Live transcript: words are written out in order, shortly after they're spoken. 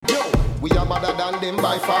We are better than them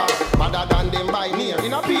by far, better than them by near.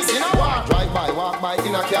 In a peace, in a war, drive by, walk by,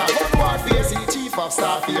 in a car. One war, face the chief of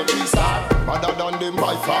staff, here 3-star. Better than them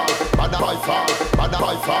by far, better by far, better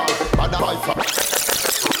by far, better by far.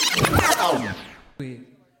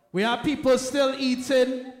 We have people still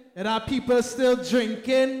eating, and our people still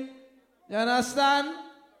drinking. You understand?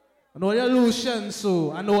 And all your lotions,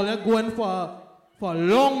 so I know they're going for a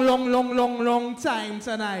long time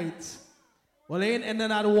tonight. Well, they ain't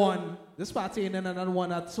ending at one. This party ain't ending at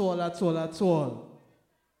one at all.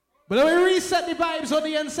 But let me reset the vibes on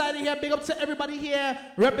the inside here. Big up to everybody here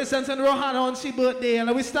representing Rohana'S on her birthday. And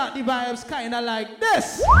we start the vibes kind of like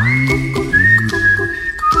this.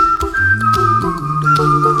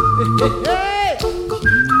 Hey!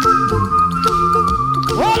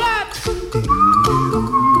 Hold up!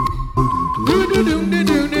 Do.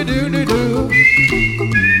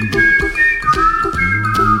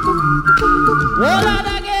 Hold on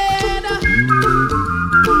again!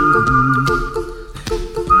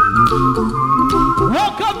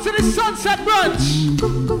 Welcome to the Sunset Brunch!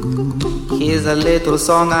 Here's a little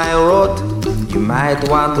song I wrote. You might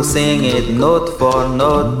want to sing it note for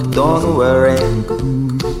note. Don't worry.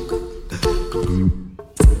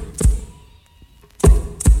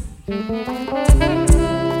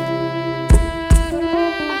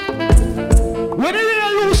 With the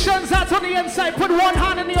real Lucians out on the inside, put one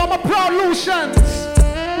hand in the other, proud Lucians.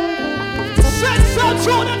 Send some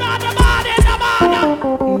to the man.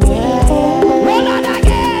 Roll on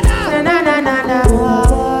again.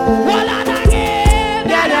 Roll on again.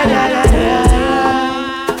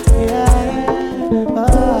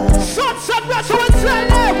 Sunset Rush, what's the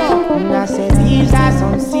name? I said these are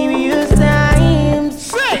some serious times.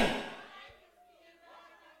 Sing.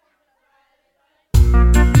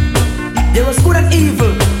 There was good and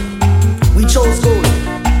evil. We chose good.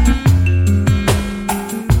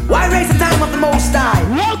 Why raise the time of the Most High?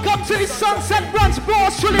 Welcome to the Sunset Brunch,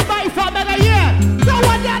 bros. Truly by for mega year. No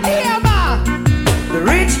one that here, man. The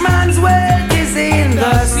rich man's wealth is in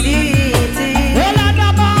the city.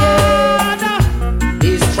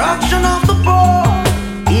 Destruction of the poor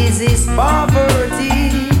is his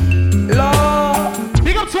poverty. Lord,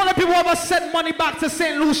 big up to all the people who ever sent money back to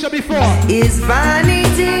St. Lucia before. Is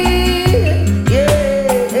vanity.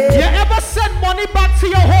 You ever send money back to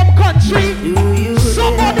your home country?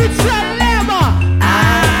 Somebody tell them,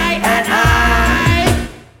 I and I.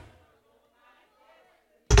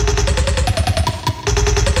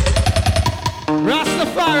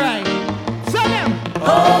 Rastafari, tell them.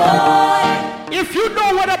 If you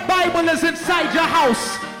know what a Bible is inside your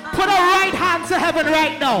house, put a right hand to heaven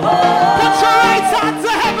right now. Put your right hand to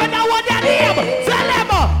heaven now. What that name? Tell them.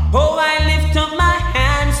 Oh, I lift up my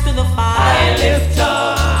hands to the Father. I lift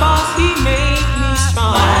up, 'cause He made me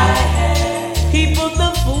strong. He put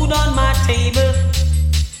the food on my table.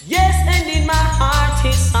 Yes, and in my heart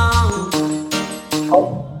His song.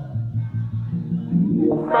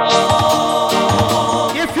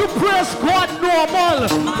 If you praise God normal,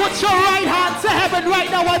 put your right hand to heaven right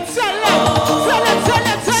now and tell them.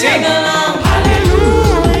 Sing along,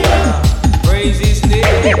 hallelujah. Praise His name.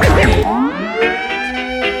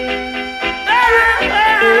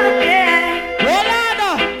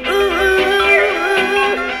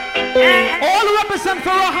 All represent for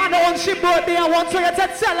Rohana'S on she birthday. I want to get to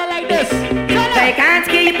tell her like this. They can't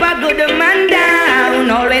keep a good man down.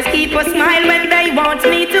 Always keep a smile when they want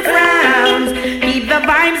me to frown. Keep the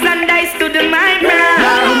vibes and I stood my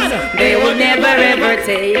ground. They will never ever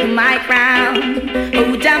take my crown.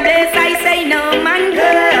 Oh, damn bless, I say no man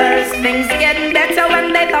curse. Things getting better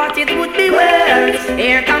when they thought it would be worse.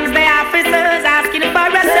 Here comes the officers asking for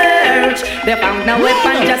a search. They found no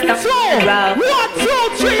weapon, just a rough. 1, 2,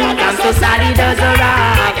 3, I'm so sorry, does a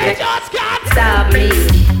rock. you just can't Stop me.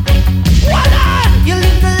 You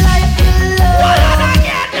live the life you love.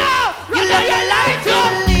 You live your life to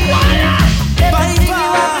Everything you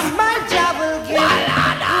have is my job will give.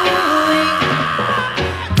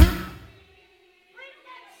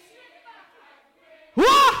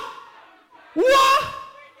 What?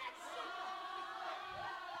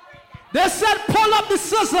 They said pull up the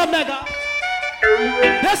sizzler, mega.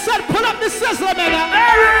 They said pull up the sizzler, mega.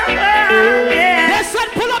 They said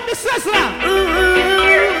pull up the sizzler.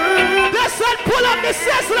 They said pull up the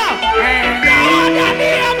sizzler.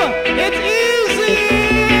 It's easy.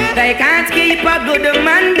 They can't keep a good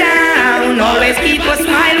man down. Always keep a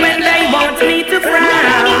smile when they want me to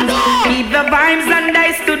frown. Keep the vibes and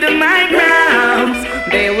I stood my ground.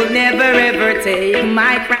 They will never ever take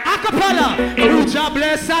my crown. Acapella. Ruja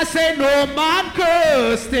bless, I say no man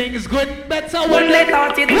curse. Things good better When they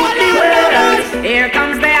thought it would be worse. Here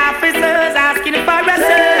comes the officers asking for a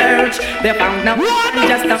search. search, they found no one,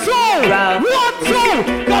 just a rock. 1,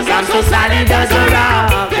 2, Cause I'm so solid as a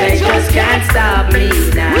rock, they just can't stop me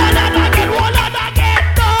now. One again,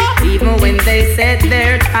 no. Even when they set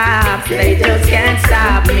their traps, they just can't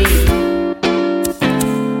stop me.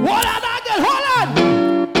 Hold on.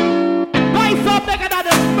 My thumb bigger than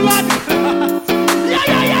the blood. Yeah.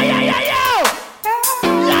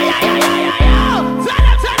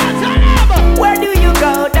 Tell them. Where do you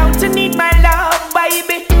go? Don't you need my love,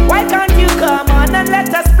 baby? Why can't you come on and let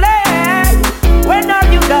us play? When are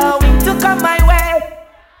you going to come my way?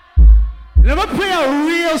 Let me play a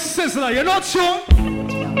real sizzler, you know true?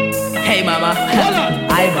 Hey mama. Hold on.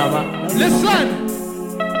 Hi mama. Listen.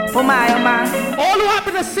 Oh my. All who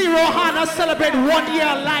happen to see Rohana'S celebrate 1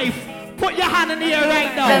 year life, put your hand in the air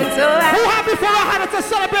right now. Who happy for Rohana'S to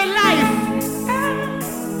celebrate life?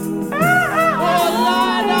 Oh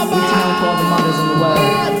Lord, We time for all the mothers in the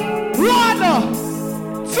world. 1,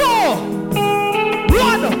 2,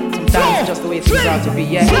 1, 2, Sometimes just the way it turns out to be,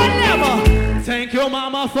 yeah. Thank you,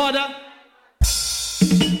 mama, for the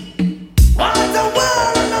What the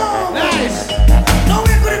world alone. nice.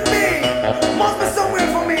 Nowhere could it be. Must be somewhere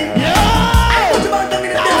for me. Yeah. Put your band down in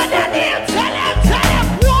the dance. Tell him.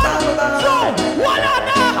 1, 2, 1 on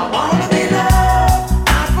now. I wanna be loved,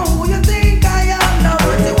 not for who you think I am, not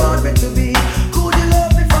what you want me to be. Could you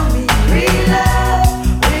love me for me? Real love,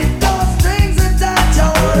 with those strings attached. I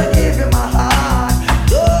wanna give you my heart,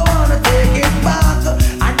 don't wanna take it back,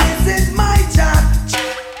 and this is my job.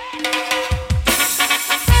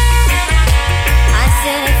 I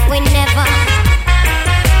said if we never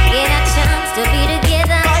get a chance to be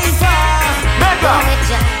together, go with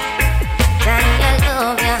ya, then I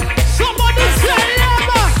love ya. Somebody say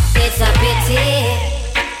never. It's a pity.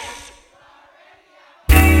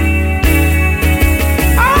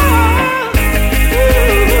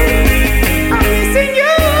 I'm missing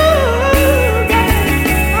you.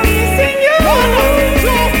 I'm missing you. 1,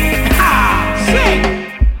 2, sing.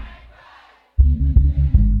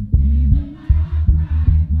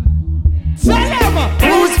 Say never.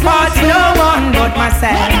 Whose fault? No one but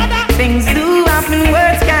myself. Things do happen,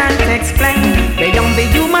 words can't explain. Beyond the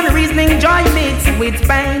human reasoning, joy mixed with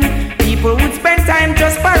pain. People would spend time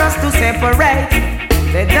just for us to separate.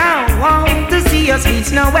 They don't want to see us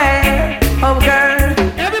reach nowhere. Oh girl,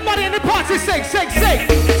 Everybody in the party sing.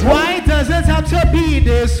 Why does it have to be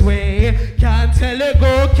this way? Can't tell you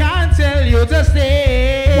go, can't tell you to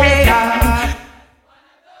stay. wake up.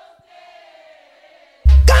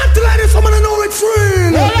 Can't tell any someone I know it's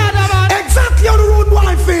real. Hold on, man. Exactly how the road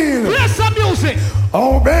boy feel. Play some music.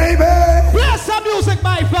 Oh baby, Play some music,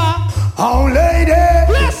 my fam. oh lady.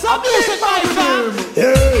 Play some music, my fam.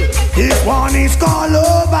 Yeah, this one is called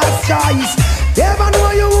Lover's Choice. Never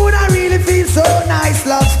know you would I really feel so nice,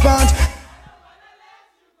 love sponge.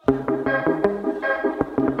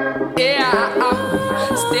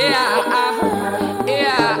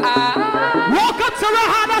 Welcome to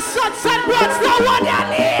Rohana'S Sunset Brunch. No one your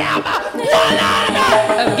name.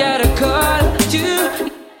 I've got a call to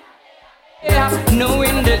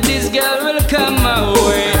knowing that this girl will come my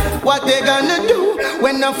way. What they gonna do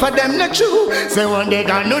when enough of them not true? Say what they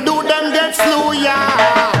gonna do, them get slew,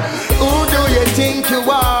 yeah. Who do you think you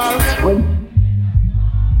are?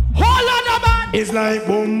 Hold on, man. It's like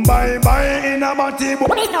boom, bye, bye, in a body.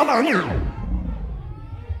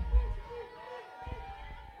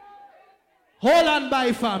 Hold on,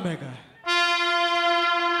 by Mega.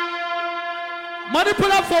 Money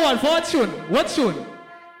pull up forward for what tune? What tune?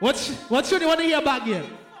 What tune you want to hear back here?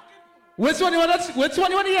 Which one you want to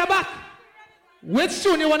hear back? Which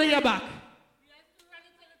tune you want to hear back?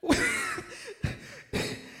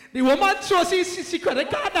 The woman shows she credit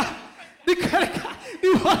card now. The credit card. The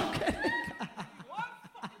one credit card.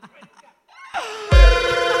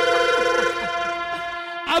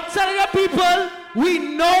 I'm telling you people, we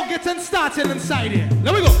know getting started inside here.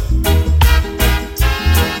 Let me go.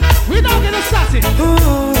 We know getting started.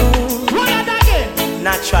 Run that again.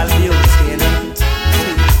 Natural beauty, you know.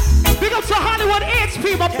 Big up to Hollywood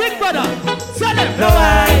HP, my big brother. Tell them. No,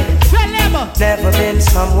 I Tell them. never been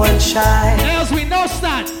someone shy Else we know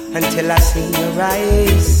start. until I seen your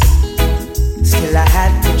eyes. Still I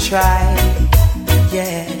had to try,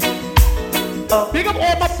 yeah. Big up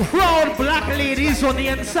all my proud black ladies on the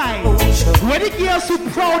inside. Where the girls who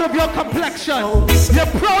proud of your complexion, you're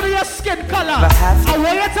proud of your skin color. I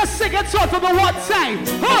want you to sing it out from the one side.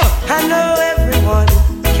 I know everyone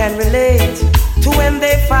can relate to when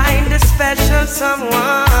they find a special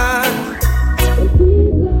someone.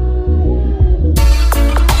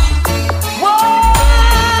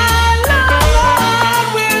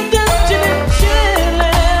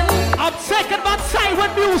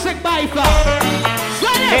 music by far.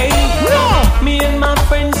 Hey, me and my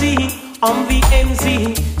friend Z on the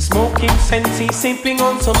NZ, smoking Sensi, sipping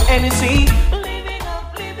on some energy. Living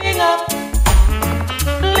up, living up,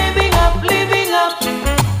 living up, living up.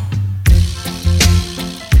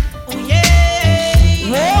 Oh yeah,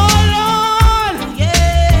 hold on.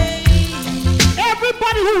 Yeah.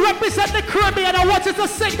 Everybody who represent the Caribbean, I want you to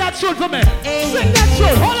sing that tune for me. Sing that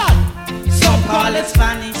tune. Hold on. Some call it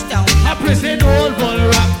Spanish Town, a prison old bull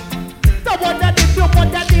rock. The one that is your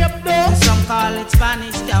one that they know. Some call it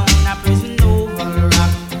Spanish Town, a prison over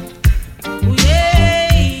rock. Ooh,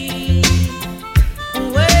 yeah.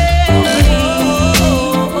 Ooh,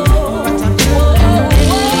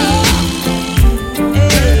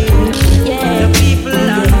 yeah. The people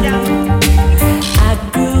are down. I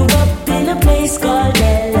grew up in a place called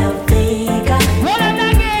DJMEGA.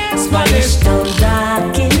 Spanish Town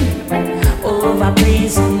rocking, over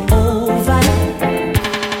prison over.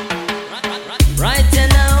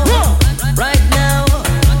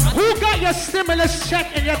 Stimulus check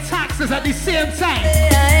and your taxes at the same time.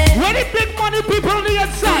 When the big money people on the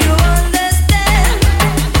inside. You understand?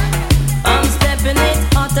 I'm stepping it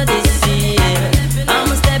out of this year.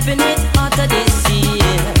 I'm stepping it out of this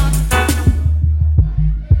year.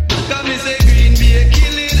 Come and say Green Bay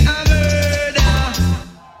killing a murder.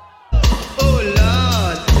 Oh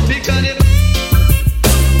Lord, because it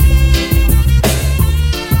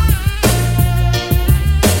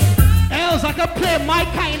else I can play my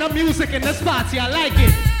kind of music in this party. I like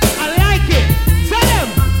it. I like it. Tell them.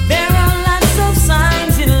 There are lots of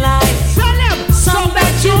signs in life. Tell them. Some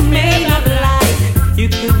that you may not like. You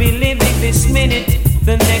could be living this minute,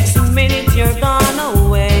 the next minute you're gone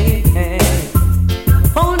away.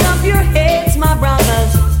 Hold up your heads, my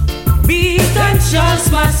brothers. Be conscious,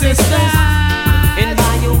 my sisters. And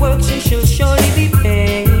by your works you shall surely be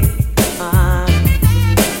paid.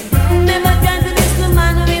 Never can to this the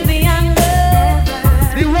man with the anger.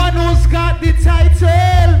 The one who's got the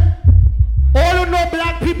title. All who know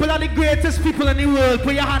black people are the greatest people in the world.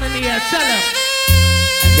 Put your hand in the air. Tell them.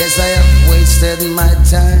 I guess I have wasted my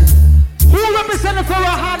time. Who represented for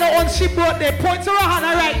Rohana on she birthday? Point to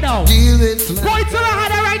Rohana right now. Deal with my Point to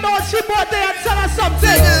Rohana right now on she birthday and tell us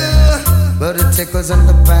something. but it tickles in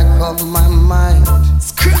the back of my mind.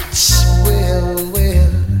 Scratch. Well,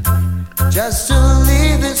 just to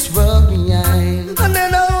leave this world behind. And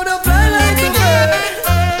then I would have fly like a bird.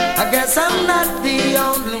 I guess I'm not the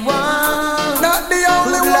only one. Not the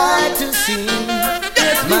only one. Like to see.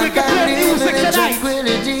 Yes, we can play music tonight.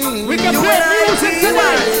 We can play music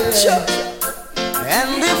tonight.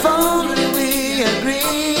 And if only we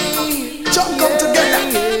agree, come together,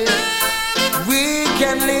 we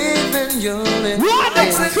can live in unity. 1, 2,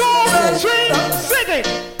 3, sing it.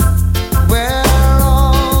 We're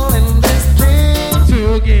all in this thing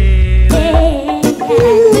together.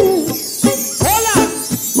 Hold on.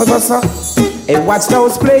 Mother, hey, watch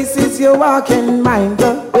those places you walk and mind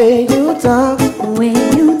the way you talk. When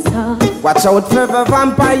you talk Watch out for the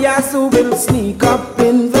vampires who will sneak up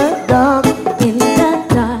in the dark. in the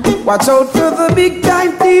dark, Watch out for the big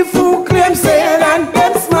time thief who claims saying and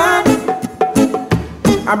get smart.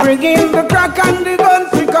 I bring in the crack and the gun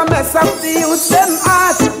to come mess up the youth them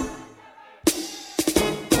heart.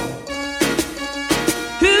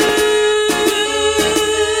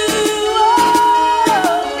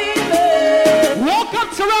 Welcome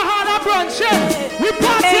to Rohana'S Brunch. We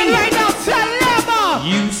partying right now. Tell them.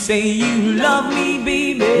 You say you love me,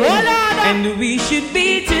 baby, and we should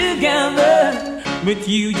be together, but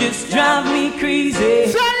you just drive me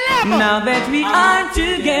crazy. Now that we are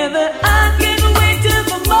together, I can't wait till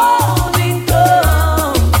the morning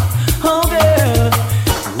comes. Oh girl,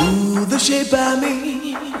 ooh, the shape of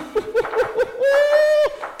me.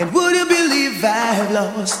 And would you believe I've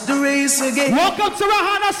lost the race again? Welcome to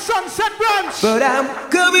Rohana'S Sunset Brunch. But I'm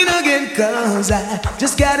coming again, cause I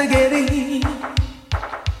just gotta get in.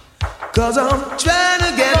 Cause I'm trying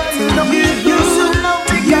to get to you. You know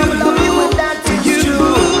love you and that to you.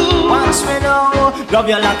 Watch me now, love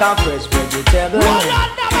you like a fresh vegetable.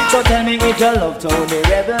 So tell me if your love Tony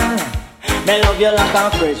Rebel. Me love you like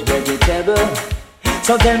a fresh vegetable.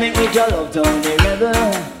 So tell me if your love Tony Rebel.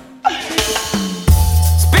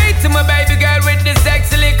 Speak to my baby girl with this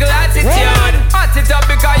sexy little attitude. Hot it up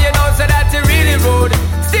because you know so that you really rude.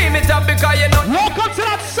 Steam it up because you know. Welcome to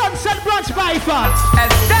that Sunset Brunch by far.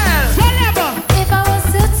 Estelle. If I was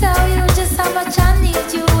to tell you just how much I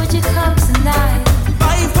need you, would you come tonight?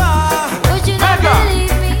 Would you not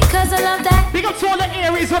believe me? Cause I love that. Big up to all the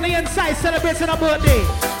Aries on the inside celebrating a birthday.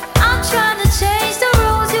 I'm trying to change the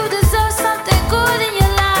rules. You deserve something good in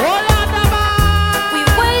your life. We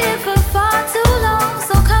waited for far too long,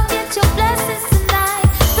 so come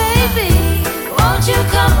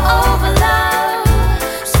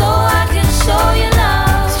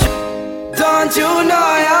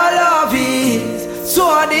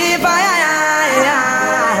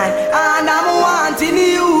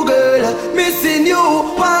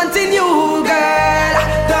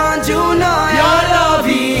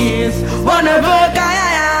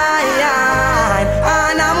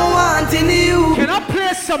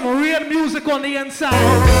on the inside.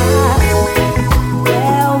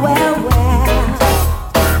 Well.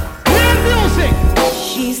 Real music.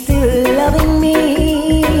 She's still loving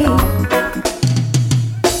me.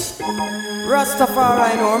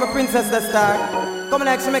 Rastafari, no, I'm a princess the star. Come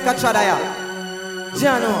next to make a chada ya.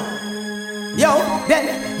 Jano. Yo,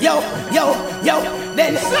 then, yo,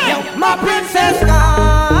 then, yo, my princess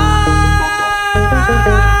gone.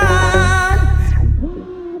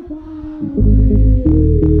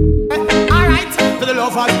 Alright, to the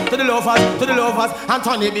lovers,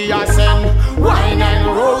 Anthony B. I send wine and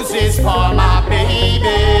roses for my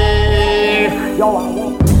baby.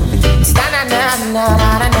 Yo,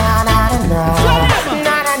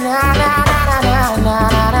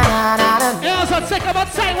 yeah, so take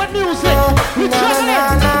about time with music. We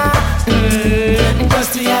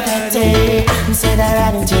Just the other day, said I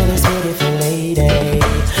ran into this beautiful lady.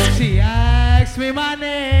 She asked me my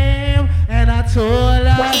name, and I told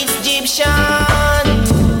her it's Egyptian.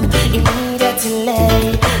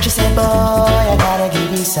 Immediately, she said, boy, I gotta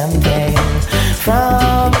give you something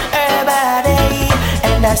from her body.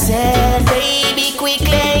 And I said, baby,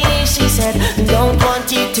 quickly. She said, don't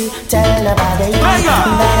want you to tell nobody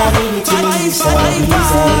that I give it to you so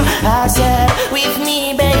easy. I said, with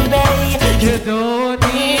me, baby, you don't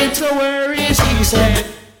need to worry. She said,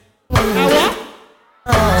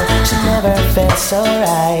 she never felt so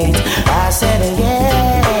right. I said,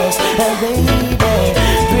 yes, baby,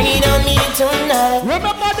 bring it on me tonight.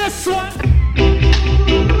 Remember this one.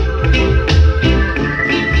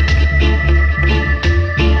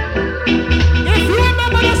 If you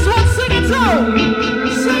remember this one, sing it out.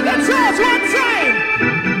 Sing it out one time.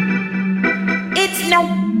 It's no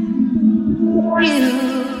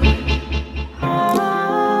you.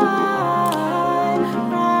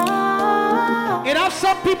 It have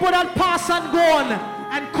some people that pass and gone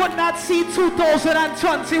and could not see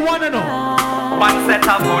 2021, you know. One set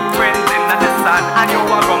of good friends in the sun, and you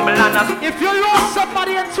are rumble and a If you lost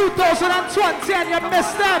somebody in 2020 and you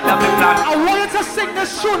missed them, I want you to sing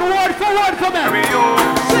this tune word for word for me.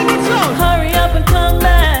 Sing it out. Hurry up and come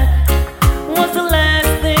back. What's the last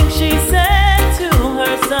thing she said to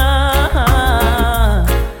her son?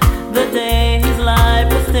 The day his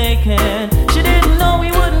life was taken, she didn't know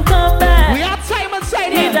he wouldn't come back. We have time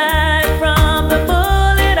inside He here. died from the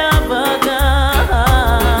bullet of a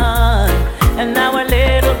gun, and now our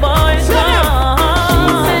little boy's gone.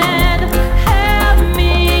 She said, help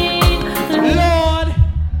me, Lord.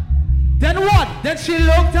 Then what? Then she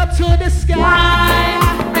looked up to the sky.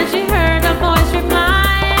 and she heard a voice reply.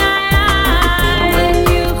 When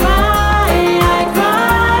you cry,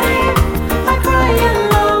 I cry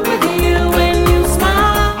along with you. When you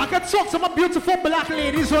smile, I can talk to my beautiful black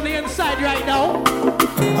ladies on the inside right now.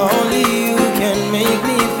 Only you can make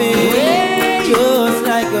me feel just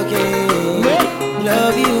like a king.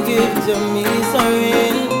 Love you give to me,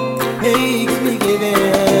 sorry, makes me give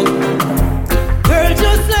in. Girl,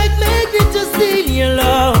 just like magnet, just in your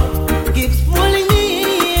love keeps pulling me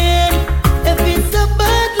in. If it's a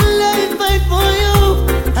battle I fight for you,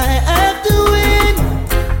 I have to win.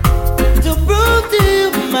 To prove to you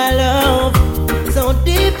my love, so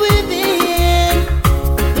deep within.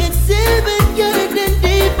 It's even getting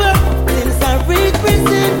deeper since I reached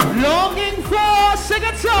prison. Longing for sing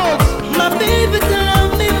it out. My baby to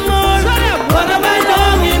love me more. What am I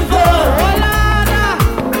longing for?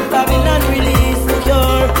 Babylon release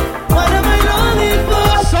secure. What am I longing for?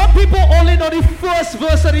 Some people only know the first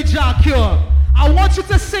verse of the Jah Cure. I want you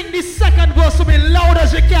to sing the second verse to me loud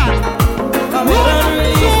as you can. Babylon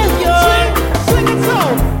release secure. Sing it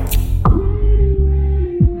out.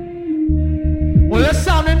 Well, you're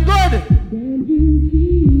sounding good.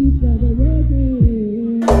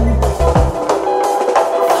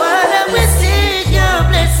 Father, we seek your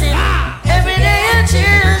blessing. Every day our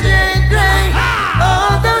children cry.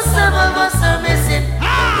 Although some of us are missing,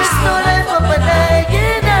 there's no life up and I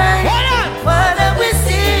can die. Father, we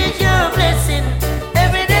seek your blessing.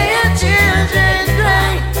 Every day our children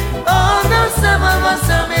cry. Although some of us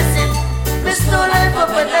are missing, there's no life up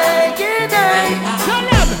and I can die. Tell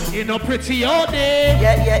them, you know, pretty all day.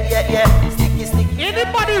 Yeah. Sticky.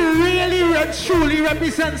 Anybody really truly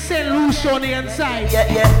represents St. Lucia on the inside?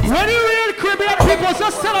 Yeah. When the real Caribbean people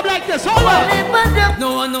just tell them like this, hold on.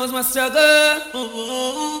 No one knows my struggle.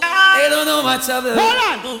 They don't know my trouble. Hold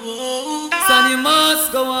on. Son, you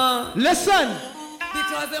must go on. Listen,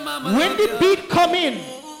 Because the mama when the beat come in,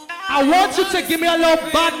 I want you to give me a little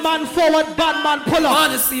bad man forward, bad man pull up.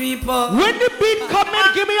 wanna see me pull. When the beat come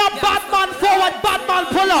in, give me a bad man forward, bad man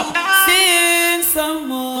pull up. Sing some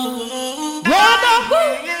more. 1,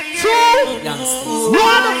 2, 2, 1,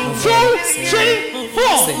 2, 3,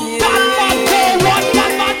 4. Bad man forward,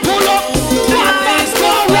 bad man pull up. Bad man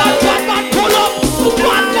forward, bad man pull up.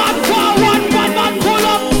 Bad man forward, bad man pull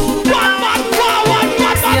up. Bad man forward,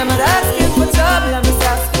 bad man. See, I'm not asking for trouble, I'm just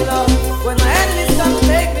asking love. When my enemies come to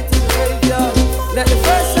take me to the graveyard, let the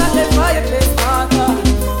first shot let fireplace marker.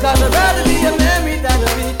 Cause I'd rather be a memory than a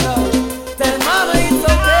recall. Tell mama it's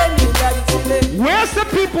okay, me daddy chillin'. Where's the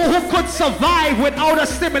people who could survive without a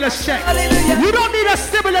stimulus check? You don't need a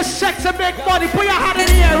stimulus check to make money. Put your hand in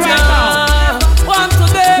the air right now. One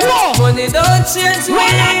today, money don't change we.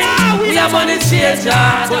 We are money changer.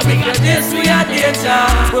 But we got this, we are danger.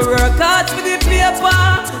 We work hard for the paper,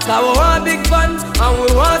 cause we want big fun and we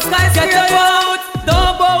want skyscraper.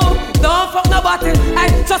 Don't bow, don't fuck nobody. Ay,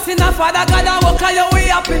 trust in a Father God and walk on your way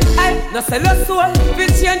happy. Ay, no sell your soul, we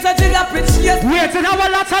change the deal up. Yes. Wait, and have a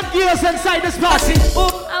lot of girls inside this party.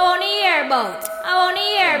 I wanna hear about. I wanna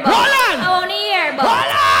hear about. Hold on. I wanna hear about. Hold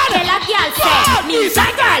on. Tell a girl say, me a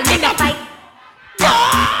girl, me no fight.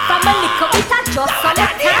 From a little bit of just on the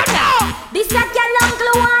corner. This a girl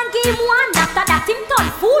uncle one game one. After that him turn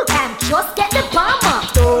fool and just get the bomber.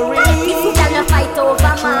 This is a fight over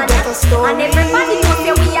man. And everybody knows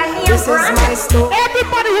that we are near brand.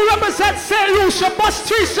 Everybody who represents St. Lucia bust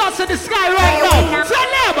 3 shots in the sky right now. Tell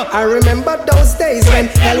them. I remember those days when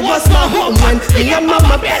hell was my home. When me and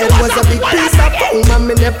mama bed was a big piece of foam. And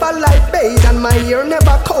me never like bathe and my ear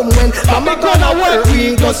never come. When mama gonna work,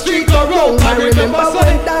 we go street or roam. I remember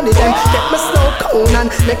when Danny them get me snow cone and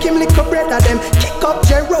make him lick a bread of them. Kick up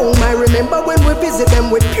Jerome. I remember when we visit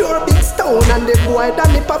them with pure big stone. And the boy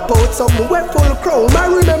Danny pop out something with full chrome. I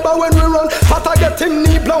remember when we run, Pata get him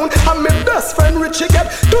knee blown. And my best friend Richie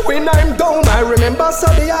get doing I'm down. I remember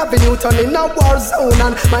Sunday Avenue turning a war zone.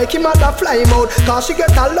 And Mikey mother fly him out cause she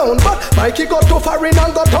get alone. But Mikey got too foreign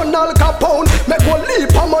and got on Al Capone. Make one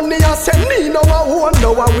leap of money and send me no one.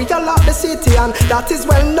 Now we all out the city and that is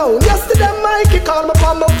well known. Yesterday Mikey called me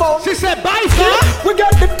from my phone. She said bye sir. We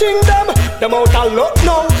get the thing them out a lot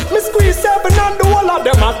now. Me squeeze 7 and the whole of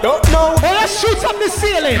them I don't know. Well, let's shoot up the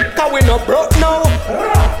ceiling. Cause we no broke now.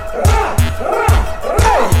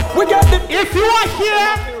 Hey, we get the. If you are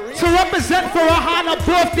here to represent for Rohana'S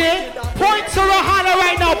birthday, point to Rohana'S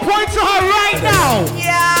right now. Point to her right now.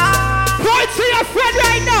 Yeah. Point to your friend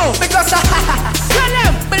right now. Because tell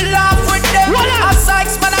them. Me laugh with them. A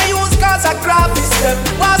Sykes man I use cause I graphish them.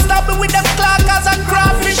 Won't stop me with them clock cause I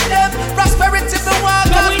graphish them. Prosperity me walk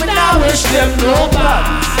cause me now wish them no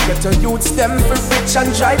bad. Get a youths them for rich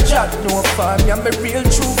and dry chat. No fun, you're my real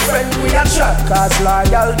true friend we a chat. Cause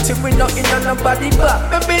loyalty we not in on nobody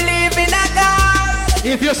back. Me believe in a God.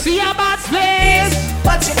 If you see a man's face,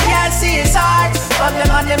 but you can't see his heart. But them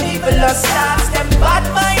and them evil stars, them bad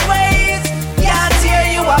mind ways. Can't tear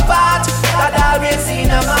you apart. God always in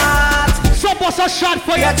a mat. So bust a shot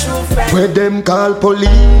for your true friend. Where them call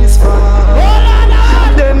police from?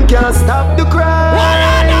 Them can't stop the crime.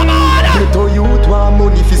 Get a youth want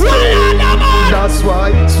money for stay. That's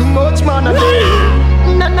why so much man a day.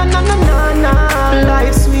 Na na na na na na,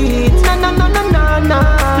 life sweet. Na na na na na na,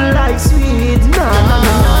 life sweet. Na na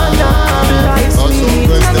na na na, life sweet.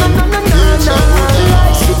 Na na na na na na,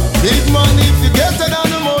 life sweet. Big money if you get it on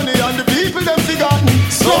the money and the people them forgotten.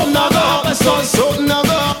 Something never happen, something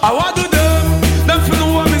never. I want to them for the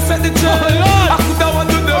one me set the trend. I could have want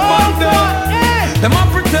to them one day. Them a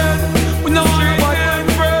pretend we know I'm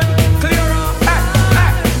a friend. Clear up,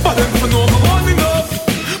 but them for know me want enough.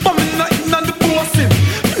 But me not in on the bossing.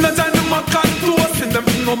 Me not join them a contoasting. Them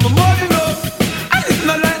for know me want enough. And it's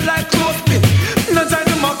not like close me. Me not join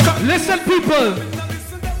them a contoasting. Listen people,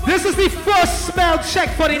 this is the first smell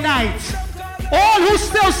check for the night. All who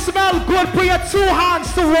still smell good, put your 2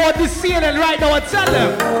 hands toward the ceiling right now and tell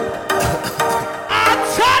them.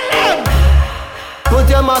 Tell them. Put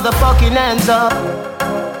your motherfucking hands up.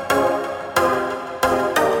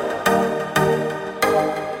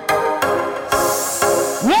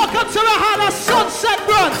 Welcome to Rohana'S Sunset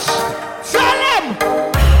Brunch. Tell them.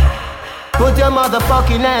 Put your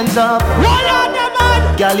motherfucking hands up. Roll on them,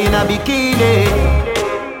 man. Girl in a bikini.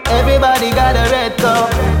 Everybody got a red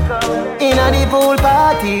cup. In a the pool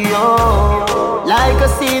party, oh. Like a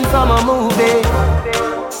scene from a movie.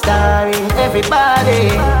 Starring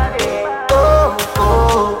everybody. Oh,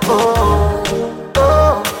 oh, oh.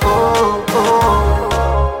 Oh, oh,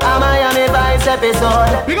 oh. A Miami Vice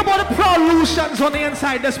episode. Big about the Prolutions on the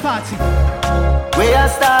inside this party. We a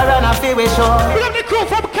star and a feel we show. Big up the crew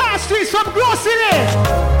from Car Streets, from Grocery.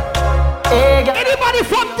 Hey, anybody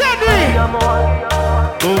from Denver?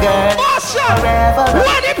 Awesome!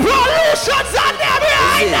 Where the Prolutions are there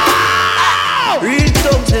right now? Real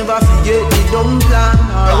thugs never forget the dumb plan.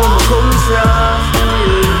 Or when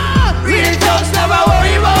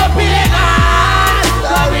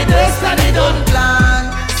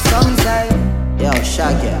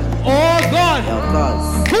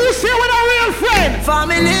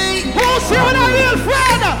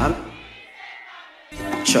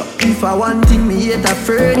If I want thing, me hate a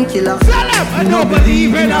friend killer. I don't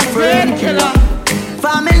believe in a friend killer.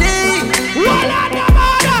 Family.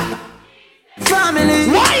 Family.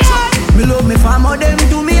 Me love me family, them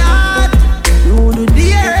to me heart. You do the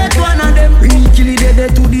hate one of them. Real kill it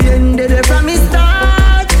dead to the end, dead from me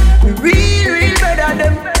start. Real better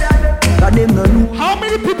them. How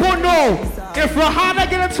many people know if Rohana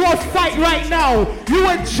get into a fight right now, you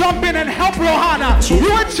would jump in and help Rohana?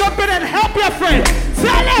 You would jump in and help your friend.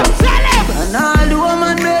 Tell him. And all the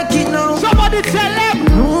woman make it now. Somebody tell him.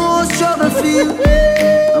 No struggle feel.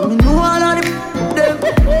 I mean know all of them.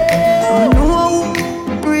 I know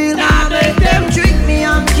real. I make them trick me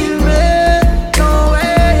and kill me. No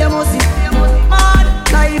way, you must see mad.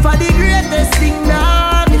 Life are the greatest thing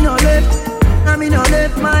that me no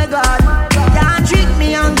left, my God. Can't trick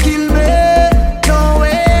me and kill me. No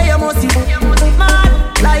way, you must see mad.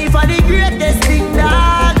 Life are the greatest thing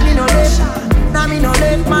that me no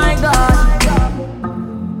left, my God.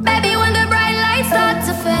 Baby, when the bright lights start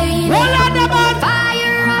to fade,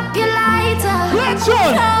 fire up your lighter.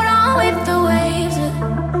 Slow down with the waves.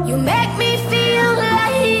 You make me feel like.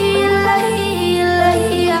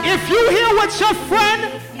 If you here with your friend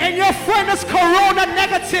and your friend is corona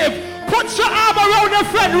negative, put your arm around your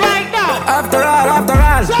friend right now. After all,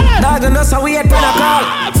 dog and us we at Pinnacle.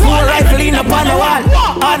 Full rifle in upon the wall.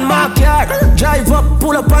 On my car, drive up,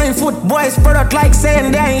 pull up on foot. Boys spread out like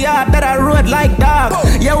saying they ain't yard that I road like dog.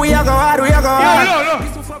 Yeah, we are go hard.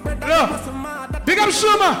 No. Big up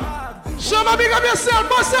Shuma. Shuma, big up yourself.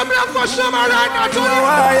 Bust them down for Shuma right now.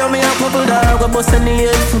 Why me a couple dog, bust in the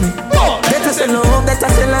head for me. Better say love, better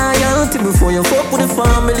say loyalty. Before you fuck with the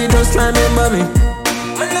family, just try remember me.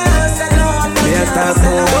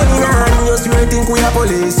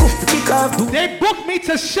 They booked me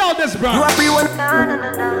to shell this brunch.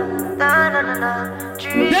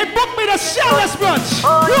 They booked me to shell this brunch.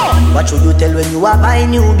 What should you tell when you are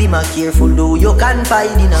buying you? Be more careful, though you can't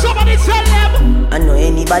find dinner. Somebody tell them. I know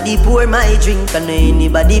anybody pour my drink, I know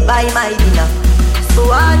anybody buy my dinner. So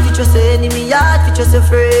hard to just say enemy, hard to just a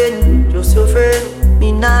friend, just your friend.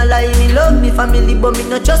 Me nah lie, me love me family, but me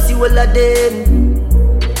not trust you all of them.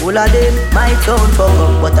 All of them, my town fuck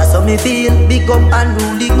up, but that's how me feel. Big up and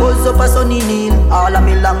rule, goes up a sunny kneel. All of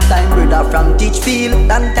me long time brother from Teachfield.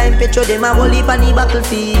 Long time petro them a whole heap on the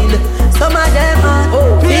battlefield. Some of them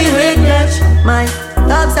are filled with grudge. My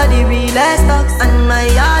dogs are the realest dogs, and my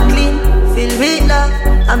heart clean, filled with love.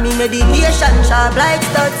 And me meditation sharp like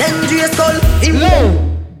studs. Dangerous skull. Hello,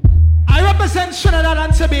 I represent Trinidad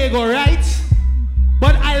and Tobago, right?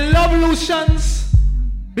 But I love Lucians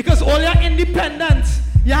because all you're independent.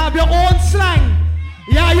 You have your own slang.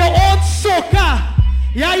 You have your own soca.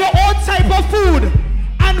 You have your own type of food.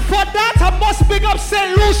 And for that, I must big up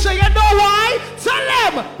St. Lucia. You know why? Tell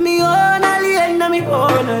them. Me own alien, na me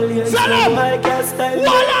own alien. Tell them.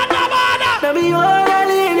 Walla da bada. Na me own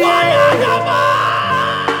alien. Walla da bada.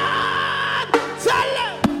 Tell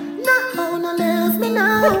them. No one leave me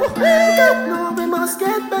now. God know we must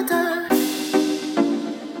get better.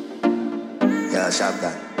 Yeah, sharp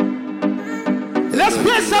that. Let's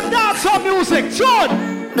play some dancehall music, John.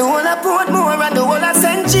 The whole I put more and the whole I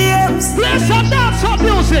send James. Play some dancehall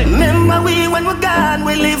music. Remember we when we're gone,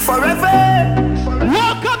 we live forever.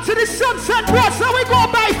 Welcome to the Sunset West, now we go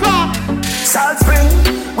by far. Salt Spring,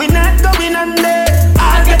 we not going under.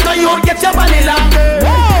 I'll get to you, get your money longer.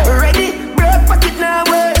 Ready, broke pocket now,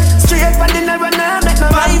 way. Straight for dinner and now, make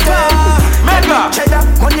no fighter. Mega cheddar,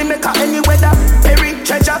 money maker any weather. Perry,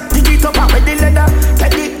 treasure, dig it up with the leather.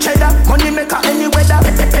 Teddy, cheddar, money maker any weather.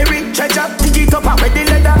 Perry, treasure, dig it up with the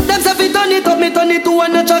leather. Them say fi turn it up, me turn it to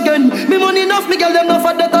one notch again. Me money enough, me girl them no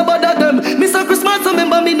for that about them. Mr. Christmas,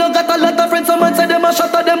 remember me no got a lot of friends. Someone say them a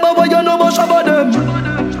shot at them, but what you know about shabba them?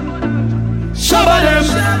 Shabba them,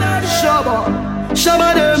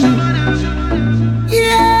 shabba them.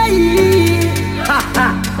 Yeah, ha ha.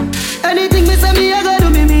 Anything me say me, I gotta do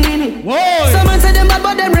me mean it. Whoa. Someone say them bad,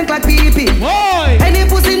 but them rank like pee-pee. Whoa. Any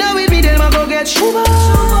pussy now with me, them a go get shuba.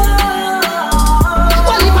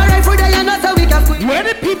 Well, if I ride for day, not a week after. Where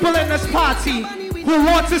the people in this party who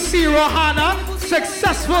want to see Rohana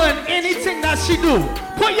successful in anything that she do?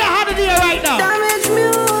 Put your hand in the air right now. Damage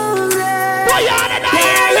music. Put your hand in the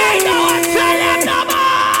air right now and tell them no more.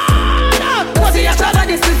 What's the actual of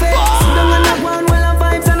this buffet? Don't want that one while I'm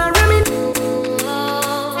vibes and I'm rimming.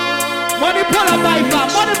 Money pull up, my fam.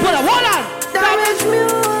 Money pull up. Hold on. Damage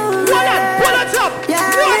music. Hold on. Pull it up.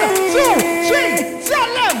 1, 2, 3. Tell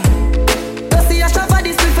them. What's the actual of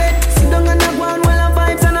this buffet? Don't want that one while I'm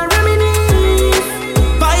vibes and I'm rimming.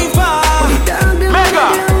 Piper. Mega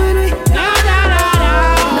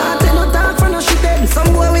Nothing no talk for no shit.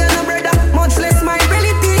 Some boy we are no brother, much less my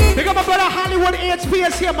ability.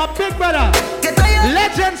 Get tired.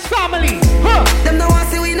 Legends family. Them no want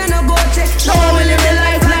see we no go check. No one will live the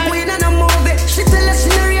life like we no movie. She tell us she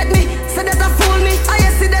no rate me, say that a fool me. I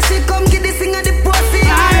see that she come get this thing at the pussy.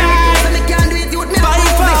 So me can't do it, youth me a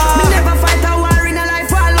movie. Me never fight a war in a life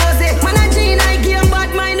for a lose. Man a G I game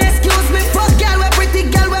bad mind, excuse me. Fuck girl we pretty,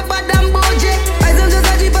 girl we bad and bougie. I don't just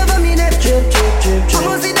a jeep over me neck. I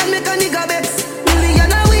must see that make a nigga vex.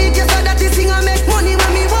 Million a week, you saw that this thing I make money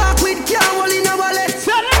when me walk with car all in a wallet.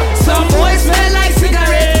 Some boys smell like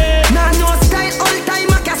cigarette. Nah no style, all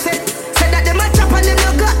time a cassette. Say that them a chop and them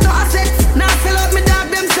no got no asset. Now sell out me dog,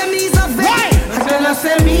 them say me is a vet. I tell her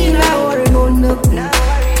say me now worry about nothing.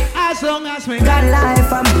 As long as we got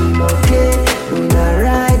life, I'm doing okay, doing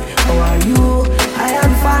alright. How are you? I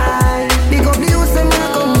am fine. Big up you, say me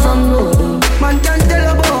come from nothing. Man can't tell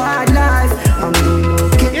about hard life. I'm doing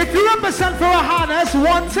okay. If you represent for Rohana'S,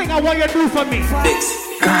 one thing I want you to do for me.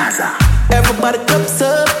 Gaza. Everybody cups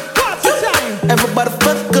up. Everybody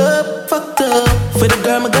fucked up. For the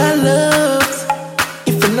girl my God loves.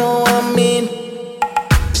 If you know what I mean.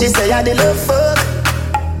 She say I did love fuck.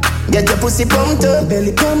 Get your pussy pumped up,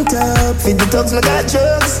 belly pumped up. Feed the dogs, my got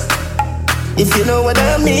drugs. If you know what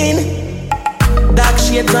I mean. Dark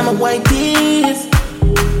shades on my white tees.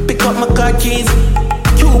 Pick up my car keys.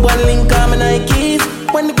 Cuban link on my Nikes.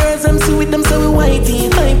 When the girls I'm see with them, so we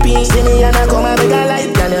whitey, high pee. See me and I come and make a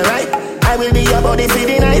light, can you right? I will be your body for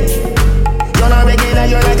the night. You're not regular,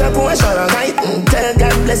 you're like a Porsche or a night. Tell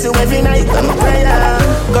God bless you every night, I'm a prayer.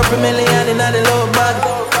 Got for million in the low bag.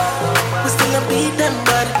 We still a beat them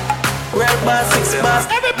bad. Real bar, 6 bars.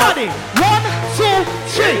 Everybody, 1, 2,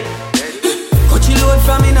 3. Coachy load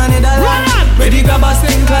from in another land. Ready grab a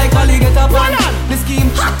stink like alligator pan. The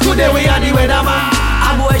scheme hot today we are the weatherman.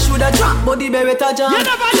 A boy shoulda drop, but the beretta jam. You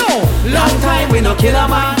never know. Long time we no kill a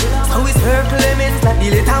man. So it's her claimants like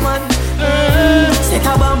the little man. Set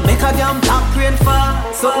a bomb, make a damn black rain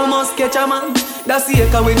fall. So we must catch a man. That's the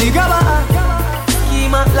echo when the grabber.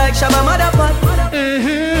 Schema like Shabba Motherpot.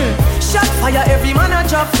 Shot fire, every man a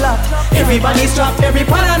drop flat. Everybody strap, every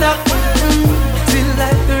pan a knock. Still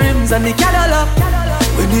like the rims and the Cadillac.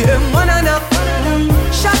 When the M1 a knock.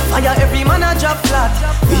 Shot fire, every man a drop flat.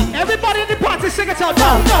 Everybody in the party sing it out.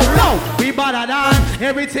 No. We better than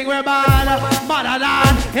everything we're bad. Better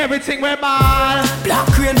than everything we're bad.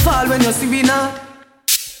 Black rain fall when you see we not.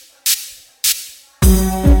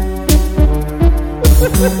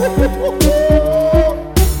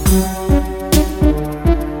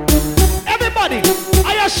 Everybody,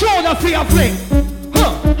 higher shoulder for your fling.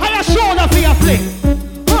 Higher shoulder for your fling.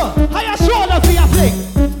 Higher shoulder for your fling.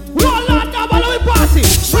 Roll on down while we party.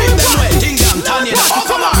 Swing them way, ding dong, turn it up.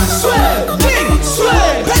 Come on, sway, ding,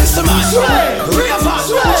 sway, Benjamin, sway, River,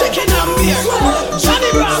 Chicken and Beer, Johnny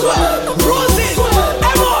Brown, Rosie,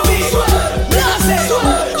 M.O.B, Blase,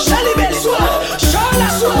 Shelly Belly,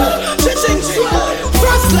 Charlotte, Chiching,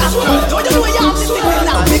 First Class, don't you know you have to stick with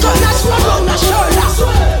that? Because that's what wrong, that's Charlotte.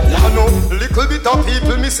 Little bit of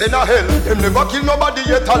people miss in a hell. Them never kill nobody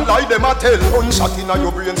yet and lie them a tell. Gunshot in a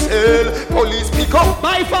your brain cell. Police pick up.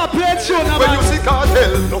 My far play tune. When you see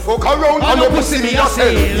cartel, no fuck around and no pussy me a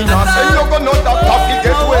sell. In a cell you go not that coffee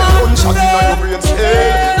get well. Gunshot in a your brain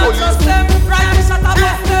cell. Police them, right shot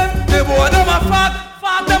above them. They boy them a fag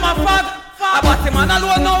them a fag. About him and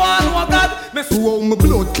alone no one know God. Oh, my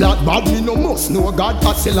blood clot bad, me no must know God.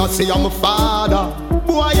 I say I'm a father.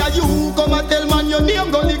 Boy, are you come and tell man your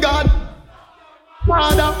name, Gully God?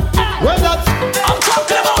 Father, well that's I'm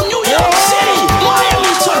talking about New York City,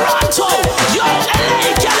 Miami, Toronto, yo,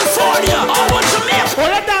 LA, California, I want to live.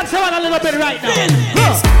 Well, let's dance around a little bit right now.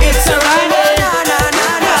 It's a ride.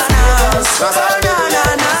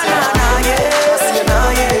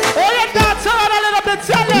 Oh, let's dance around a little bit.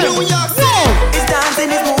 Tell them. New York City. It's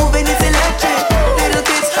dancing, it's moving, it's electric. Little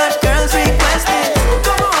kids, hot girls request it.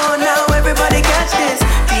 Come on now, everybody catch this.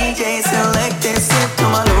 DJ select this, sit to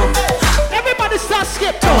my loop. Everybody start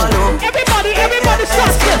skip to Everybody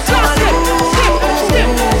start skip.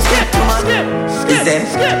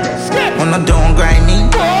 Skip. On the don't grind me. I'm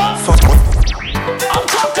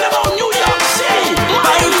talking about New York City,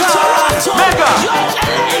 Miami, Toronto, yo,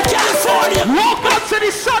 LA, California. Welcome to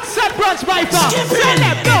the Sunset Brunch by far. Skip Tell it.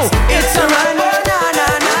 them, go. It's a ride.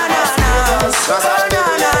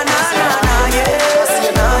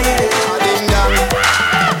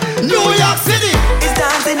 New York City. It's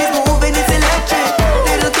dancing, it's moving, it's electric.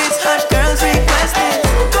 Little kids, hot girls request it.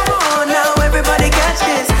 Come on now, everybody catch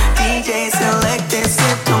this. DJ select this,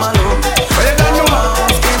 sit to my loop.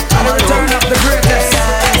 Turn up the greatest.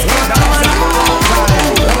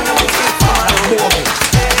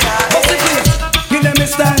 Give them a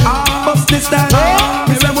style, bust the style.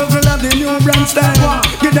 Me say we will have the new Brunch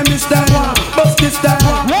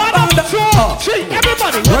style. 1, 2, 3,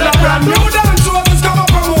 everybody. Well, a brand new dance, so it's come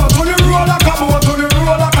up and what? When you roll like a boat, when you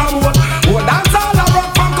roll like a boat. Well, dance all a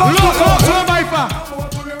rock from coast to coast.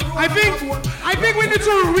 I think we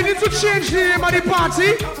need to change the name of the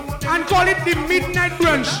party and call it the Midnight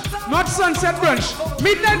Brunch, not Sunset Brunch.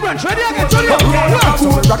 Midnight Brunch. Ready again?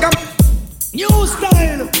 New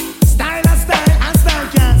style, style and style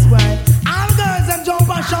can't spoil. All girls and jump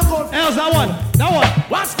and shock out. Else that one.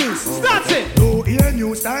 Watch this. Start it. No ear,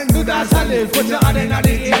 new style, new dance and live. Put your hand in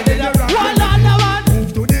the ear, then you rock. One.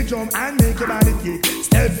 Move to the drum and make your body kick.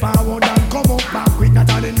 Step forward and come up back quick.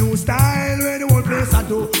 That's the new style where the whole place I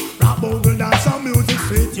do. Rap bogle dance some music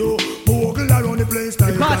sweet you. Bogle around the place.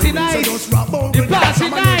 The party nice. So just rap bogle dance. The party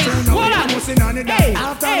nice. Hold on.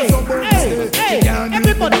 Hey.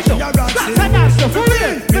 Everybody show. That's a dance for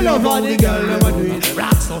real. We love all the girls never do it.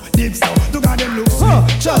 Rock so, deep so, look at them look so.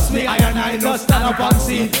 Trust me, I just stand up and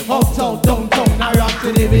see. Uptown, downtown, I rock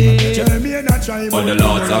to the beat. Jeremy and I try. On the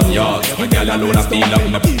lords of yards, a girl alone a feel up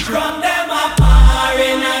in the From them a par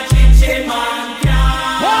in a chinchin man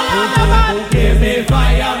car. Give me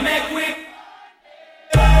fire, make we.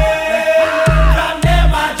 From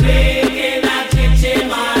them a drink in a chinchin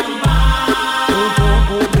man bar.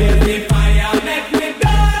 Give me fire, make we burn.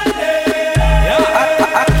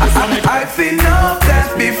 I've seen enough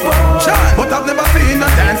dance before, but I've never seen a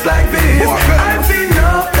dance like this. I've seen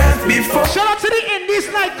enough dance before. Shout out to the Indies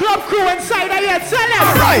nightclub crew inside of here. Tell them.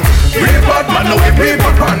 Alright, real bad man, now we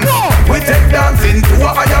people pants. We take dancing to a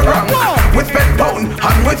higher rank. We spend pound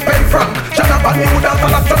and we spend franc. Jonathan new dance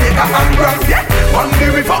and Jamaica and Grand. Yeah, on the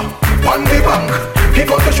river, on the bank. He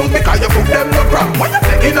got to shoot because you put them no cramp. When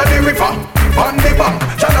you in the river, on the bank.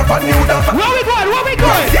 Jonathan new dance. Where we going?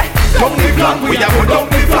 Yeah, down the flank, we a go down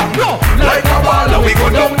the flank. Like a wall, we go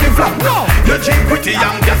down the flank. You cheap pretty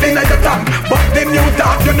young, just in your tank. But the new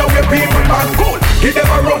dance, you know we people man cool. Give them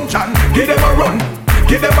a run, John, give them a run.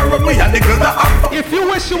 Give them a run, we and the girls that have. If you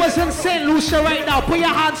wish you was in St. Lucia right now, put your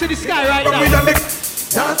hands to the sky right now.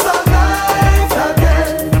 Dance all night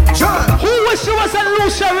again. John. Who wish you was in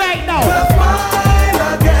Lucia right now? We'll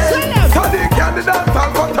smile again. So they can dance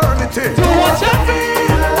for eternity. Do what you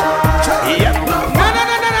feel. Yep. No.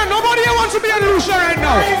 Nobody here wants to be in Lucia right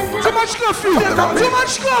now. Too much curfew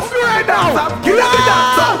right now. Give them the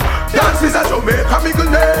dance. Dance is a Jamaica mingle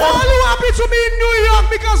name. All who happy to be in New York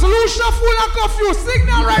because Lucia full of curfew.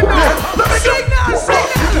 Signal right now. Signal.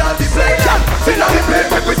 Signal the plane,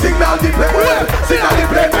 make we signal the plane. Signal the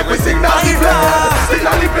plane, make we signal the plane.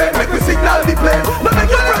 Signal the plane, make we signal the plane. Let me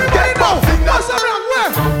get ready, get back. What's around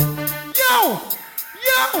where? Yo.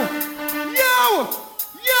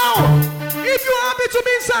 If you happy to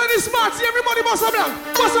be inside of this party, everybody bust a blank.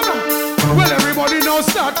 Well, everybody now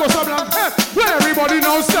start bust a blank. Well, everybody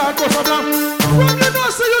now start bust a blank. From the know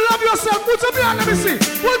so you love yourself, put up your hand, let me see.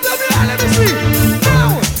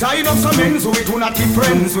 Now. Tying up some ends who we do not keep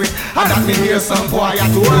friends with. And that me hear some boy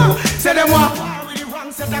at all. Say them what?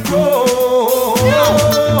 Set a crow.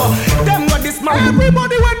 Them got this man.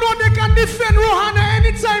 Everybody will know they can defend Rohana'S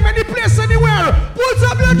anytime, any place, anywhere. Put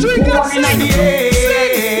up your drink and sing.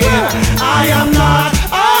 I am not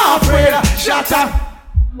afraid. Shut up.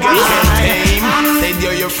 Said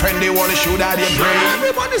you're your friend, they wanna shoot out your brain.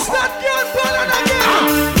 Everybody start getting ballin'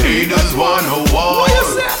 again. They just wanna war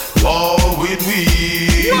with me.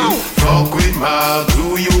 Fuck with my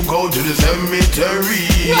crew, you go to the cemetery.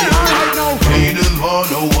 They just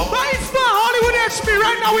wanna war. But it's not Hollywood HP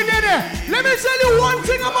right now, we did it. Let me tell you one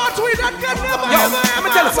thing about we that can never tell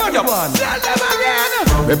them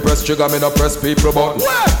again. Me press trigger, me no press people button.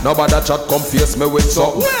 Nobody chat come face me with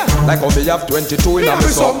something. Like how me have 22 in a me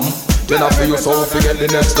something. Then I feel you so forget the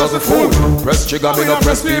next dozen fool. Press trigger, me no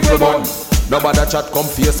press people button. Nobody chat come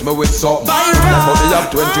face me with something. Like how me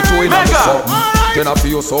have 22 in a me something. Then I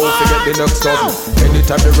feel so forget the next dozen.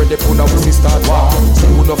 Anytime you ready, put a whiskey start war. See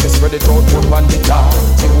who know if it's ready to put on the jar.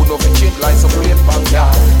 See who know if it change like some plate bank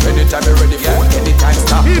yard. Anytime you ready, phone, anytime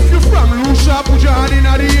stop. If you from Lucia, put your hand in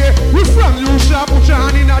the air. We from Lucia, put your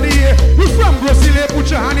hand in the air. We from Brosile,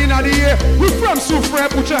 put your hand in the air. We from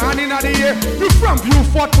Soufre, put your hand in the air. You from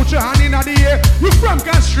Beaufort, put your hand in the air. You from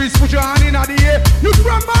Castries, put your hand in the air. You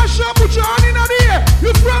from Marsha, put your hand in the air.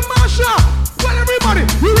 You from Marsha. Well, everybody,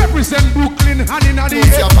 we represent Brooklyn, hand in the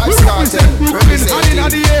air. We represent Brooklyn, hand in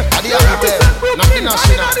the air. We represent Brooklyn,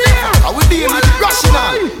 hand in the air. Are we dealing with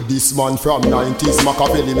rational? This man from 90s,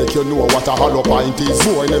 Machiavelli make you know what a hollow pint is.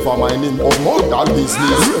 Boy, never mind him, all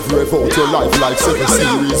business. Rev out your life like 7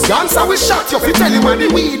 series. Dancer we shot you, fi tell you where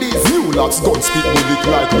the weed is. New lads gun speak bullet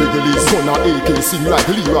like Wrigley's. Gunna AK sing like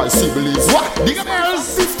Leroy Sibbles. What? The girls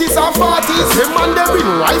 50s and 40s. Them man they bring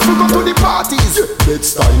rifle go to the parties.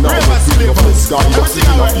 Bed-Stuy now, Everything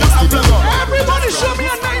I want, just plug up. Everybody show me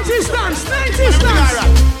a 90s dance. 90s dance.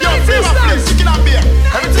 90s dance. Chicken and beer.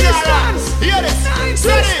 Everything 90s dance. Hear this. 90s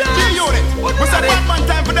dance. G-Unit. What's a bad man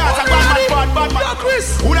time for that? A bad man. Yo,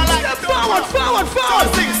 Chris. Who don't like it? Forward.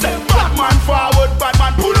 Bad man forward, bad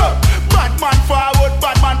man pull up. Bad man forward,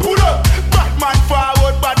 bad man pull up. Bad man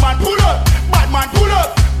forward, bad man pull up. Bad man pull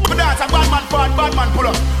up. But that's a bad man forward, bad man pull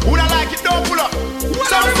up. Who don't like it? Don't pull up.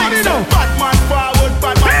 What everybody know? Bad man forward,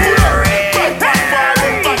 bad man pull up. Bad man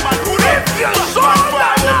forward, bad man pull up. Bad man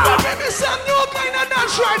forward. Let me see a new kind of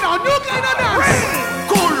dance right now. New kind of dance.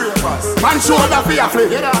 Cool ravers. Man shoulder for your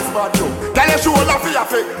flick. Yeah, that's bad too. Tell your shoulder for your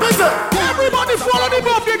flick. Everybody follow the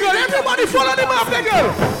birthday girl. Everybody follow the birthday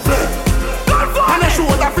girl. And your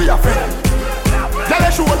shoulder for your flick. Tell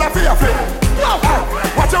your shoulder for your flick.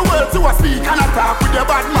 Watch your words to a speak and attack with your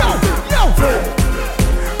bad mouth.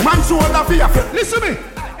 Man shoulder for your flick. Listen to me.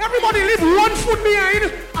 Everybody leave 1 foot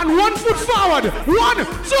behind and 1 foot forward. 1, 2,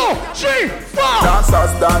 3, 4.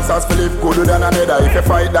 Dancers, Philip gooder than another. If you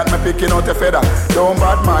fight that, me picking out a feather. Don't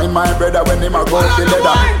bad mind my brother when him a go the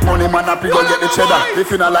leather. Money man up, you go get the cheddar. If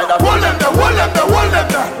you not like that, hold them there, hold them there, hold them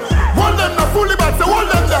there. Hold them there, fully back, so hold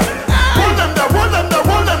them there. Hold them there, hold them there,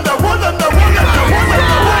 hold them there, hold them there, hold them there, hold them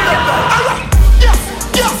there, hold them there. Yes,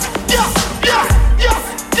 yes, yes, yes, yes,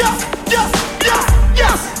 yes, yes, yes,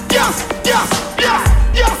 yes, yes, yes,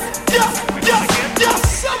 yes. Yes.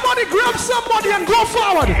 Somebody grab somebody and go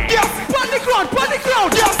forward. Yes. Pan the crowd. Yes. Pan the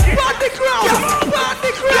crowd. Yes. Pan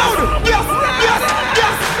the crowd. Yes.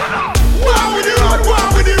 Yes. Go on with the road. Go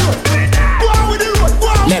on with the road. Go on with the road. Go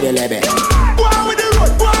on. Lebe. Go on with the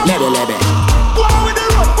road. Go on. Lebe. Go on with the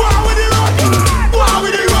road. Go on with the road. Go on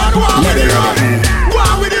with the road. Go on with the road. Go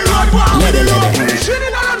on with the road. Go on with the road.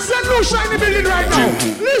 Trinidad and St. Lucia in the building right now.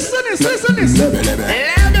 Listen this. Lebe.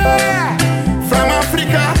 From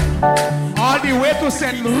Africa. All the way to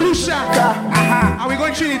St. Lucia. Are we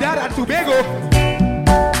going Trinidad and Tobago?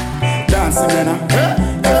 Dancing, man.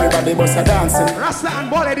 Everybody bust a dancing. Rasta and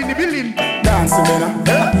Ballhead in the building. Dancing, man.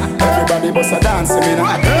 Everybody bust a dancing,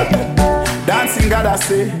 man. Dancing, God, I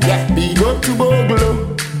say. Big up to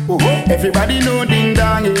Boglo. Everybody know ding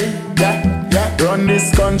dong, yeah. Run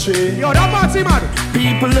this country. Yo, that party, man.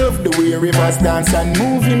 People love the way rivers dance and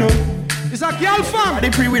move, you know. It's a girl farm. The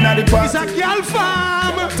pre-win at the party. It's a girl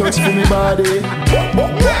farm. Touch to me body.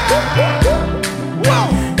 Wow.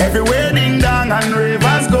 Everywhere ding dong and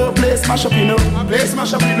rivers go. Play smash up, you know. Play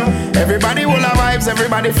smash up, you know. Everybody will have vibes.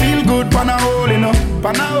 Everybody feel good. Pan a hole, you know.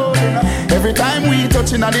 Pan a hole, you know. Every time we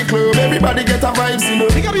touching at the club, everybody get a vibes, you know.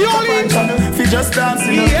 Pick up your lead. Fi just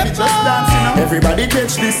dancing, you know. Fi just dancing, you know. Everybody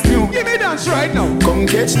catch this new. Give me dance right now. Come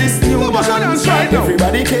catch this new. Dance right now.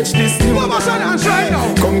 Everybody catch this new. Dance right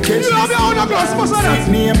now. Come catch you this new. You have your own dance.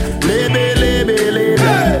 Name Lebe.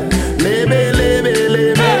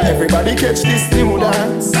 Everybody catch this new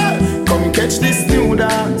dance. Come catch this new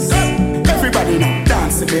dance. Everybody now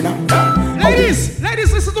dancing, you know. Ladies,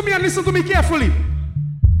 listen to me and listen to me carefully.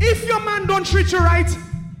 If your man don't treat you right,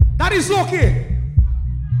 that is okay.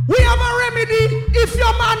 We have a remedy if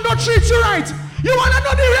your man don't treat you right. You wanna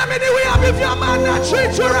know the remedy we have if your man not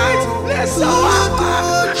treat you right? Listen.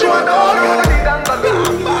 She want to hold on a big angle.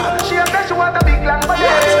 She said she want a big long body.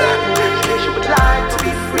 She would like to be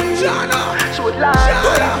free. She would like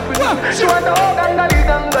to be free. She want to hold on a big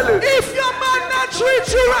angle. If your man not treat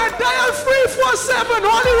you right, dial 347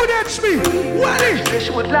 Hollywood HP. Wally. She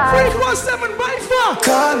would like 347 by far.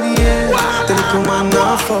 Call me, yeah. The little man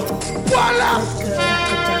now fuck. Voila.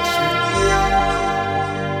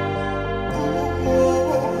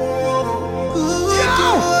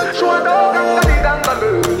 She want to hold on a big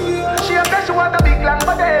angle. She said she want a big long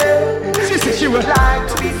body. She said she would like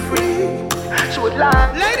to be free. She would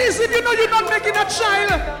like. Ladies, if you know you're not making a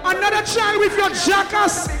child, another child with your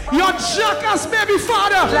jackass baby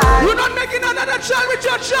father. You're not making another child with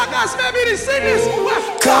your jackass baby. This is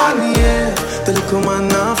call me, yeah. The little man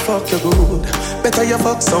now fuck you good. Better you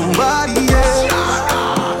fuck somebody, yeah.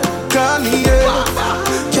 Call me, yeah.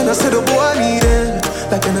 Can I say the boy need it?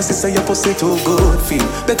 Like when I say your pussy too good, feel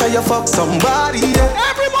better you fuck somebody,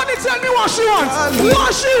 yeah. Everybody tell me what she wants.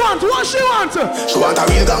 What she want? What she want? She want a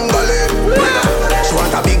real gangbale. She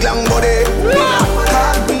want a big long body.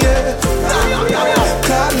 Call me, yeah.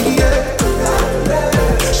 Call me, yeah.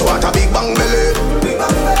 She want a big bang belly.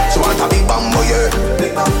 She want a big bamboo, yeah.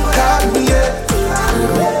 Call me, yeah.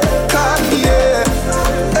 Call me, yeah.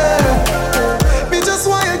 Me just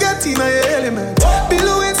want you get in my element.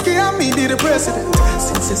 Lewinsky and me be the president.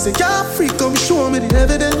 Since you can't free, come show me the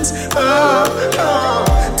evidence.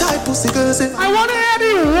 Type pussy girls. I want to hear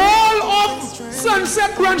the wall of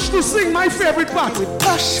Sunset Brunch to sing my favorite part.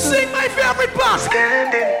 Sing my favorite part.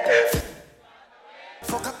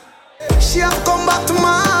 She have to come back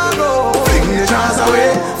tomorrow. Fling the jars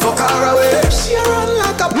away, fuck her away. She run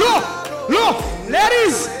like a Look,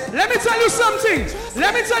 ladies, let me tell you something.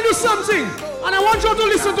 Let me tell you something. And I want you to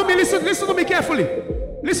listen to me. Listen to me carefully.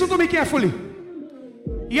 Listen to me carefully.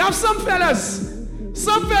 You have some fellas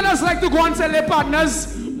like to go and tell their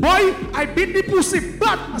partners, boy, I beat the pussy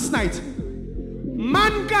bad last night.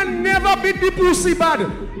 Man can never beat the pussy bad.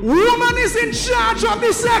 Woman is in charge of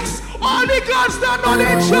the sex. All the girls that know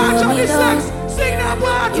they're in charge of the sex. Sing that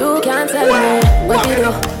part. You can't tell me what you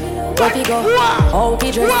do, what you go, how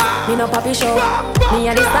you dress. Me no papi show. Me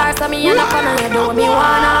and the stars, so me and the fun and you do. Me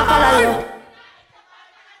wanna follow you.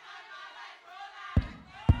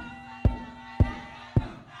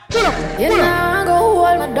 You know go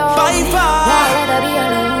hold my dog.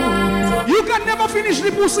 You can never finish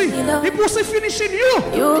the pussy. The pussy finishing you.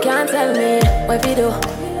 You can't tell me what you do,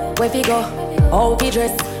 what you go, how you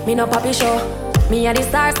dress. Me no papi show. Me and the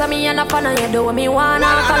stars, so me and the fun and you do. Me wanna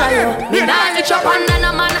follow you. Me dance it up and then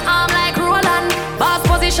a man arm like Roland. Boss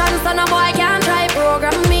position, so no boy can't try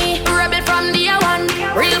program me. Rebel from day one.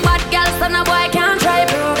 Real bad girl, so no boy can't try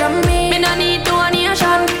program me. Me no need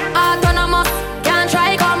donation. Autonomous, can't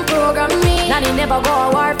try come program me. Nanny never go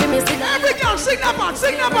a war for me. Every girl, sing that part,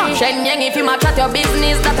 sing that part. Shen Yang, if you match at your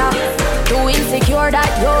business, that too insecure that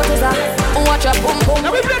you is a watch your boom boom.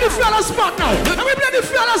 Now we play the fellas spot now. Now we play the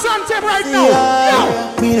fellas on tape right now.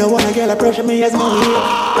 Yeah. Me no wanna get a pressure me as money.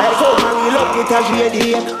 Like how man we love it as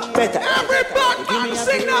ready. Better. Every part, man,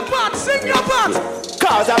 sing that part, sing your part.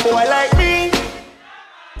 Cause a boy like me.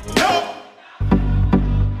 No.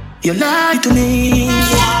 You lie to me.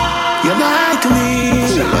 You lie to me.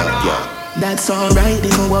 That's alright,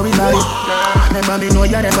 don't worry about it. Remember me know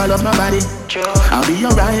you never love nobody. I'll be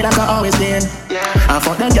alright like I always been. I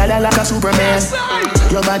fuck them gyal like a Superman.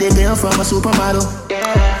 Your body built from a supermodel.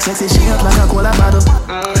 Sexy shape like a cola bottle.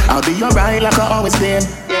 I'll be alright like I always been.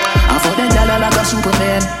 I fuck them gyal like a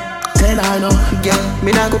Superman. Tell her no, yeah, me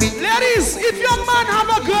not go be. Ladies, if your man have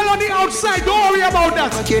a girl on the outside, don't worry about that.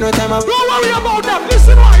 Okay, no time don't worry about that.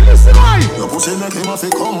 Listen why. Your pussy make him have to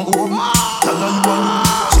come home. Tell her you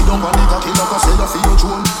want. Sit down on the cocky like a seller for your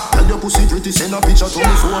drone. Tell your pussy pretty, send a picture to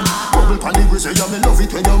me phone. Bubble pan the grizzly, yeah, me love it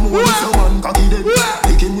when you move. If your man cocky dead,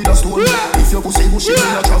 pick him with a stone. If your pussy bushy, then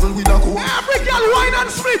you travel with a comb. Every girl wine and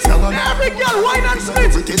split. Every girl wine and split.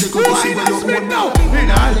 Wine and split now.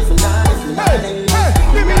 Hey,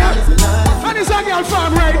 give me that. And it's a girl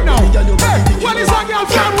farm right now. Hey, what is a girl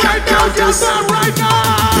farm right now? Girl farm right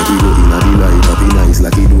now. Everybody na be right up, be nice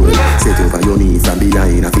like you do. Set up on your knees and be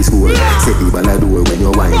lying at the school. Set the ball a door when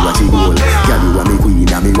you wine, watch it goal. Girl, you are me queen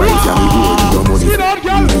and me wife and me goal. Your money, you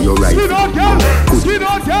your right. Sweet old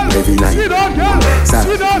girl. Every night. Sweet old girl.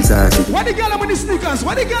 Sweet old girl. What the girl with the sneakers?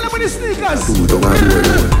 What the girl with the sneakers?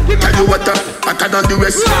 Tell you what, hotter than the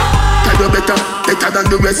rest. Tell you better than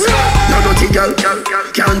the rest. No dirty girl,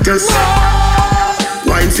 can't test.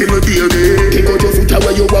 Wine for me baby. Take out your foot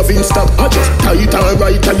away, you have in stock. I just tight and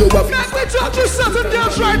right and you have. Let me talk to certain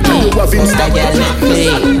girls right now. You have in stock.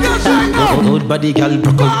 Good body girl,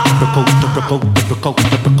 broke out. Good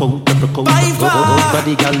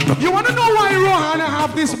body girl, broke. You wanna know why Rohan'a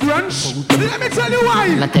have this brunch? Let me tell you why.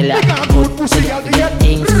 Because good pussy girl forget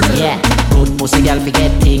things. Yeah, good pussy girl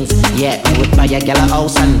forget things. Yeah, would buy a girl a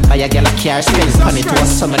house and buy a girl a car. Spend money to a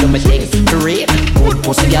summer do my things. Real good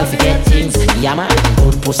pussy girl forget things. Yeah man.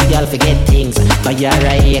 Good pussy girl forget things. Buy her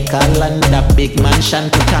a acre land, a big mansion,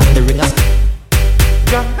 put on the ringers.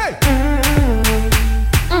 Hey.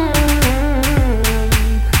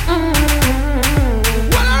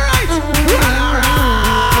 Well, alright.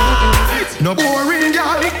 No boring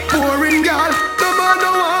girl. No man no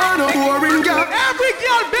want no boring girl. Every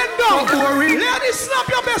girl bend down. No boring. Ladies, snap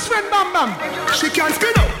your best friend, bam bam. She can't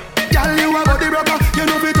spin up. Girl, you a body broker. You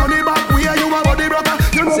know fit on the back. Where you a body broker.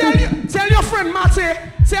 Tell your friend Matty.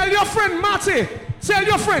 Tell your friend Matty. Tell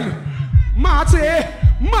your friend Matty.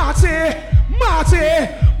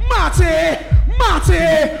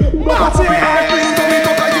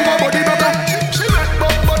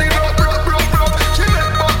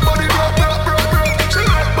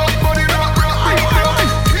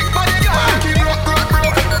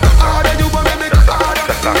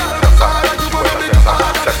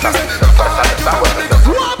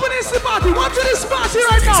 What to this party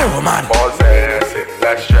right now? More dancing,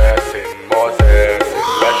 less stressing, more dancing,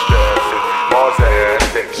 less stressing, more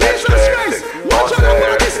dancing, less stressing, more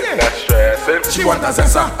dancing, less stressing. She want a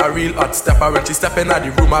zessa, a real hot stepper. When she step in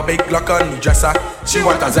the room, a big Glock on the dresser. She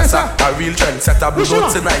want a zessa, a real trendsetter. Blue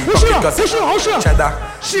notes in her pocket cause cheddar.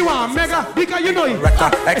 She want mega, because you know it. Wrecker,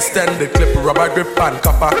 extend the clip, rubber grip and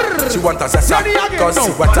copper. She want a zessa, cause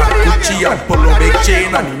she want a Gucci and polo, big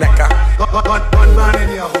chain on the necker. One man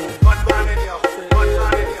in your home.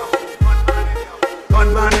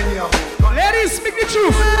 Ladies, speak the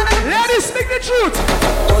truth. Ladies, speak the truth.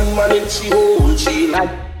 One man in she home, she like.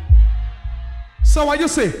 So what you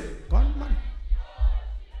say? Gunman.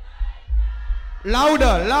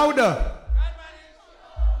 Louder, louder.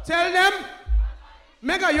 Tell them.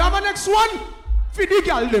 Mega, you have a next one? Feed the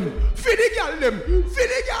girl them. Feed the girl them. Feed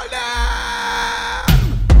the girl them.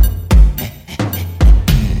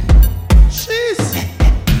 Jeez.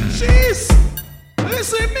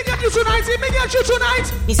 Listen, me get you tonight.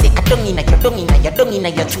 Me say, I don't in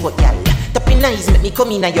your throat, y'all. Tapping eyes make me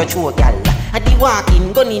come in your throat, y'all. I be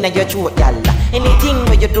walking, gun in your throat, y'all. Anything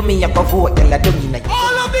where you do me, I go vote, y'all. I don't in your.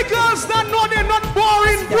 All of the girls that know they're not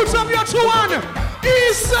boring, put up your two on.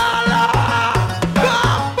 Isala.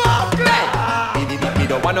 Me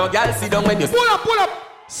don't want no girl sit down when you pull up.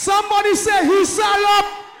 Somebody say he's up.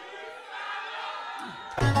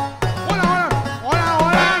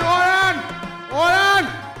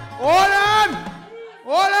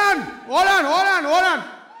 Hold on.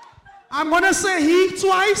 I'm gonna say he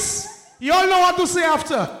twice. You all know what to say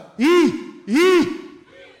after. He.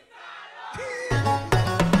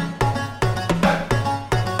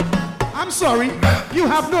 I'm sorry, you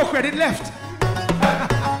have no credit left.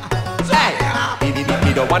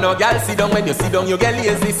 Me don't want no girl sit down when you sit down, you get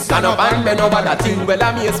lazy. Stand up and bend over that thing. Well,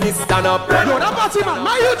 amaze me, stand up. No, that party man,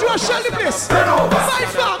 my you do a shell the place. Bend over. By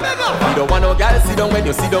far, mega. Me don't want no girl sit down when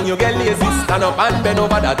you sit down, you get lazy. Stand up and bend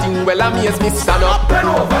over that thing. Well, amaze me, stand up.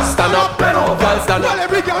 Stand up. Girl, stand up. Well,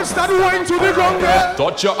 every girl stand wine to the ground, girl.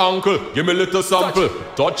 Touch your ankle, give me a little sample.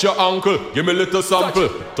 Touch your ankle, give me a little sample.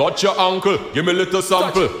 Touch your ankle, give me a little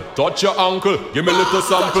sample. Touch your ankle, give me a little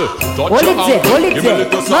sample. Touch your ankle, give me a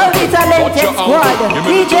little sample. Touch your ankle.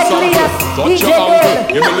 DJ Clears, DJ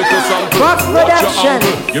Dale, Box Production,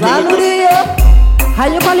 how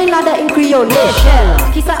you calling ladder in Creole?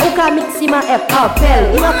 Kisa uka mixima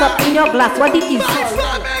appel. In a cup in your glass, what it is?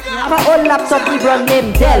 Have a old laptop, Ibram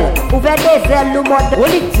name Dell. Uve Dezel, no mod.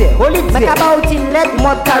 Hold it. Make about in lead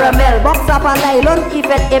mod caramel. Box up a nylon,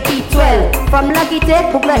 even AP12. From Lucky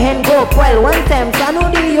Tech, Bugla Hen go well. One time, Sanu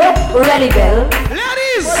Dio, Rally Bell.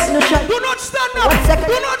 Ladies, do not stand up. 1 second.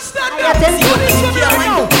 Do not stand up. Do this for me right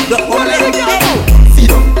now.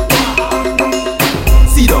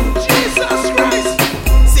 Sit down. Jesus Christ.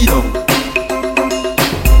 Sit down.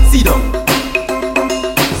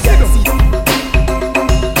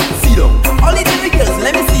 All the little girls,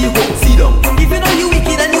 let me see you go. Sit down. If you know you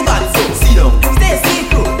wicked and you bad, so sit down. Stay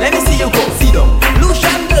crew, let me see you go. Sit down.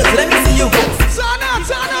 Lucian girls, let me see you go. Sana,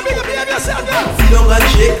 big up yourself, girl. Sit down and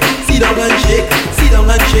shake. Sit down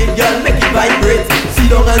and shake, girl, make it vibrate. Sit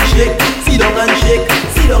down and shake,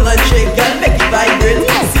 girl, make it vibrate.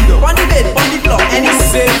 Sit down on the bed, on the floor,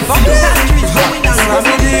 anywhere. From the streets going down, sit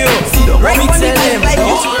down. Right on the bed like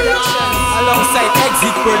this. Alongside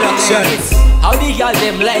Exit Productions. How the girl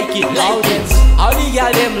them like it? How the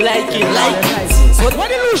girl them like it? So what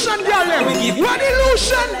the Lucian girl them? What the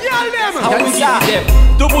Lucian girl them? How we give them?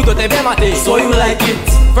 Tubuto te bemate, so you like it.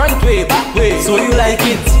 Front way, back way, so you like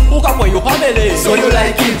it. Hook for your family, so you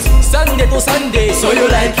like it. Sunday to Sunday, so you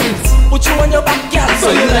like it. Put you on your backyard,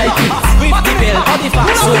 so you like it. With the bell, body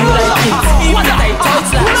fat, so you like it. Even the tight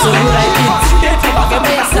tights like, so you like it. Take it back and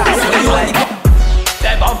make so you like it.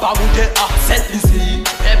 They bumper moude a set ici.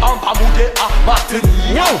 They bumper moude a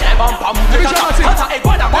Martini. They bumper moude a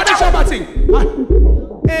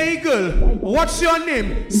Hey girl, what's your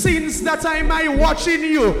name? Since that time I watching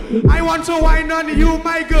you, I want to whine on you,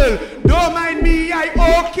 my girl. Don't mind me, I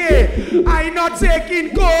okay. I not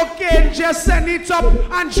taking cocaine, just send it up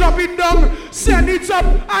and drop it down. Send it up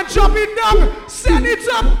and drop it down. Send it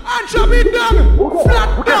up and drop it down.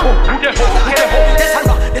 Flat down.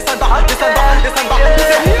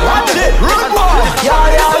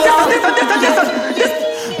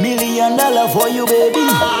 $1 million for you, baby.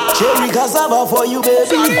 Cherry cassava for you,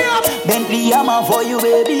 baby. Bentley Hammer for you,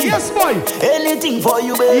 baby. Yes, boy. Anything for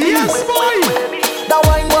you, baby. Yes, boy. The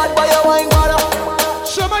wine bad by your wine bad.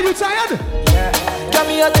 Shama, you tired? Yeah. Come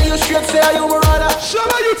here, tell you straight, say you brother.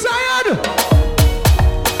 Shama, you tired?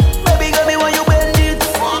 Baby, give me when you bend it.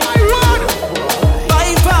 Oh my God.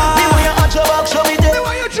 By far. Me when you arch your back, show me that. Me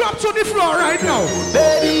when you drop to the floor right now.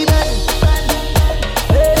 Baby,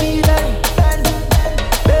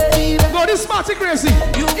 This party crazy.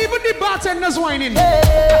 Even the bartender's whining.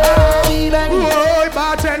 Hey, oh,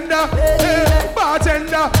 bartender. Hey.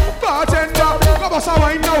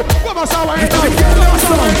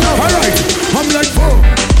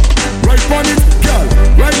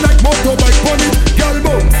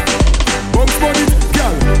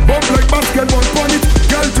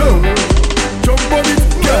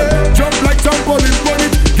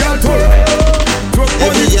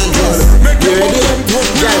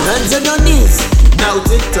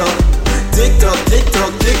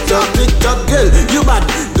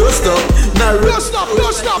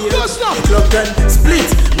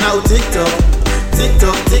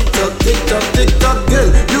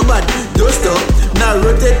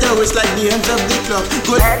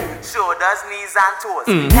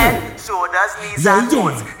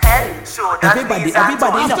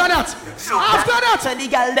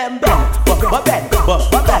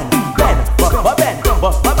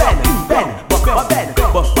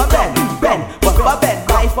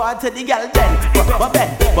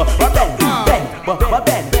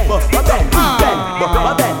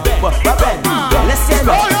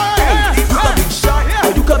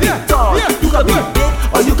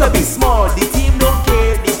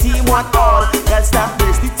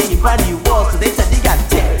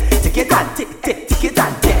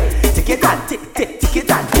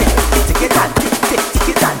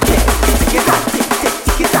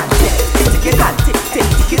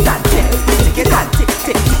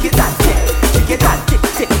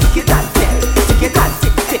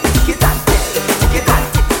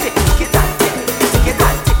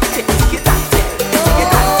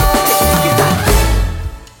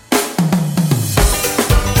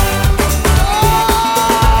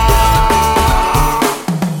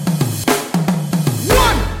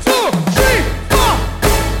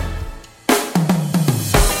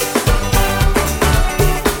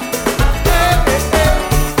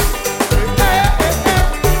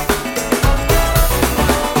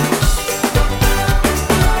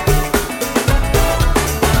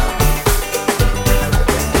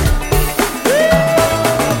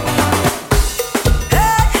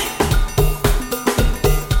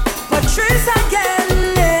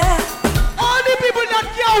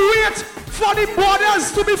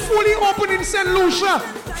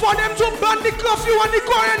 For them to ban the curfew and the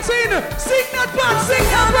quarantine. Sing that part, sing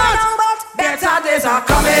that part. Better days are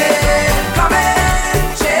coming, coming.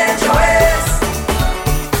 Change your ways.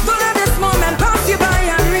 Don't let this moment pass you by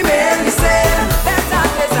and remain the same. Better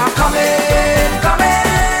days are coming,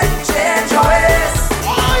 coming. Change your ways.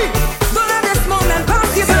 Don't let this moment pass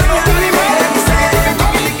you by and remain the same.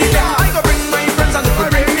 I go bring my friends and I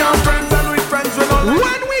bring your friends and we friends will all.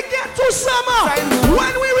 When we get to summer,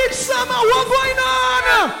 when we reach summer, what's going on?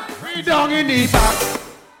 Down in the back.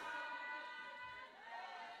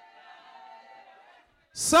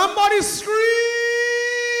 Somebody scream!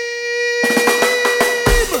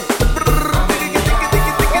 Look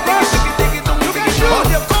at you!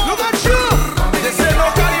 Look at you! They say no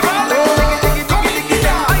carnival.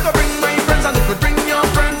 I go bring my friends and we bring your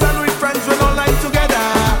friends and we friends will all line together.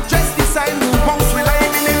 Just decide who bounce we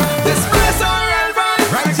live in this place or vibe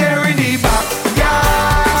right here in the back.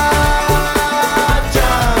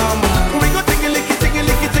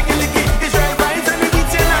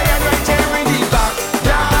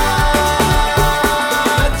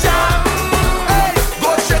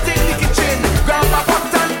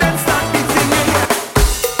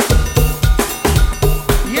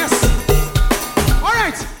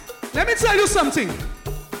 Something.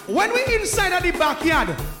 When we inside at the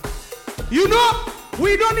backyard, you know,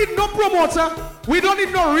 we don't need no promoter, we don't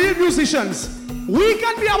need no real musicians. We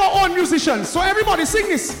can be our own musicians. So everybody sing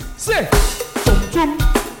this. Say tum tum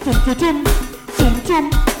tum tum tum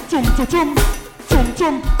tum tum tum tum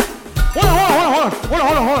tum. Hold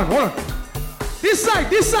on. This side.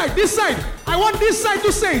 I want this side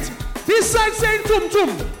to say it. This side saying tum tum.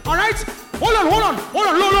 Alright? Hold on.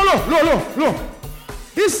 Low.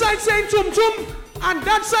 This side saying tum tum, and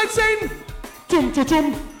that side saying tum tum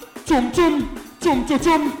tum tum tum tum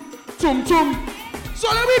tum tum tum. So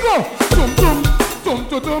let me go. Tum tum tum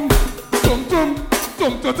tum tum tum tum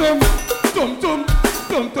tum tum tum tum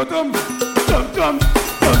tum tum tum tum tum tum tum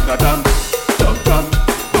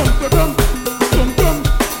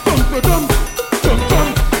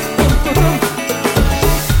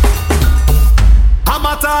I'm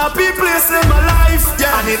at a happy place in my life,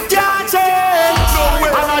 yeah, and it can't change.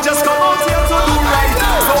 And I just come out here to do right.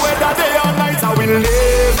 So whether day or night, I will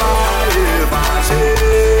never ever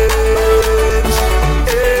change.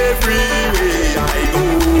 Every way I go,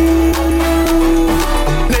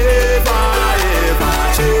 never ever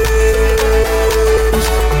change.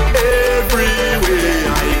 Every way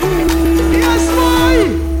I go. Yes, boy.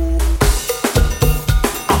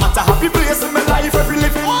 I'm at a happy place in my life, every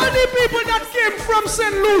living. All the people that came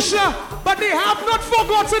Lucia, but they have not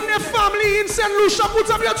forgotten their family in St. Lucia. Put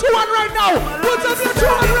up your 2-1 right now. Put up your 2-1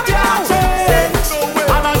 right now.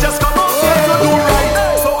 And I just come out here to do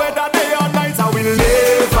right. So whether day or night, I will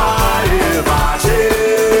never, ever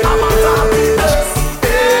change. I'm a happiness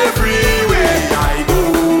everywhere I go.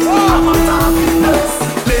 I'm a happiness,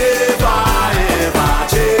 never, ever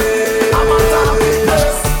change. I'm a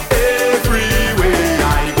happiness everywhere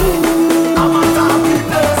I go. I'm a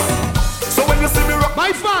happiness. So when you see me rock,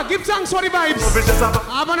 by far, give thanks for the vibes.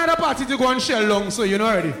 I have another party to go and shell long, so you know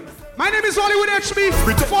already. My name is Hollywood HB.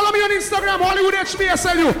 Follow me on Instagram, Hollywood HB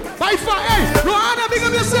SLU. By far, hey, Rohan'a, big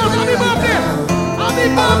up yourself. Happy birthday. Happy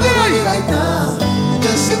birthday. Right now.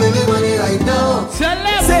 Just give me the money right now. Tell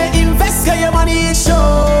them. Say invest, get your money in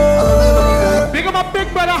show. Big up my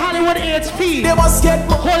big brother Hollywood HP. They must get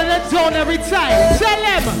more. Holding it down every time. Tell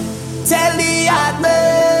them. Tell the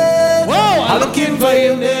admin. Whoa. I'm looking for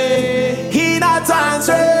him there. He not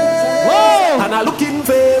answering. Whoa. And I'm looking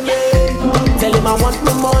for me. Tell him I want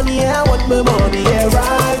my money, I want my money, yeah,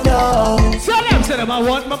 right now. Tell them I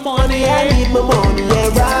want my money, I need my money,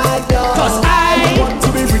 yeah, right now. Cause I want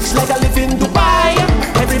to be rich like I live in Dubai.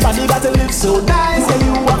 Everybody got to live so nice. And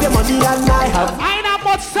you have your money and I have. I ain't have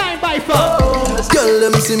much time, by far. Girl,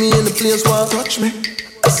 let me see me in the place where touch me.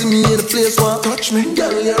 See me in the place where touch me.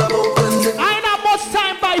 Girl, you're about to. I ain't have much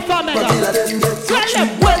time, by far, man. Tell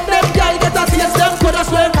them when them guys get a taste, them could have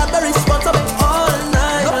swear not the responsible all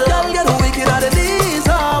night. Girl, get wicked at the knees.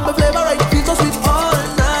 My flavor right feels so sweet all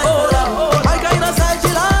night. Oh, my kind of style she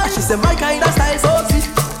like. She said my kind of style so sweet.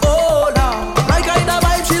 Oh, my kind of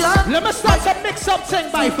vibe she like. Let me start some mix-up thing,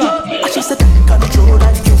 by far. She said control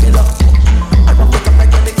and give it up. I don't wake up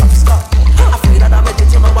like when the cops stop. I feel that I'm a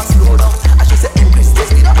gentleman was slow down. And she said increase this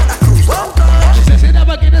speed up and I cruise. She said she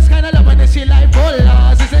never get this kind of love and she like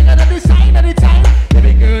bola. She said gonna decide anytime.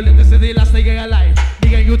 Every girl in the city last thing in her life.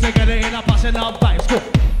 Me and you together in a passion of vibes. Go.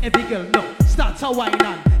 Every girl know, start to wine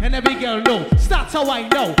on. And every girl know, start to wine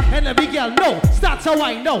now. And every girl know, start to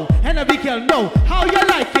wine now. And every girl know how you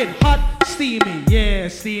like it. Hot, steamy, yeah,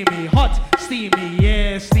 steamy. Hot, steamy,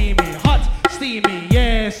 yeah, steamy. Hot, steamy,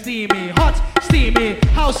 yeah, steamy. Hot, steamy.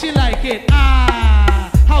 How she like it? Ah,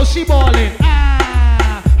 how she ballin'?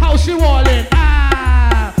 Ah, how she wallin'?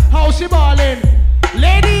 Ah, how she ballin'?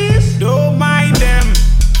 Ladies, don't mind them.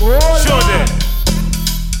 Show them.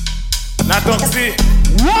 Not toxic.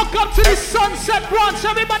 Welcome to the Sunset Brunch.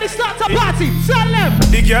 Everybody start a party. Tell them.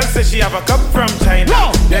 The girl says she have a cup from China.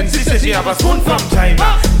 Whoa. Then she says she have a spoon from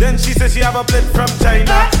China. Then she says she have a plate from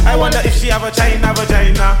China. I wonder if she have a China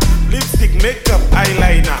vagina. Lipstick, makeup,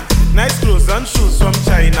 eyeliner. Nice clothes and shoes from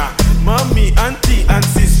China. Mommy, auntie and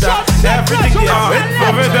sister. Everything they are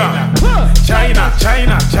over there. China,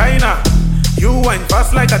 China, China. You wine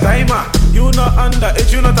fast like a timer. You not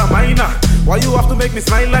underage, you not a minor. Why you have to make me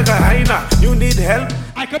smile like a hyena? You need help?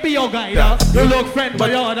 I could be your guy, you look friend, but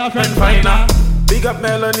your other friend finer. Big up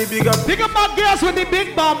Melanie, big up. Big up my girls with the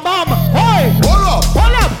big bum bum. Hey, hold up,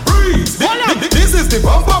 hold up, freeze. This is the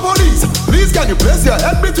bumper police. Please can you place your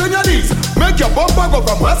head between your knees? Make your bumper go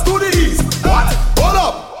from west to the east. What? Hold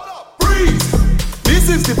up, freeze. This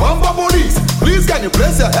is the bumper police. Please can you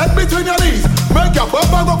place your head between your knees? Make your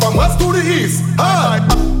bumper go from west to the east.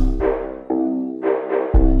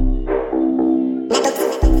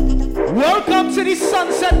 Welcome to the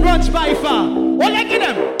Sunset Brunch by far. What like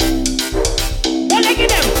them? What like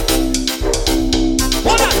them?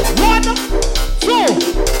 Hold on. 1, 2.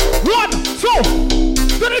 1, 2.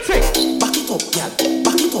 Do the thing. Back it up, girl.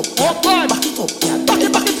 Back it up. Oh God. Back it up, girl. Back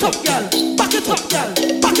it up, girl. Back it up, girl.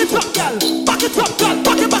 Back it up, girl. Back it up, girl.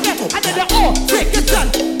 Back it, back it. And then the take it down.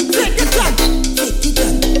 Take it down. Take it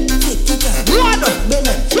down. Take it down. 1,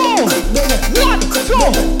 2. 1, 2.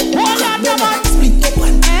 Hold on, man. Split up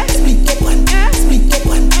one. Split up one. Split up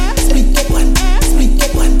one. Split up one. Split up one. Split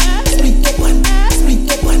up one.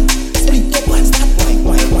 Split up one. Split up one. Stop.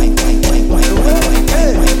 Wine.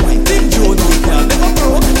 Big Joe don't tell never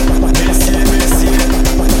broke.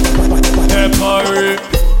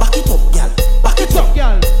 Back it up, girl. Back it up,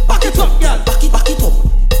 girl. Back it up, girl. Back it up.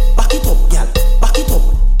 Back it up, girl. Back it up.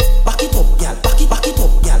 Back it up, girl. Back it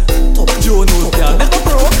up, girl. Joe no girl never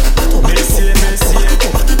broke.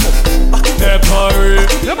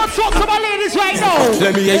 Let me talk to my ladies right now.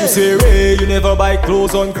 Let me hear you say, Ray, you never buy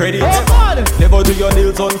clothes on credit. Oh God. Never do your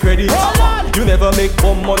nails on credit. Oh God. You never make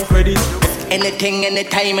bomb on credit. Anything,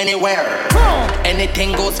 anytime, anywhere.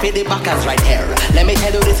 Anything goes for the backers right here. Let me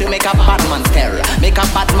tell you this, you make a bad man stare. Make a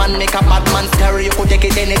bad man stare. You could take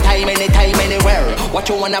it anytime, anywhere. What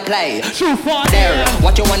you wanna play? Too far there.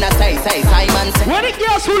 What you wanna say, Simon. What the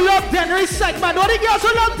girls who love Denry segment? What the girls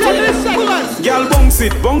who love Denry segment? Girl, bounce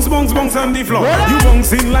it, bounce on the floor. You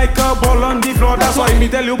bouncing like a ball on the floor. That's why me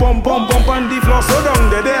tell you bump on the floor. So down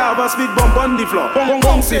there, they have a speed bump on the floor.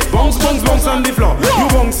 Bounce it, bounce on the floor. You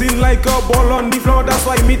bouncing like a ball on the floor. That's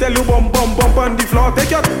why me tell you bump on the floor.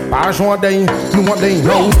 Take your pas joint d'un, nous d'un,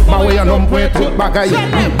 non. Ma way un homme point tout bagaille.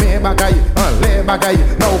 Oui, mais bagaille, les bagaille.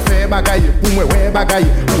 Non, fait bagaille, pour moi, ouais bagaille.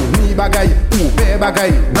 Ou ni bagaille, ou fait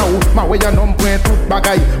bagaille. Non, ma way un homme point tout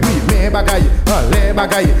bagaille. Oui, mais bagaille, les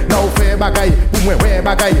bagaille. Non, fait bagaille, pour moi, ouais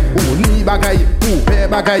bagaille. Ou ni bagaille, ou fait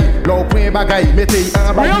bagaille. L'eau point bagaille, mettez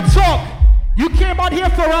un bagaille. Real talk, you came out here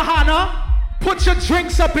for Rohan'a. Put your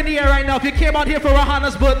drinks up in the air right now. If you came out here for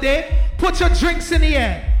Rohana'S birthday, put your drinks in the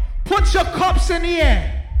air. Put your cups in the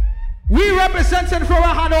air. We representing for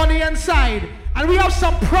Rohan'a on the inside. And we have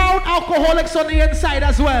some proud alcoholics on the inside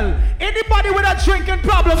as well. Anybody with a drinking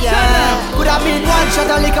problem, tell them. Could have been one shot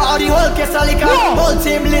of liquor or the whole case of liquor. Whole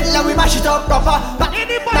team lit, now we mash it up proper. But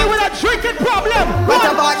anybody with a drinking problem, right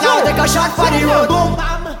about now, take a shot for the road. Boom,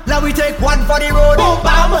 bam. Now we take one for the road. Boom,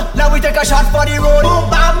 bam. Now we take a shot for the road. Boom,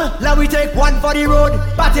 bam. Now we take one for the road.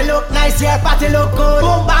 Party look nice, yeah, party look good.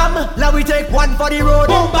 Boom, bam. Now we take one for the road.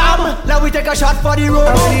 Boom, bam. Now we take a shot for the road.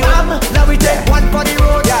 Boom, bam. Now we take one for the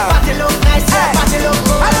road. Party look nice, yeah.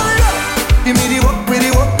 Give me the work, with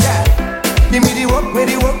the work, yeah. Give me the work, with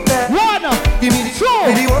the work, yeah. One, give me the two,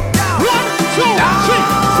 with the work, yeah. 1, 2, 3,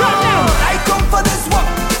 sit down. I come for this work,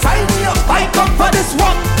 sign me up. I come for this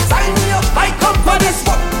work, sign me up. I come for this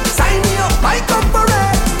work, sign me up. I come for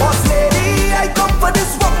it, boss lady. I come for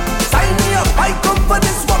this work, sign me up. I come for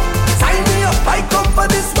this work, sign me up. I come for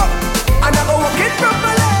this work, and I go work it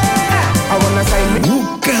properly. I wanna sign me.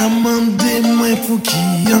 Moi pour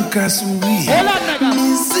qui en cas sourire.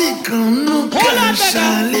 Musique en nous can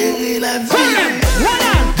chaler la vie.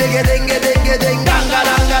 Ding ding ding ding danga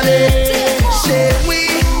danga ding. Say we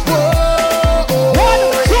whoa. 1,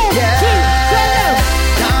 2, 3,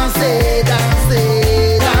 danser, danser,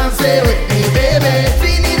 danser with me baby.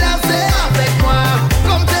 Fini danser avec moi.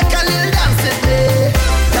 Comme tes Khalil danser.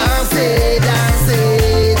 Danser,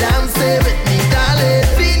 danser, danser with me darling.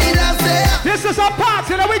 Fini danser. This is a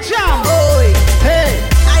party that we jam. Hey,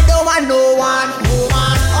 I don't want no one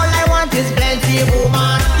woman. All I want is plenty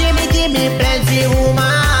woman. Give me plenty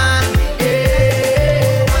woman.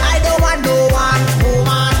 Hey, I don't want no one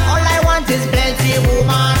woman. All I want is plenty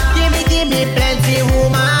woman. Give me plenty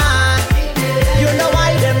woman. You know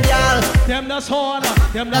why them girls? Them that's horn.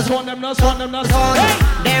 Them that's horn. Them that's horn. Them that's horn.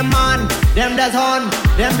 Them man. Them that's horn.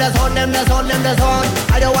 Them that's horn. Them that's horn. Them that's horn.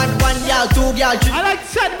 I don't want one girl, two girl, three. I like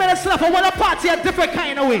 10 minutes left. I want to party a different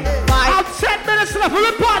kind of way. I have 10 minutes left. We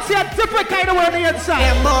will party a different kind of way on the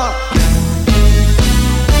inside. 1,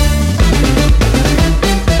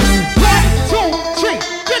 2, 3,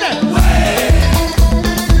 get it.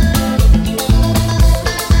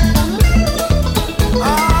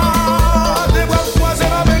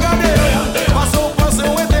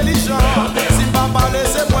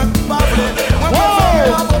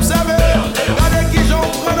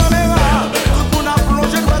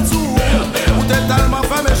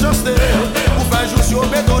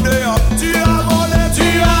 Tu as volé, tu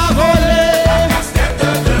as volé. La casquette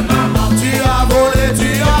de maman. Tu as volé, tu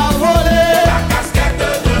as volé. La casquette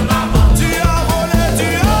de maman. Tu as volé, tu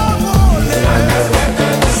as volé. La casquette de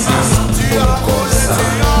maman. Tu as volé,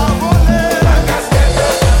 tu as volé. La casquette de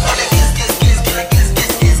maman.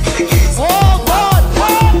 Oh God,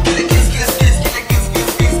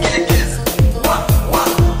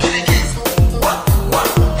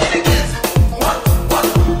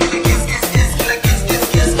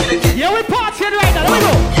 yeah, we partying right now. Let me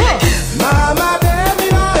go.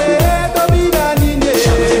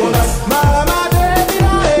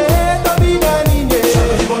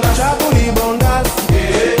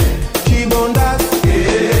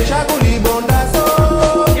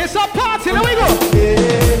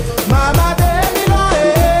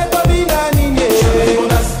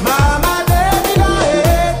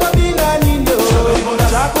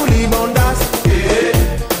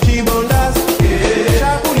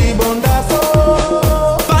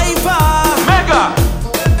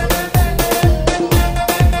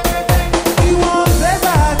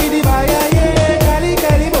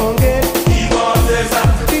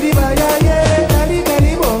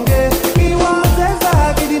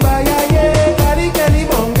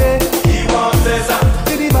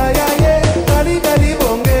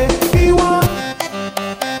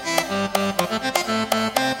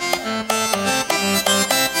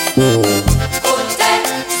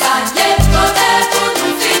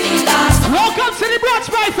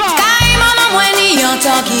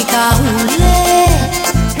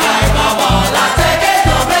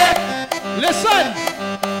 Listen,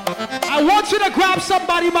 I want you to grab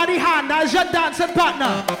somebody by the hand as your dancing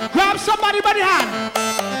partner. Grab somebody by the hand.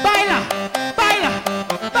 Baila, baila,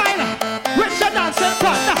 baila. With your dancing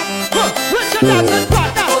partner. With your dancing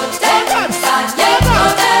partner. Hold on,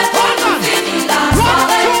 hold on.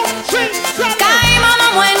 1, 2, 3, 4. Kai mama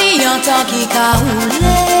mweni yotoki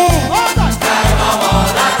kaule. Hold on. Kai mama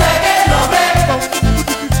la teke lobe.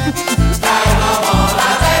 Kai mama la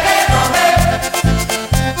teke lobe.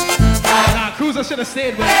 Nah, Cruiser should have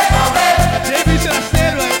stayed with. JB should have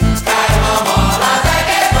stayed with.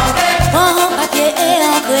 Un papier et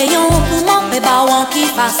un crayon pour m'en faire baouan qui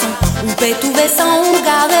façon. Ou peut trouver sans ou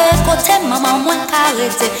garer côté maman moins carré.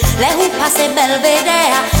 Les roues passent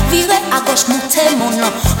belvédère, virer à gauche monter mon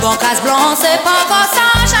nom. Bon casse blanc c'est pas comme ça,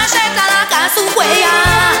 chercher à la casse ou quoi.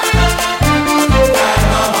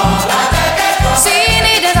 Si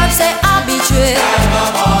ni des hommes c'est habitué.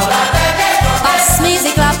 Passe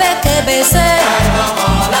musique la bec et baissé.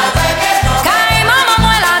 Kai maman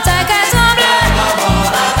moi la tête est tremblée.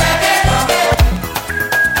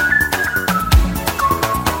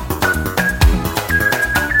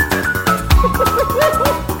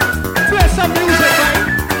 Play some music, man.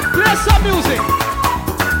 Play some music.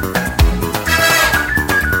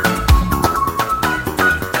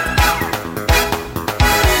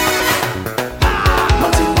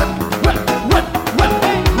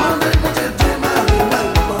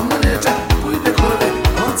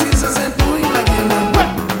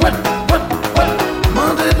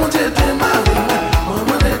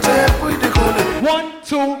 One,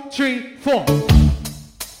 two, three, four.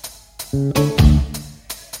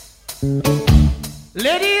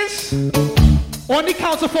 Ladies, on the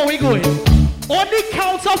count of 4 we going. On the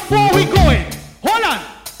count of 4 we going. Hold on.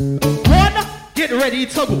 1, get ready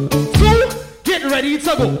to go. 2, get ready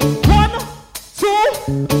to go. 1, 2,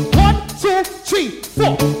 1, 2, 3,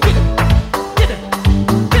 4. Get it. Get it.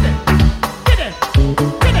 Get it. Get it.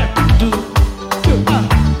 Get it. Do.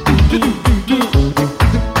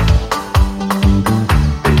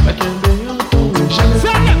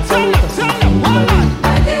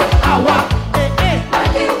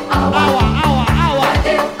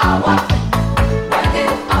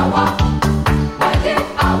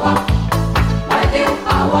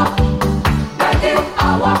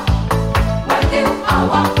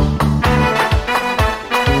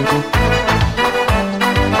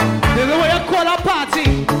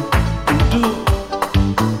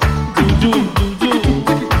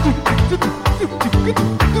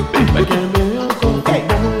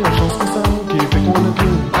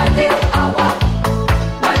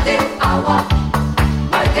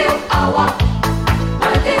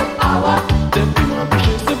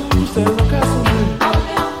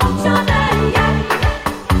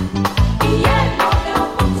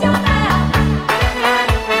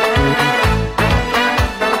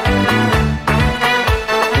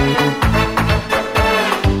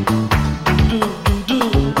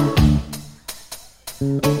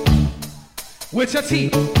 With your team.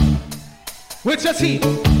 With your team.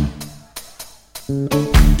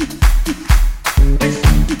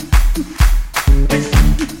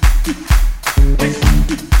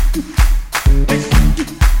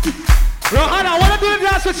 Rohanna, I want to do the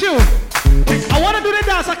dance with you. I want to do the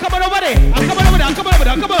dance. I'm coming over there. I'm coming over there. I'm coming over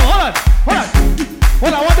there. I'm coming over. Hold on. Hold on.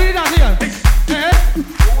 Hold on. I want to do the dance again.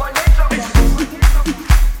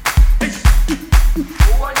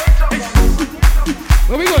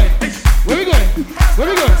 Where we going? Where we going? Where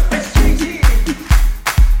we going?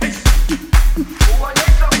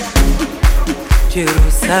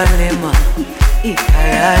 Jerusalem,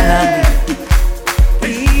 ikayalami,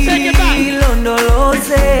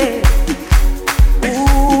 ilondoloze,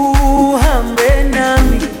 uhambe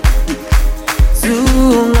nami,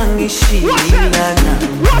 zungangishilana.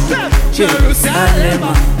 Jerusalem,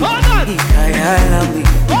 ikayalami,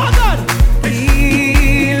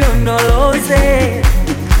 ilondoloze,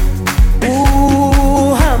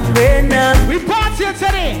 uhambe nami. We party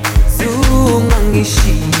today.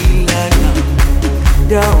 Zungangishilana.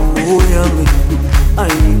 Dawo yami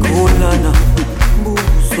ayikholana,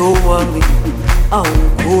 buso wami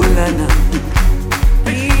awukholana,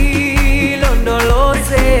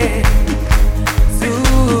 ilondoloze,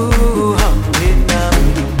 zuhambe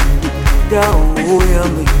nami. Dawo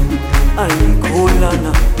yami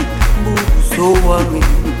ayikholana, buso wami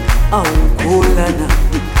awukholana,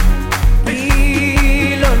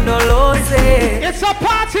 ilondoloze. It's a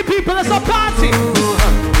party, people. It's a party.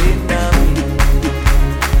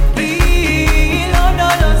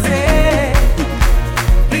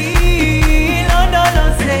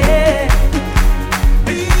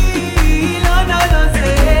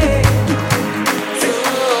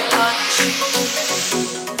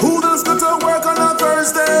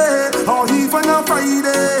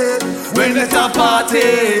 better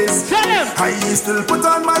parties. Tell him. I still put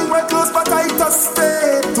on my wet clothes, but I just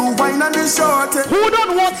stay to wine and the short. Who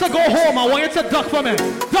don't want to go home? I want you to duck for me.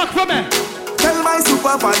 Duck for me. Tell my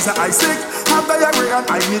supervisor I sick, have diarrhea and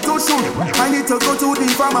I need to shoot. I need to go to the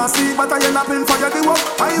pharmacy, but I end up in fire the work.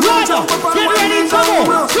 I will jump up and get ready to go.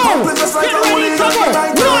 Get ready to go.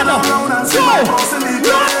 Run up.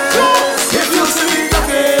 If you see me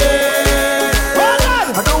again,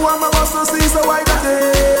 I don't want my boss to see, so I got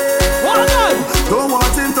it. Don't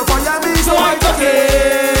want him to fire me, so I got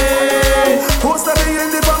it. Post to be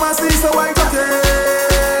in the pharmacy, so I got it.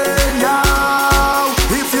 Yeah.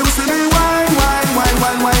 If you see me wine,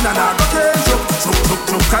 and I got it.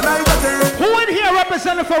 Can I got it? Who in here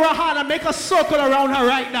representing for Rohan'a? Make a circle around her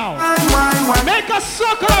right now. Make a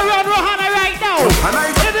circle around Rohan'a right now.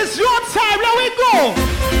 It is your time. Let we go.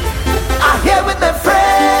 I'm here with the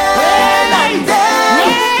friend and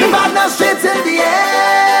then the man now straight till the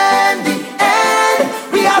end.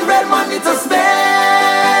 We have red money to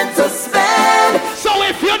spend. So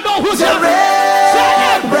if you know who's your red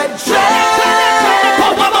trend,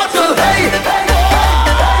 pop a bottle, hey.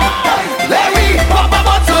 Let me pop a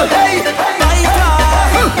bottle, hey.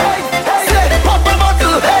 Pop a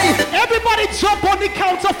bottle, hey. Everybody jump on the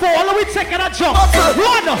count of 4. All of we taking a jump. 1, 2,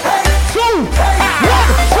 1, 2, 4.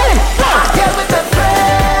 Get with the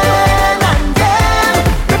friend and then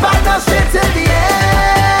the band now straight till the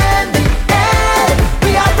end.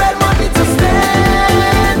 We have red money to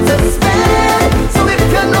spend. So if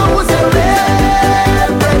you know who's the red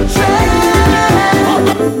trend,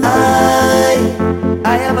 I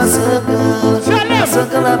have a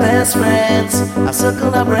circle of best friends, a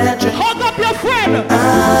circle of brethren. Hold up your friend.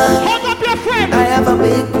 Hold up your friend. I have a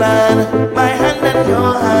big plan. My hand and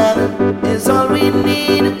your hand is all we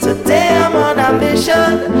need. Today I'm on a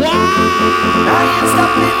mission. Wow! I ain't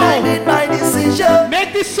stopping, I made my decision.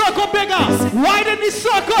 Make this circle bigger. Widen this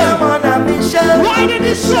circle. I'm on a mission. Widen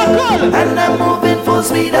this circle. And I'm moving full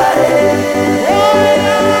speed ahead.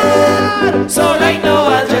 So right now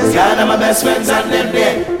I just gather my best friends and them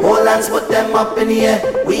there. Hold hands, put them up in here.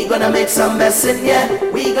 We gonna make some mess in here.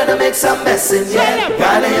 We gonna make some mess in here.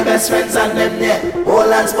 Gather your best friends and them there.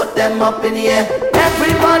 Hold hands, put them up in here.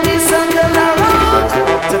 Everybody circle around.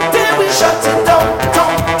 Today we shut it down.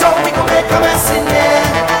 We gon' make a mess in here.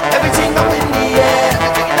 Everything up in the air.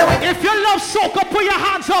 If you love soca, put your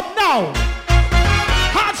hands up now.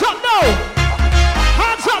 Hands up now.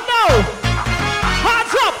 Hands up now.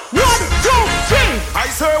 Hands up. 1, 2, 3. I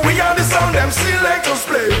swear we are the sound them still like us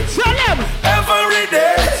play. Tell them. Every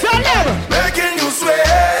day. Tell them. Making you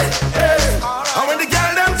sweat. And when the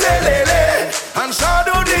girl them tell lele and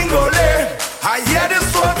shadow dingole, I hear the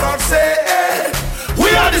soul crowd say, we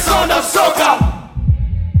are the sound of soca.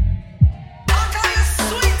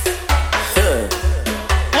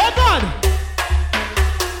 Oh God.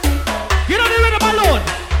 Get on the rhythm alone.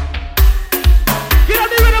 Get on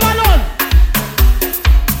the rhythm alone.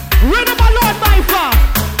 Rhythm alone, my far.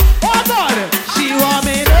 Oh God. She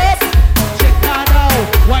warming up. Check her now.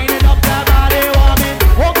 Winding up that body, warming.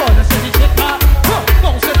 Oh God, I said she check her.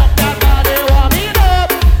 Bouncing up that body, warming up.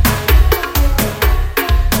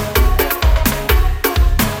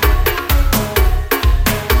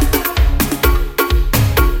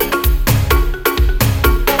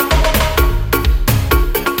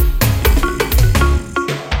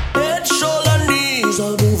 Head, shoulder, knees,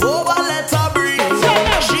 I'll move over, let her breathe.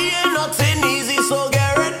 She ain't nothing easy, so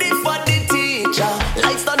get ready for the teacher.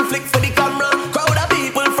 Lights done flick for the camera, crowd of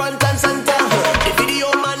people front and center. The video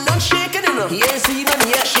man not shaking enough, he ain't seen none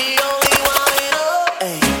yet. She only wind up,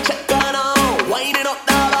 hey, check her now, winding up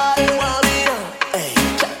that body, warming up, hey,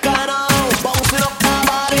 check her now, bouncing up that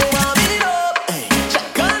body, warming up, hey,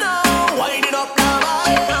 check her now, winding up that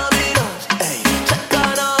body, warming up, hey, check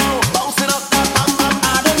her now, bouncing up that bam bam.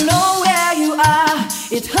 I don't know where you are,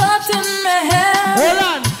 it hurts in my head. Hold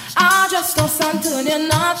on. I just toss and turn you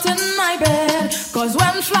not in my bed. Cause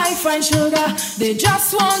when fly find sugar, they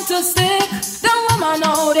just want to stick. The woman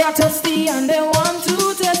now they're thirsty and they want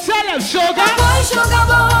to taste. Tell them, sugar. Sugar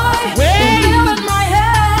boy, Wait. you in my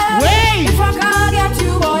head. Wait. If I can't get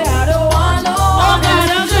you, boy, I don't want no other.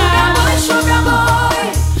 Sugar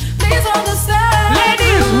boy, please understand.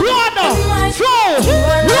 Ladies, 1, 2, 1, 2,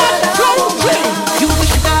 3. You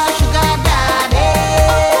sugar daddy.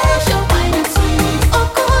 You're fine and sweet. Of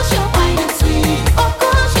course you're fine and sweet. Of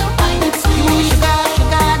course you're fine and sweet. You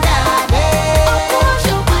sugar daddy. Of course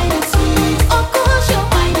you're fine and sweet. Of course you're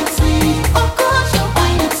fine and sweet. Of course you're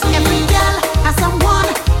fine and sweet. Every girl has someone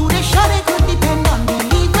who they sure they could depend on,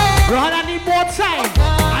 believe me. Rohan'a need more time.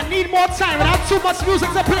 I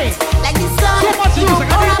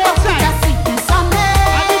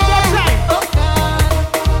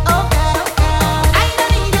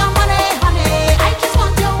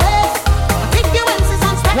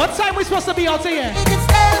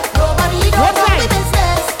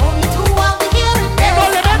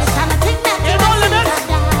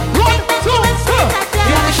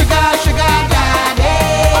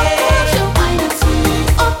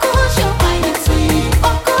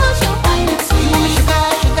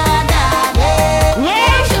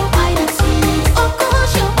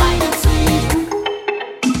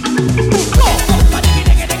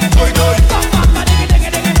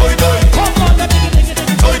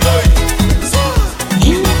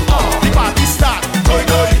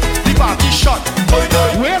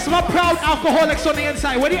alcoholics on the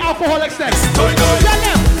inside? Where the alcoholics then? Tell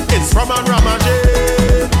them. It's rum and ramage.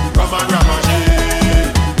 Rum and ramage.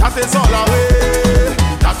 That is all away.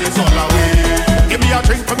 That is all away. Give me a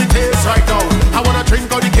drink for me taste right now. I wanna drink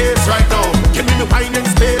on the case right now. Give me the wine in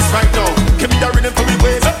space right now. Give me the rhythm for me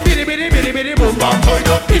waist. Biddy biddy biddy biddy boom bam toy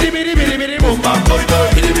toy. Biddy biddy biddy biddy boom bam toy toy.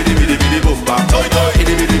 Biddy biddy biddy biddy boom bam toy toy.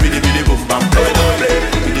 Biddy biddy biddy biddy boom bam toy toy.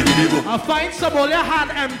 Biddy biddy boom. I'll find some all your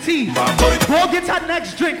hand empty. Go get our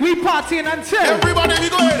next drink. We partying until everybody we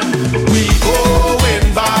going. We going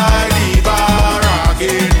by the bar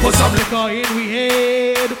again. Put some liquor in we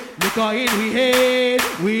head. Liquor in we head.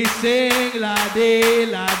 We sing la de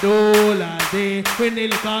la do la de. When the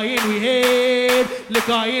liquor in we head.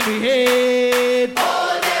 Liquor in we head.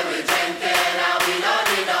 All day we drinking and we don't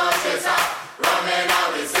need no chaser. Rum in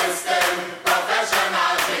our system,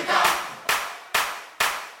 professional drinker.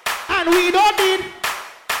 And we don't need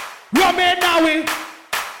rum in our way.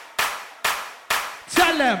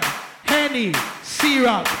 Tell them Henny,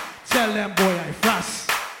 syrup. Tell them boy I fast.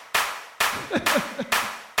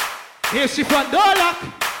 If she front door lock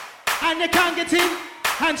and you can't get in,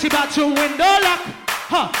 and she bathroom window lock,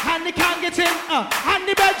 and you can't get in, and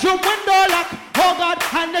the bedroom window lock, oh God,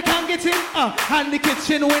 and you can't get in, and the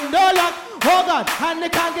kitchen window lock, oh God, and you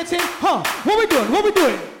can't get in, what we doing? What we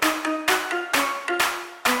doing?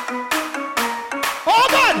 Oh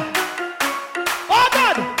God! Oh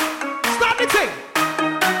God! Start the thing!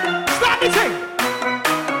 Start the thing!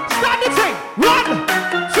 Start the thing! 1,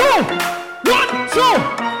 2, 1,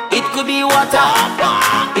 2. It could be water,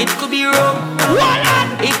 it could be rum,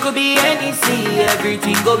 it could be anything,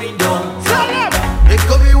 everything going down. It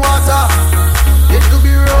could be water, it could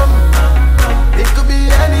be rum, it could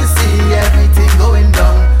be anything, everything going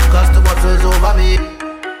down. Cause the bottle's over me.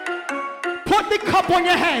 Put the cup on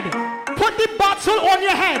your head. Put the bottle on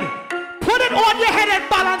your head. Put it on your head and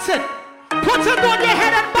balance it. Put it on your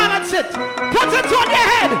head and balance it. Put it on your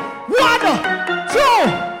head. 1,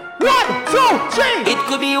 2. 1, 2, 3. It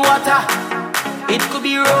could be water, it could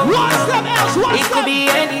be rum, it could be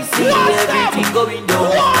anything, everything going down.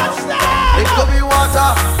 It could be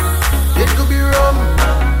water, it could be rum,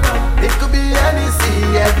 it could be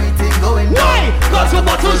anything, everything going down. Why? Cause the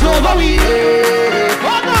bottle's over we.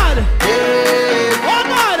 Oh God! Oh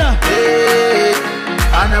God!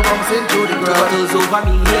 And the bombs into the ground. Bottle's over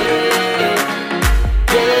me.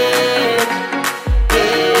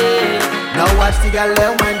 Now watch the girl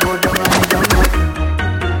let wine go down and down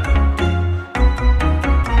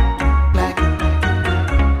like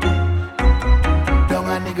down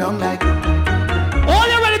on the ground like. All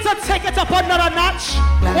you ready to take it up another notch?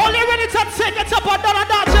 All you ready to take it up another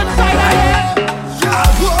notch inside of here?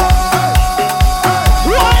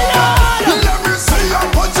 Let me see you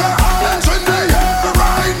put your hands in the air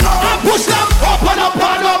right now. And push them up and up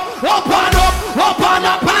and up, up and up, up and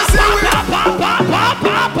up, and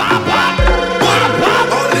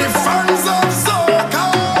Only fans of soca.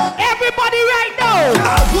 Everybody right now.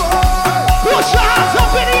 Push your hands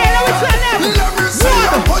up in the air. Let me tell them. Let me see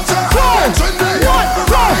you put your hands in the air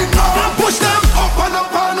right now. And push them up and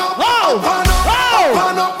up and up, up and up, up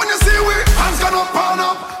and up. When you see we hands gone up and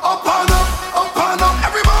up, up and up, up and up.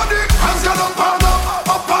 Everybody hands gone up and up,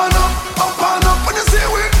 up and up, up and up. When you see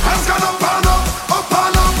we hands gone up and up, up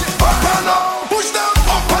and up, up and up. Push them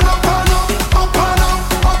up and up and up, up and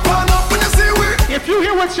up, up and up. When you see we. If you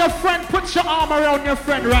here with your friend, put your arm around your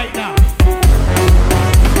friend right now.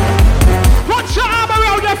 Put your arm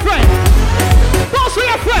around your friend. Bounce with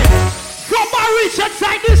your friend. From my reach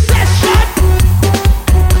inside this session.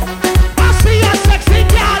 I see a sexy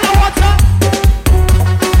girl I want her.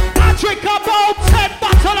 I drink about 10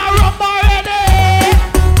 bottles of rum already.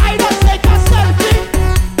 I don't take a selfie.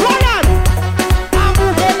 Hold on. I'm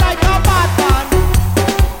moving like a madman.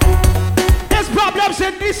 There's problems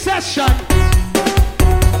in this session.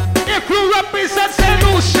 If you represent St.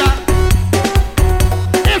 Lucia,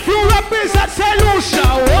 if you represent St. Lucia,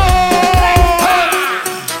 whoa.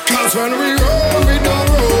 Cause when we roll, we don't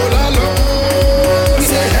roll alone. We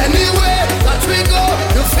say anywhere that we go,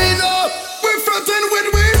 you feel up. We're frontin' with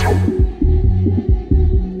we.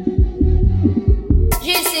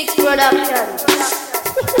 G6 Productions.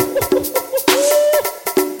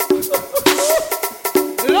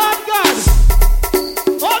 Lord God.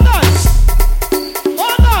 Oh God.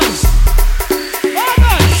 Oh God. Oh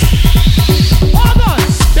God. Oh God.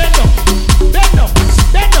 Bend up. Bend up.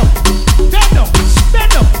 Bend up. Bend up.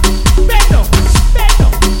 Bend up. Bend up. Bend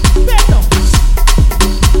up. Bend up.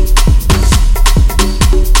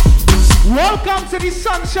 Welcome to the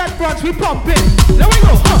Sunset Brunch. We pumping. There we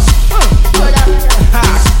go.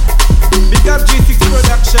 Big up G6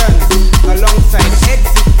 Productions alongside Exit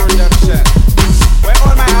Productions.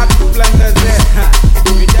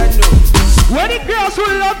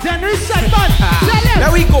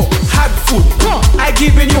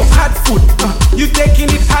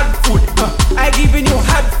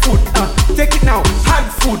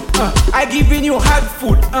 hard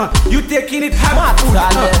food. You taking it hard food.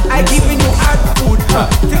 I giving you hard food.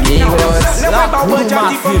 Take it now.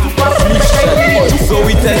 So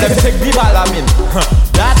we tell them take the balamin.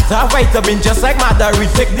 That vitamin just like Mandarin,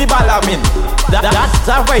 take the balamin.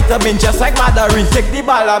 That vitamin just like Mandarin, take the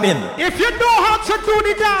balamin. If you know how to do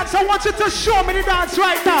the dance, I want you to show me the dance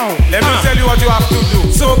right now. Let me tell you what you have to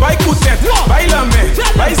do. So by Kutet, by Lame,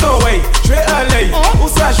 by Zoé, Tre Alay,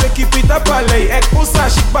 Usa je keep it up alay, Ek Usa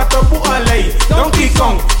shik batapu alay. Donkey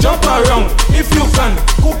Kong, jump around. If you can,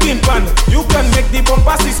 cooking pan, you can make the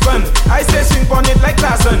bumper span. I say swing on it like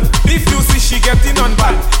Tarzan. If you see she getting on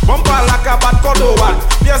bad, bumper like a bad kodowan.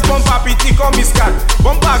 Yes, bumper pity come miscat.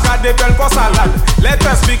 Bumper got the bell for salad. Let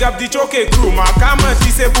us pick up the choke crew. My camera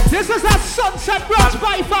say book. This is a sunset brunch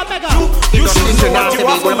by DJMEGA. You should know what you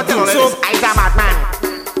have to do. So I's a madman.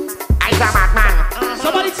 I's a madman.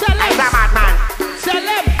 Somebody tell him. I's a madman. Tell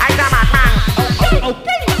him. I's a madman.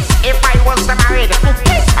 Okay. If I was to married,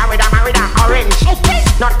 I would have married an orange. Okay.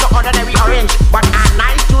 Not the ordinary orange, but a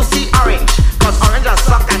nice juicy orange. Cause orange just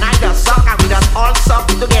suck and I just suck and we just all suck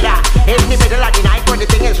together. In the middle of the night when the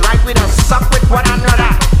thing is right, we just suck with one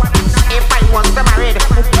another. If I was to married,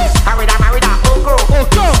 I would have married an okro.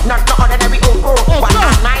 Not the ordinary okro, but a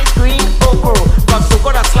nice green okro. Cause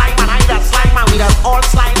okro the slime and I the slime and we just all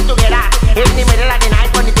slime together. In the middle of the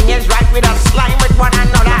night when the thing is right, we just slime with one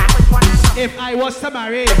another. If I was to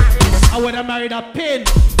marry, I would have married a pin.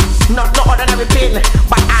 Not no ordinary pin,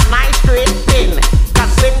 but a nice straight pin.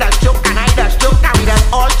 Cause when the choke and I the choke and we just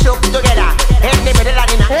all choke together. In the middle of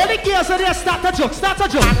the night. All the girls are there, start a joke, start a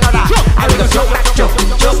joke. I will just choke,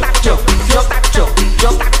 just that choke, just that choke,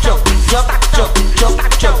 just that choke, just that choke, just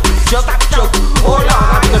that choke, just that choke. Hold on,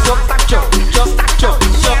 I will just that choke, just that choke,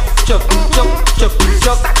 choke,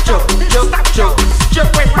 just that choke, just that choke,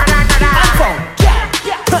 choke with banana.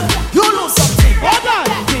 you lose something. Hold on.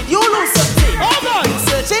 You lose something. Hold on. You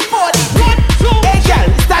searching for the 1, 2. Hey girl,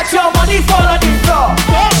 that's your money fall on the floor.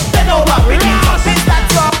 Bend over, bring it up, it's that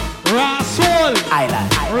your Rasol. island.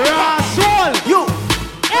 Rasol. You,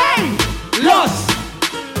 Hey. Lost.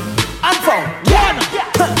 and found.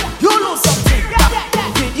 You lose something.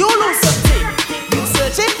 You lose something. You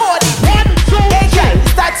searching for the 1, 2. Hey girl,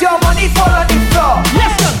 that's your money fall on the floor.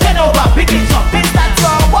 Yes, sir. Bend over, pick it up, it's that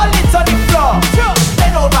your wallet on the floor.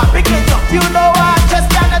 Bend over, pick it up. You know I just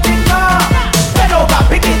can't think more. Bend over,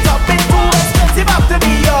 pick it up. It's too expensive up to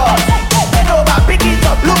be yours. Bend over, pick it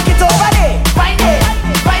up. Look it over there. Find it,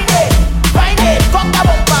 find it, find it. Come down,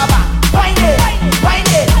 Baba. Find it, find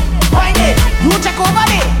it, find it. You check over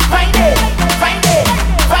there. Find it, find it,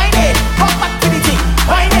 find it. Come back to the thing.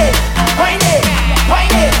 Find it, find it,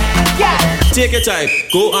 find it. Yeah. Take your time,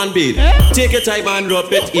 go and bathe. Take your time and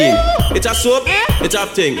rub it in. It's a soap, it's a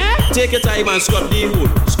thing. Take your time and scrub the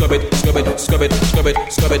hood. Scrub it, scrub it, scrub it, scrub it,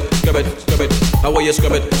 scrub it, scrub it, scrub it. How are you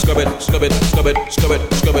scrub it, scrub it, scrub it, scrub it, scrub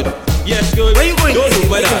it, scrub it. Yes, good. Where you going? Don't do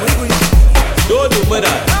with that. Don't do with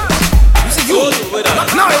that. You see you. Don't do with that.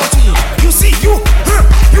 Now I want you. You see you.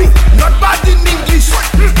 You not bad in English,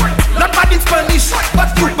 not bad in Spanish,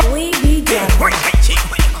 but you.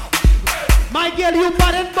 My girl, you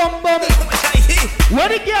bad and bum bum. Where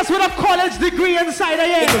the girls with a college degree inside of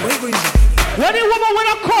here? Where the woman with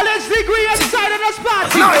a college degree inside of this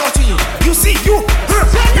party? Now I want you. You see you.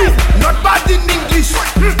 You not bad in English,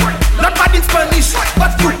 not bad in Spanish,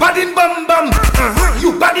 but you bad in bum bum.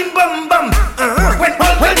 You bad in bum bum.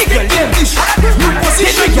 When the girl English, you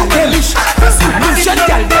position your English. Position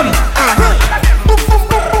girl them. Boom boom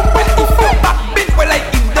boom boom boom boom boom. Back bend well like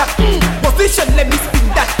in that. Position let me spin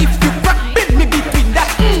that. If you crack bend me between that.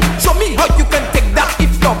 Show me how you can take that.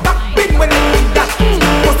 If your back bend well like in that.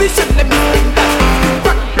 Position let me spin that. You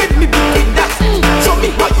crack bend me between that. Show me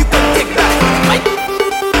how you can take that.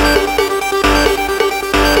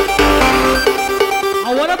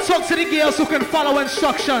 I want to talk to the girls who can follow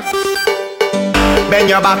instructions. Bend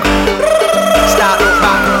your back. Start look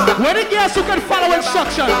back. Where the girls who can follow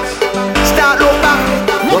instructions? Start look back.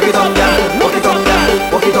 Walk it up, girl. Walk it up, girl.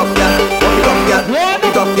 Walk it up, girl. Walk it up, girl. Walk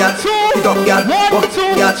it up, girl. Walk it up, girl. 1,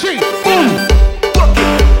 2, 3. Walk it.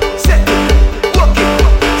 Set it. Walk it.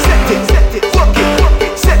 Set it. Set it. Walk it. Walk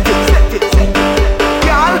it. Set it. Set it. Set it.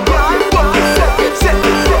 Girl. Walk it. Set it. Set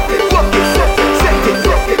it. Set it. Walk it. Set it. Set it.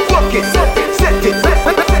 Set it. Walk it. Set it. Set it.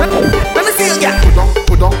 Let me see you, girl.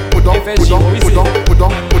 Put on.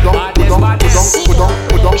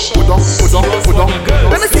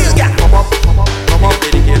 Let me see you, girl.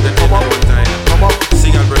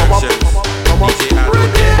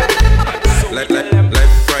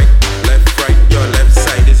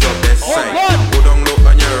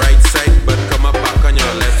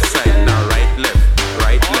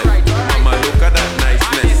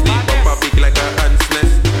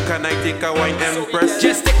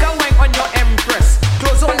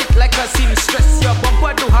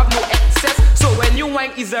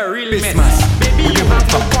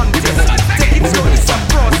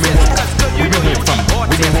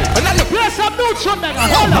 DJMEGA,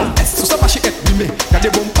 hold on. So some she at me, got the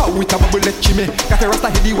bumper with a bubble let me. Got the rasta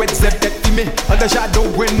heady wet zeb that me. And the shadow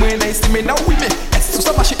when I see me now with me. So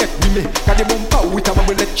some she at me, got the bumper with a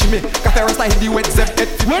bubble let me. Got the rasta heady wet zeb that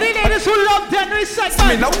me. What the ladies who love that reset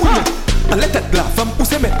me now with me. And let that black from who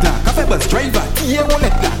say me black. Cafe bus driver, yeah one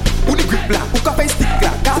let black. Who the grip black, who cafe stick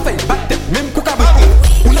black. Cafe back that, mem cook a bit.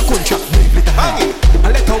 Who the contract me glitter hang. And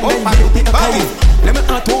let how men be a high. Let me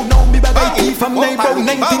out now me bagay from neighbor 19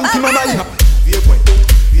 to my life.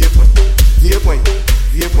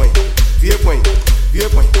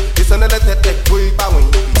 Viewpoint. It's another tech boy bowing.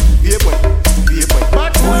 Viewpoint.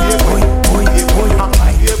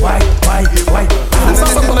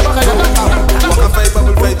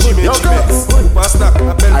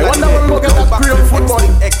 I wonder when we get that Korean football.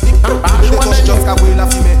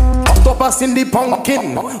 Octopus in the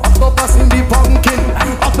pumpkin. Octopus in the pumpkin.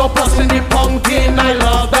 Octopus in the pumpkin. I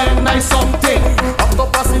love them nice something.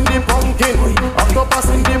 Octopus in the pumpkin. Octopus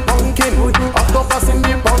in the pumpkin. Octopus in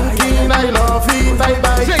the pumpkin. I love it. I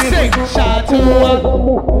buy it. Chateau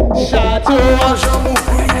Jamou.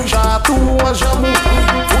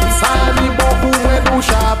 Futsali boku wedu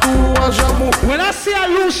Chateau Jamou. When I see a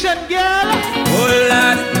Lucian girl, hold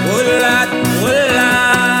on.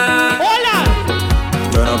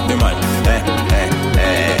 Turn up the mic.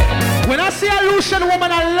 Hey. When I see a Lucian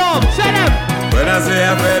woman I love, tell them. When I say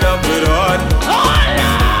I'm fed up with hard,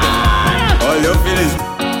 all your feelings.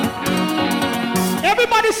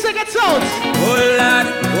 Everybody sing it out. Hold on.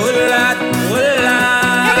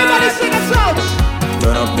 Everybody sing it out.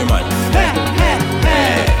 Turn up the mic. Hey.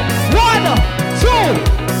 1,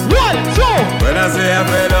 2. When I say I'm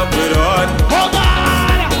fed up with hard, hold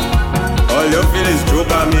on. All your feelings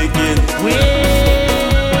joke I make it.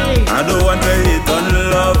 I don't want to hate on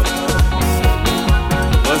love,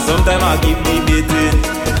 but sometimes I keep debating.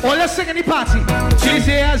 Oh, let's sing in the party. She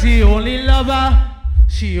says he only lover,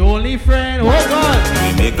 she only friend. Oh God.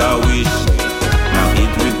 We make a wish, now eat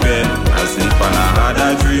with pen. I sleep and I had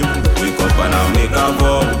a dream. Wake up and I make a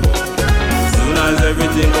vow. Soon as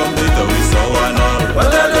everything complete, we saw one all. What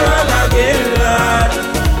I do again, lad?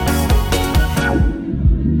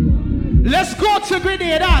 Let's go to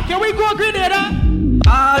Grenada. Can we go Grenada?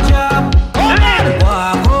 Aja, hold on.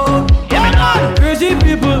 Wako, hold on. Crazy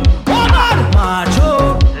people, hold on.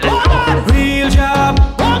 Macho, hold on. Real job,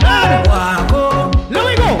 hold on. Wako. Let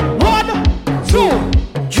me go. 1, 2,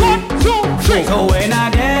 1, 2, 3. So when I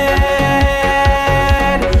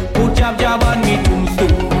dead, put jab on me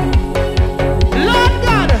tombstone. Lord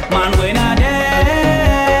God, man, when I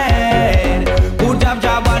dead, put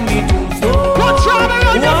jab on me tombstone. Put jab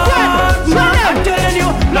on your friend. I'm telling you,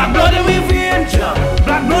 black blood in we vein,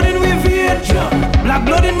 black blood in we vein, black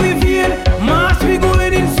blood in we vein. Mass we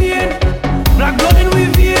going insane. Black blood in we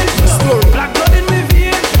vein, black blood in we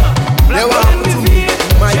vein, black blood in we vein.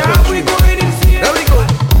 We going insane. There we go.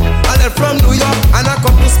 I left from New York and I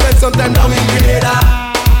come to spend some time down in Grenada.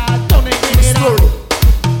 Story.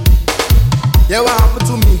 Yeah, what happened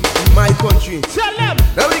to me in my country? Tell them.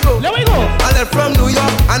 There we go. There we go. I left from New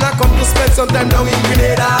York and I come to spend some time down in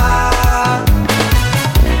Grenada.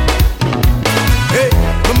 Hey,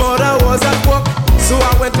 my mother was at work, so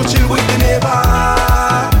I went to chill with the neighbor.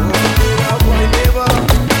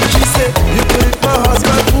 She said, you could eat my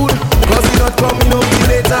husband food, cause he's not coming home till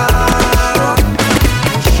later.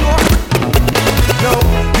 Sure? No,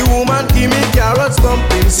 the woman give me carrots,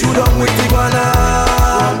 dumplings, you done with iguana.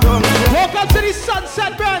 Welcome to the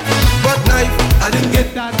Sunset Brunch. But knife, I didn't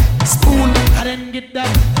get that. Spoon, I didn't get that.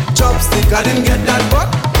 Chopstick, I didn't get that.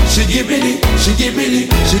 But she give me the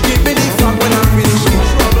fuck when I'm finished.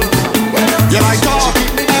 You like that? She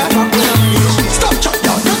give me the fuck when I'm finished. Stop, chop,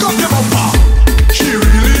 y'all, pick up your bumper. She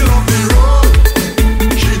really love the road.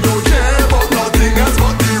 She don't care about nothing else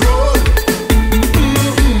but the road.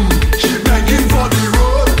 She begging for the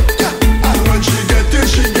road. Yeah. And when she get it,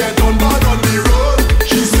 she get on bad on the road.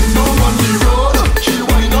 She sit down on the road. She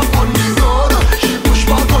wind up on the road. She push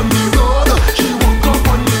back on the road. She walk up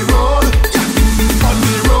on the road. Yeah. On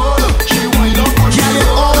the road. She wind up on the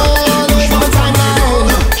road. She push back on the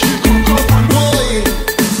road. She cook up on the road.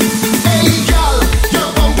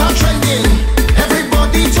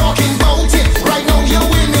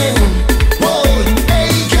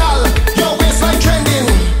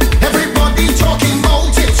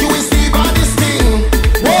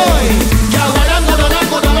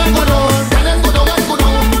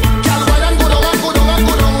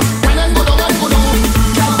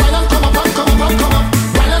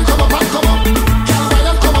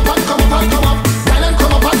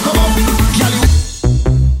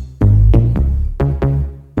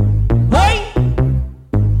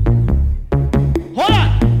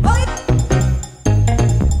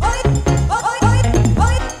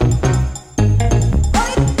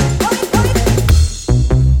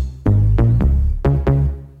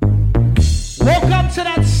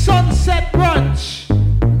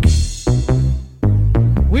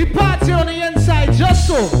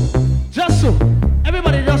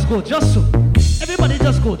 go, just so. Everybody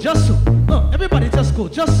just go, just so. Everybody just go,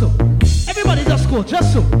 just so. Everybody just go,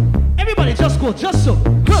 just so. Everybody just go, just so.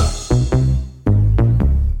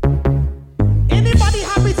 Anybody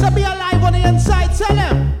happy to be alive on the inside? Tell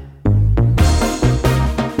them.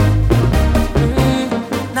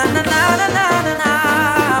 Na na na na na na na.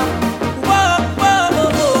 Whoa, whoa,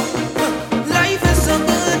 whoa, whoa. Life is so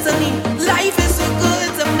good to me. Life is so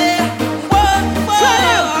good to me. Whoa, whoa,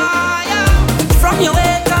 yeah. From your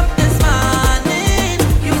wake up this morning,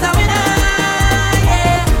 you're a winner.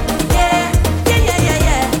 Yeah, yeah, yeah, yeah, yeah,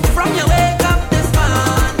 yeah. From your wake up this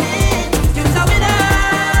morning, you're a winner.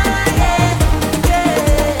 Yeah, yeah.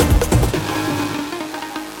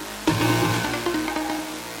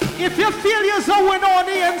 If you feel you're so winner on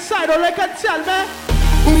the inside, or I can tell me.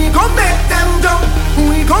 We gon' make them jump,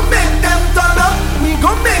 we gon' make them turn up, we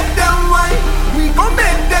gon' make them wine, we gon'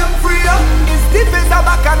 make them free up. It's deep as a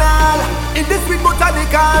bacchanal, in this sweet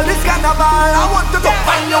botanical, this carnival. I want to go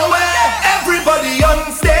find your way. Everybody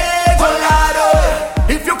on stage, oh God,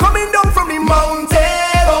 oh. If you're coming down from the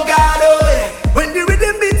mountain, oh God, oh. When the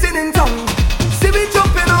rhythm beating in tongue, see me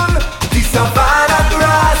jumping on the savannah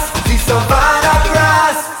grass, the savannah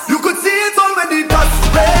grass. You could see it all when the dust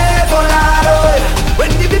spreads, oh God, oh. When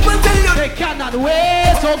the people tell you they cannot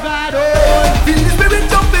wait, oh God, oh. Feel the spirit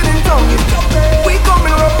jumping in tongue. We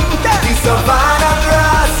coming around the savannah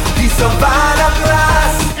grass, the savannah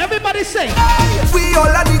grass. Everybody sing. We all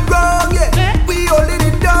on the ground, yeah. We all in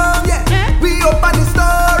it down, yeah. We up on the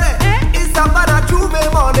story. It's savannah Juve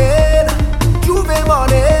morning, Juve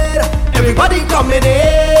morning. Everybody coming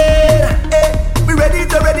in. We ready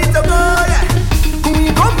to go, yeah.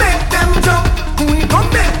 We gon' make them jump. We gon'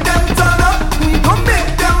 make them turn up. We gon'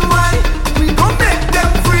 make them wine. We gon' make them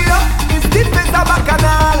free up. It's deep as a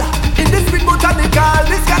bacchanal. In this sweet botanical,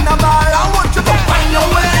 this carnival. I want you to find your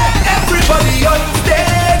way. Everybody on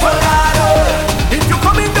stage, oh God, oh. If you're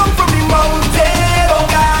coming down from the mountain, oh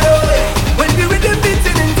God, oh. When the rhythm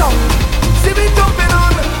beating in tongue, see me jumping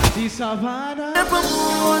on the savannah. Take one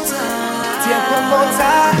more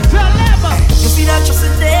time. You see that just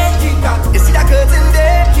in there? You see that curtain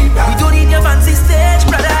there? We don't need your fancy stage,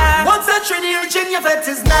 brother. Once a Trinity reaching your vet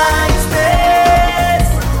is nice,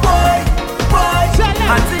 boy, boy.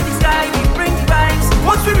 Hands in the sky, we bring the vibes.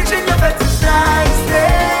 Once we reaching your vet is nice,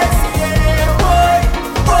 yeah, boy,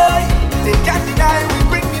 boy. They can't deny we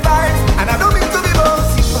bring the vibes, and I don't mean to be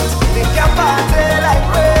bossy, but they can't party like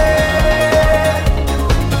we.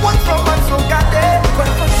 One from one, so got there, but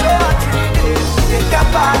for sure, 3 days. They can't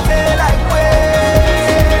party like we.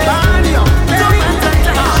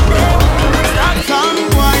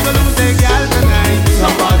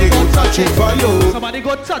 Somebody go touch it for you. Somebody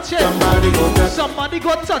go touch it. Somebody go touch it. Somebody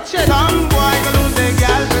go touch it. Some boy go lose their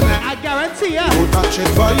girl tonight. I guarantee ya. Go touch it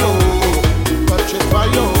for you. Touch it for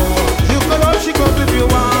you. You can all she goes if you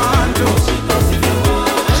want to.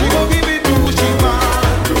 She go give it to who she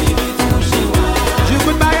want to. You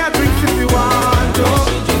could buy her drinks if you want to.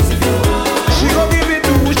 She go give it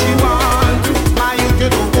to who she want to. My you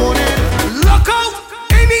can own it. Look out!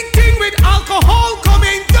 Anything with alcohol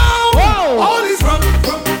coming down. Whoa. All is rum.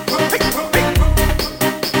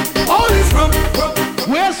 All is rum.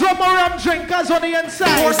 Where's some more rum drinkers on the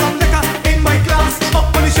inside? Pour some liquor in my glass.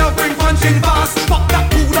 Up on the shelf, bring punch in fast. Pop that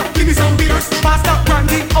food up, give me some beers. Pass that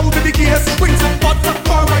brandy out of the gears. Bring some vodka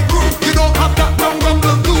for my crew. You don't have that rum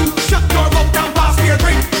glue. Shut your mouth down, pass me a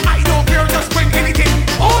drink. I don't care, just bring anything.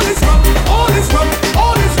 All is rum, all is rum,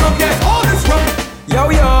 all is rum, yes, all is rum. Yo,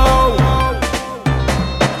 yo.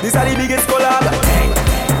 These are the biggest collab.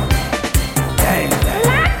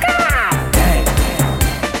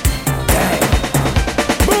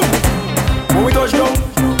 When we touch down,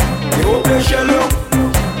 they go play shallow.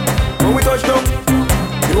 When we touch down,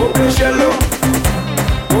 they go play shallow.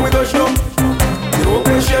 When we touch down, they go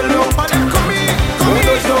play shallow. When we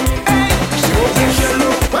touch down, they go play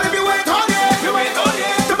shallow. Well, if you wait all year, you wait all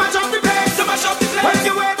year to mash up the place, to mash up the place. Well, if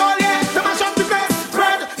you wait all year to mash up the place,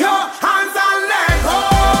 spread your hands and let go.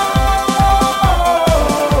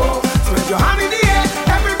 Spread your hand in the air,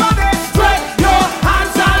 everybody. Spread your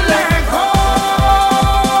hands and let go.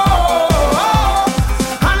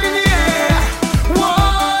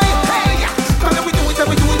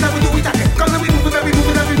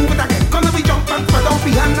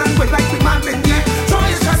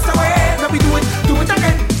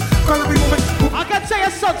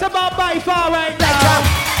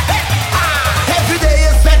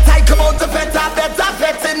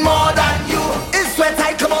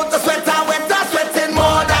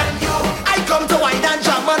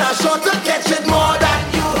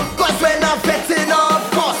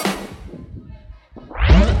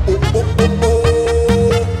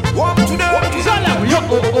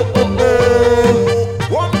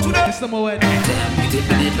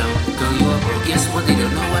 Girl, you are broke, guess what? They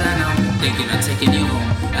don't know what I know. Thinking of taking you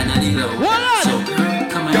home, and I need low. So, girl,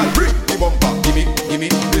 come on. Girl, bring the bumper, gimme,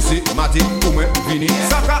 Missy, Matty, Ume, Vini,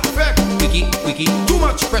 Saka, Fek, Wiki, too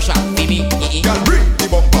much pressure, Vini, girl, bring the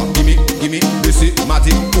bumper, gimme, Missy,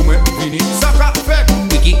 Matty, Ume, Vini, Saka, Fek,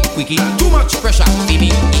 Wiki, too much pressure, Vini,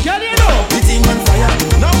 girl, you know, the thing on fire,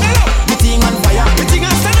 now hello, the thing on fire, the thing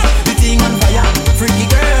on stand up, the thing on fire, freaky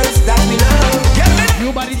girls that we love, girl,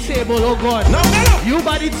 you by the table, oh God, now hello, you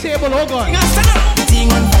by the table, oh God, the thing on stand up, the thing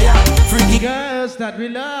on fire, freaky girls that we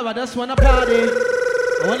love. I just wanna party,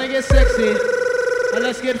 I wanna get sexy, and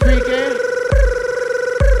let's get freaky.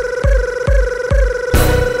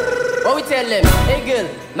 What we tell them? Hey girl,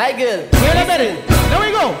 my girl. Wait a minute. There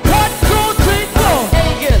we go. 1, 2, 3, 4.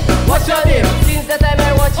 Hey girl, what's your name? Since the time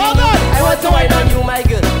I watch you, I want to wine on you, my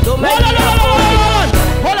girl. Don't mind me.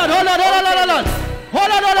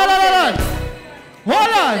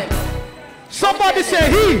 Hold on. Somebody say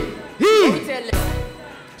he.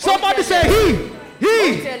 Somebody say he.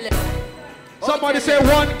 Somebody say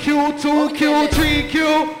 1Q, 2Q,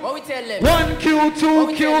 3Q. What we tell them? 1Q,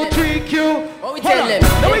 2Q, 3Q. What we tell them?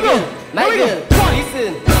 There we go. My girl,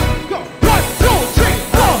 listen. Go. 1, 2, 3,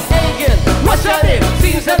 4. Hey girl, what's your name?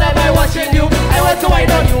 Since the time I watching you, I want to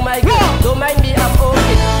wine on you, my girl. Don't mind me, I'm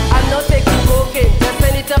okay. I'm not taking cocaine. Just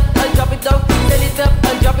send it up and drop it down. Send it up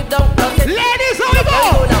and drop it down. Ladies, how we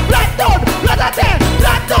go? Flat down, flat down,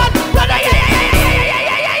 flat down, flat down. Yeah.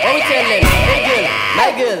 What we tell them? Hey girl,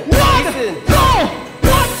 my girl, listen.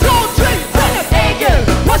 1, 2, 3, 4. Hey girl,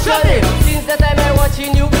 what's your name? Since the time I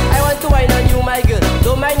watching you, I want to wine on you, my girl.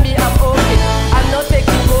 Don't mind me, I'm okay. I'm not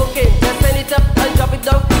taking cocaine. Just send it up and drop it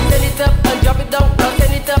down. Send it up and drop it down. Now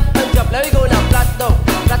send it up and drop. Let me go now. Flat down,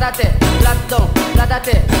 flatate, flat down,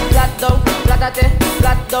 flatate, flat down, flatate,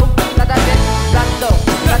 flat down, flatate, flat down,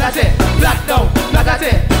 flatate, flat down,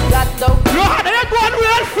 flatate, flat down. Rohana'S, you go on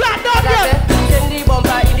real flat down, girl. Send the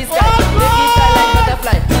bumper in the sky. Make it fly like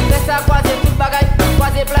butterfly. Let's talk quasi foot bagay,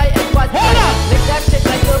 quasi fly and quasi. Hold on. Make that shit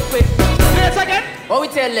like earthquake. Play it again. What we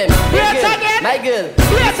tell them? Play it again. My girl.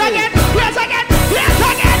 Play it again. Play it again. Play it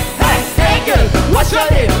again. Hey girl, what's your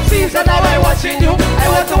name? Since the time I watching you, I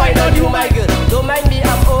want to wine on you, my girl. Don't mind me,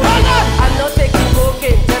 I'm okay. I'm not taking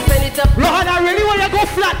cocaine. Just send it up. Rohana'S, I really want you to go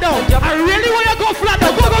flat down. I really want you to go flat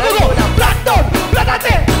down. Go. Flat down.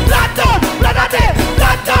 Flatate. Flat down. Flatate.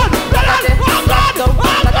 Flat down. Flatate. Flat down.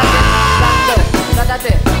 Flatate.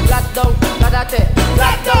 Flat down. Flatate.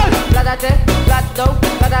 Flat down. Flatate. Flat down.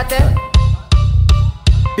 Flatate.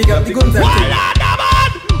 Big up the guns and things.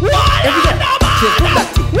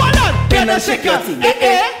 One on. Shake your thing.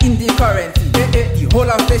 In the currency. The whole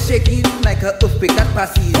of the shaking like a earthquake that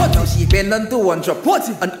passes. Now she bend on to one drop. On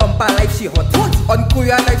umpa life she hot. On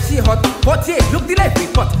Korea life she hot. Hot, yeah, look the life we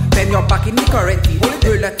hot. Then you're back in the quarantine.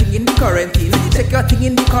 Roll a thing in the quarantine. Check your thing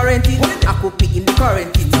in the quarantine. I could pick in the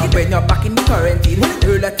quarantine. Now when you're back in the quarantine.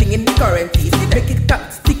 Roll a thing in the quarantine. Make it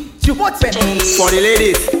tap, stick. For the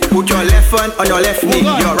ladies, put your left hand on your left knee,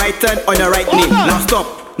 your right hand on your right knee. Now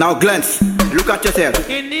stop, now glance, look at yourself.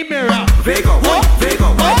 In the mirror. Vego,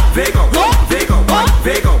 Vego, Vego, Vego,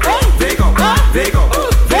 Vego, Vego, Vego,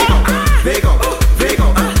 Vego,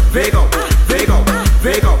 Vego, Vego,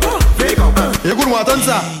 Vego. You good want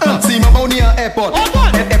answer? See my bow near airport.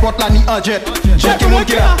 Airport la ni a jet. Jet ki moun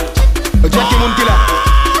killer. Jet ki moun killer.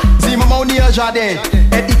 See my bow near jardin.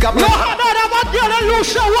 Et ikap la.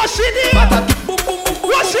 What's your name?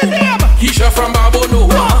 What's your name? Keisha from Babono.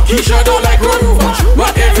 Keisha don't like road,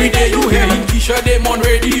 but every day you hear him. Keisha them on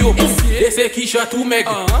radio. They say Keisha too meg.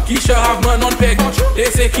 Keisha have man on peg. They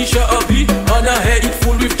say Keisha ugly. On her head it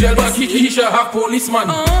full with gel. But Keisha have policeman.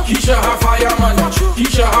 Keisha have fireman.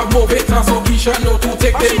 Keisha have more veterans. So Keisha know to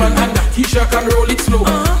take them man. And Keisha can roll it slow.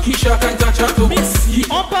 Keisha can touch her toe.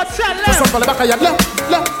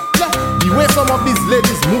 The way some of these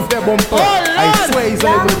ladies move their bumper, I swear it's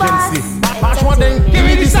an emergency. March one then, give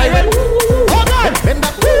me the siren. Hold on. Bend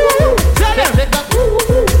that. Take that.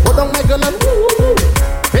 Hold on my girl and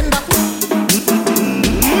bend that.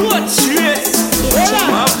 What's this?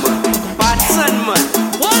 Bad son man.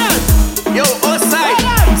 Yo, outside,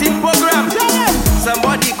 team program.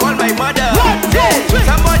 Somebody call my mother.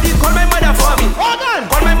 Somebody call my mother for me.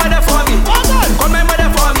 Call my mother for me. Call my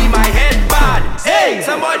mother for me. My head bad. Hey,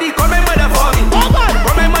 somebody call my mother for me. Call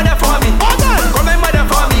my mother for me. Call my mother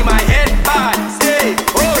for me. My head bad. Hey,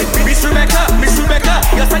 oh, Miss Rebecca,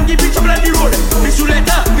 your son give me trouble on the road. Miss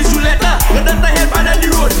Juletta, your daughter head bad.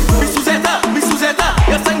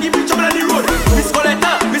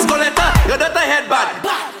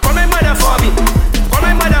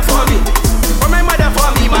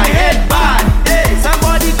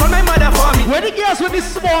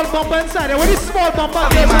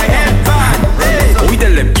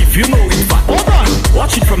 tell them if you know it's fat. Hold on.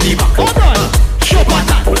 Watch it from the back. Hold on. Show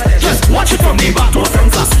pattern. Just watch it from the back. To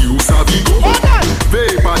censor. You sabi go. Hold on.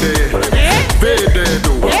 Vapor there. Vapor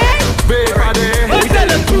do. Vapor there. We tell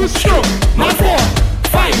them 2 stroke. Not 4,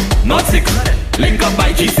 5, not 6. Link up by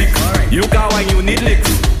G6. You can when you need licks.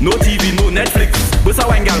 No TV, no Netflix. But a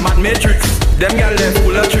wine girl mad matrix. Them girl left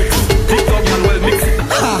full of tricks. TikTok girl well mix it.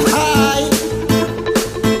 Hi.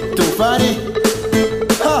 Too funny.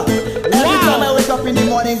 Every time I wake up in the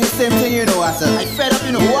morning, it's the same thing, you know, I said. I fed up,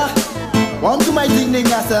 you know what? One to my ding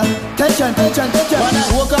I said. Tension. When I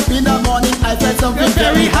woke up in the morning, I felt something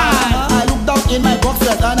very hard. I looked down in my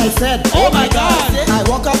boxers and I said, oh my God. I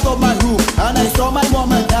woke up from my room and I saw my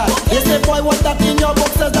mom and dad. They said, boy, what's that in your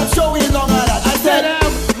boxers that's showing longer than? I said,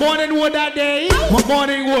 morning wood that day.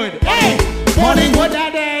 Morning wood. Hey, morning wood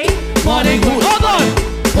that day. Morning wood. Hold on.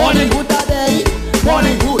 Morning wood that day.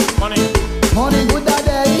 Morning wood. Morning wood that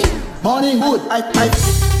day. Morning wood. I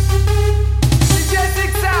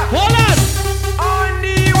hold on. On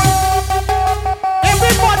the way.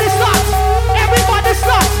 Everybody stop. Everybody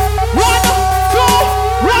stop. 1,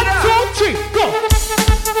 2, 3, go.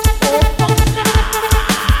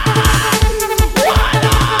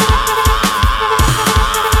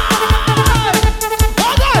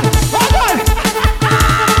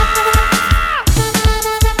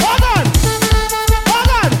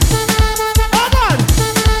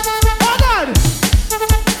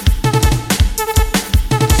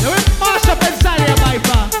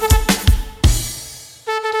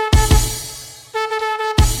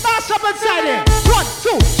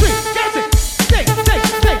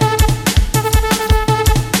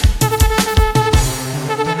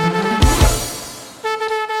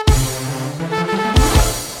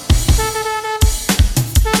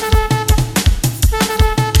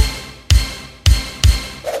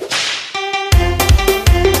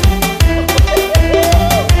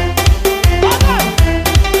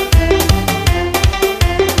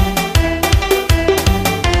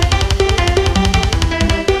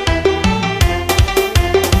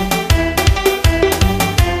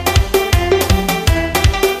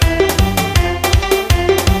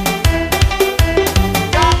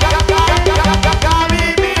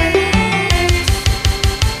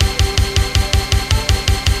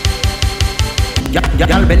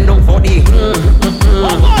 Y'all bend down for the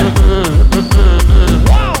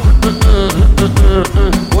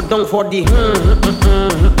go down for the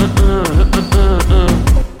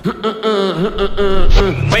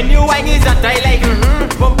when you wine is a tie like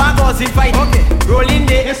bumper goes in fight. Okay. Rolling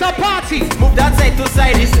day. It's a party. Move that side to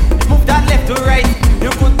side. Move that left to right. You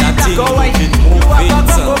could be black or white. You have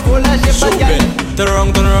a Coca-Cola shape of girl. Turn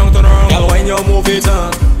around. Girl, when you move it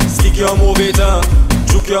on, stick your move it on,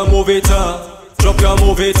 juke your move it on. Drop your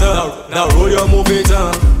move it on, now roll your move it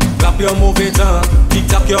on, clap your move it on, tick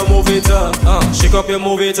tock your move it on, shake up your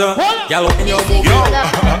move it on, girl when you move it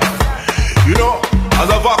on. You know, as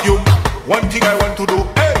a vacuum, one thing I want to do,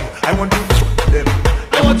 hey, I want to them.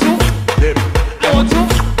 I want to them. I want to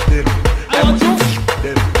them. I want to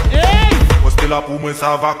them. Hey. Você lá pour moi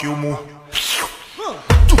ça vacuum.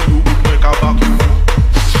 Tu moi ka vacuum.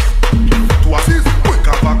 Tu assis moi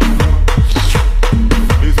ka vacuum.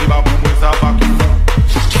 Você lá pour moi ça vacuum.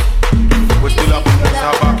 Você lá pour moi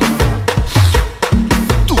ça vacuum.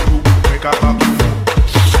 Tu moi ka vacuum.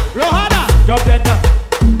 Rohana, jump that down.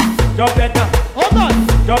 Jump that down. Hold on.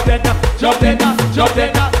 Jump that down. Jump that down. Jump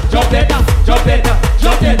that down. Jump that down. Jump that down.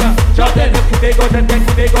 Jump that down. Jump that down. Today goes and then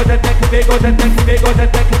today goes and then today goes and then today goes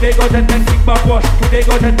and then today goes and then kick back wash. Today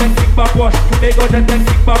goes and then kick back wash. Today goes and then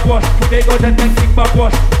kick back wash. Today goes and then kick back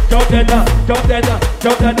wash. Jump that down. Jump that down.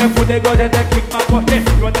 Jump that down. Today goes and then kick back wash. Hey,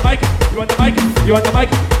 you want the mic? You want the mic? You want the mic?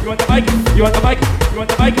 You want the mic? You want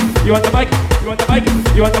the mic? You want the mic? You want the mic?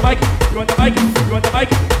 You want the mic? You want the mic? You want the mic? You want the mic?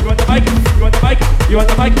 You want the mic? You want the mic? You want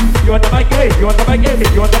the mic? You want the mic? Hey, you want the mic? Hey,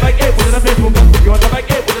 you want the mic? Hey, put it on Facebook. You want the mic?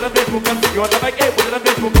 Hey, put it on Facebook. You want the mic? Hey, put it on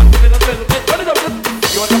Facebook. Put it on Facebook. Put it on Facebook.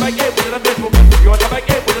 You want the mic? Hey, put it on Facebook. You want the mic?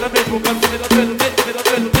 Hey, put it on Facebook. Put it on Facebook. Put it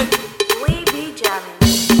on Facebook. We be jamming.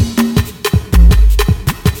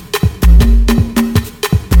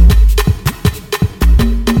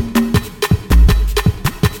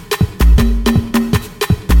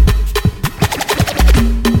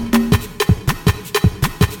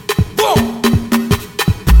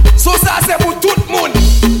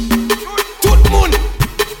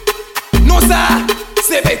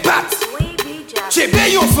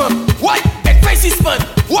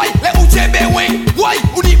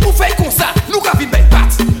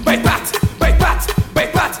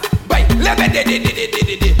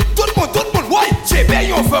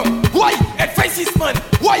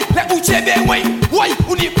 Why, let ou chebe wing? Why,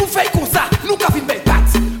 ou ni pou fè kon sa? Nou ka fin bay pat.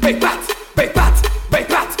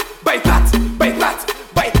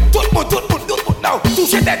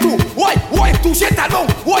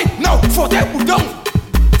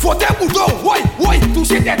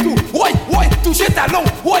 non,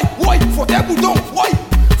 ouais, faut des boudons, ouais,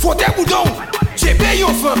 faut des boudons. J'ai payé au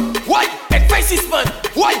fond, ouais, et fait 6 semaines,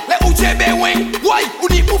 ouais, les où j'ai béouin, ouais, on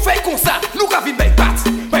y pour faire comme ça, nous gavine, les tout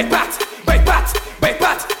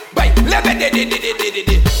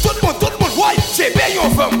le monde, ouais, j'ai payé au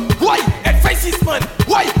fond, ouais, et fait 6 semaines,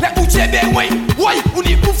 ouais, les où j'ai béouin, ouais, on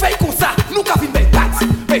y pour faire comme ça, nous gavine,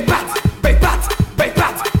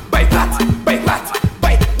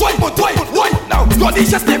 Godi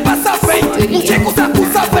just n'est pas sa veille. Nous check ça pour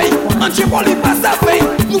sa veille. Anche pour les pas sa veille.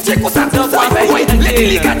 Nous check ça pour sa veille. Les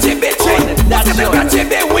délicats chébé chain. Parce que les gars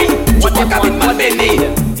chébé oui. Tu vois qu'avec mal béni.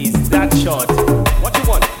 Is that shot? What you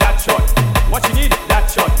want? That shot. What you need? That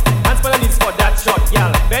shot. Hands for the needs for that shot.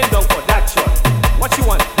 Y'all bend down for that shot. What you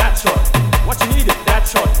want? That shot. What you need? That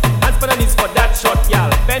shot. Hands for the needs for that shot.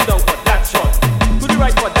 Y'all bend down for that shot. To the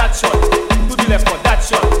right for that shot. To the left for that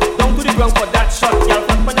shot. Down to the ground for that shot. Y'all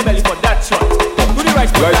front on the belly for that shot.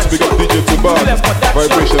 Lights big up DJ Tuba,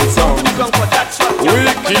 vibration sound.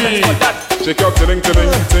 Wiki, shake your tilling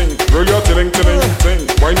tilling ting, roll your tilling tilling ting,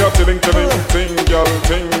 wind your tilling tilling ting, girl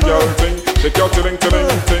ting, shake your tilling tilling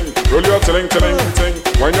ting, roll your tilling tilling ting,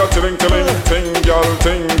 wind your tilling tilling ting, girl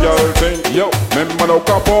ting. Yo, memma no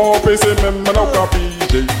capo, pese memma no capi,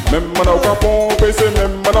 memma no capo, pese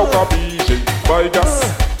memma no capi, buy gas,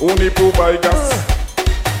 unipu buy gas.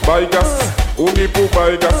 Buy gas, only pour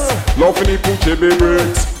buy gas. Love ni pour chebe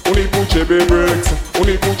breaks, only pour chebe breaks,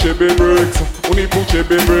 only pour chebe breaks, only pour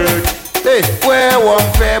chebe breaks. Hey, where one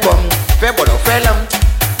fair bum, fair bodo fellam.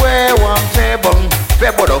 Where one fair bum,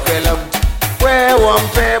 fair bodo fellam. Where one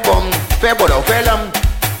fair bum, fair bodo fellam.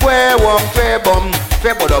 Where one fair bum,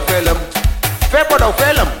 fair bodo fellam. Fair bodo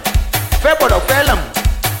fellam, fair bodo fellam.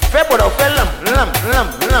 Fair bodo fellam, lam.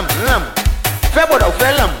 Fair bodo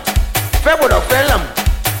fellam, fair bodo fellam.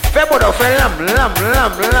 Febodo felam,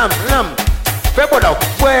 lam. Febodo,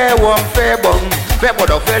 where one febom,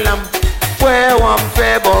 febodo felam, where one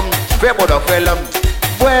febom, febodo felam,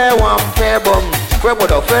 where one febom,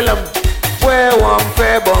 febodo felam, where one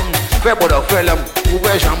febom, febodo felam,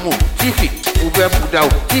 uve jamu, tifi, uve budao,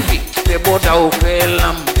 tifi, febodo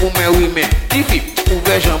felam, ume wime, tifi,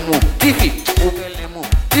 uve jamu, tifi, uve lemu,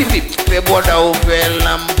 tifi, febodo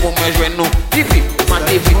felam, ume jwenu, tifi,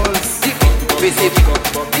 matifi, tifi. Specific,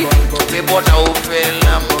 me border over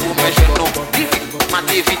lamb, who measure no, my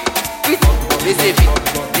David, specific,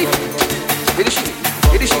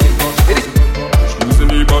 She using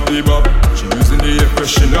the body bop, she using the air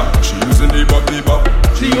freshener, she using the body bop,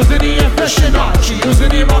 she using the air freshener, she using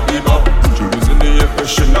the body bop, she using the air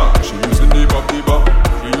freshener, she using the body bop,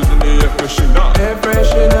 she using the air freshener. Air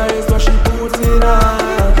freshener is what she puts in her.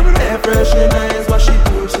 Air freshener is what she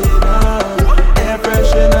puts in her. Air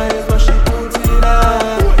freshener is what she puts in her.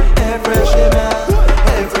 Air freshener,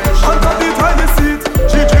 air freshener. On top the tiny seat,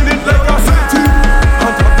 she treat it like a city.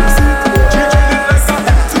 On top the seat, she treat it like a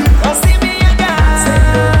city. Oh, see me again,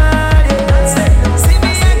 see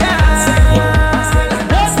me again.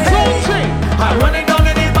 1, 2, 3. I'm running down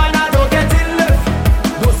in the van, I don't get in left.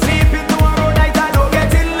 Don't sleep in the road night, I don't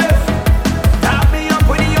get in left. Tap me up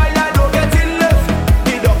with the oil, I don't get in left.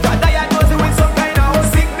 The doctor diagnosed with some kind of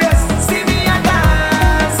sickness. See me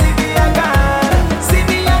again, see me again, see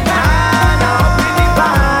me again. Up in the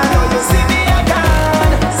van, oh you see me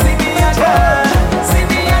again, see me again, see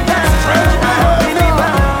me again. Up in the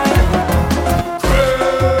van.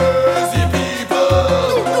 Crazy people,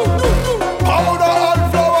 powder and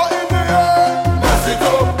flour in the air. Mess it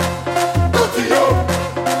up, put it up.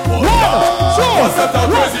 What's that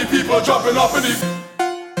crazy people jumping up in the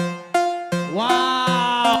Wow.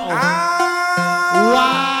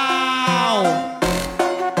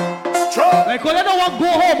 Like, let no one go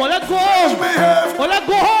home. Let's go home. Let's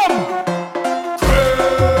go home.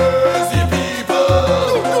 Crazy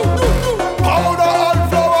people, powder and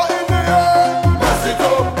flour in the air. Mess it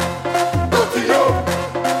up, put it up.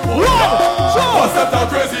 What's that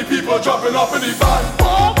crazy people jumping up in the van?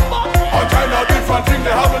 All kind of different things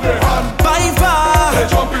they have in their hand. They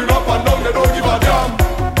jumping up and down, they don't give a damn.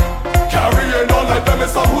 Carrying on like them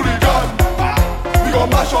is some hooligan. We gon'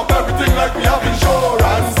 mash up everything like we have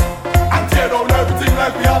insurance, and tear down everything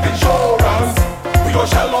like we have insurance. We gon'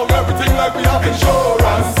 shell out everything like we have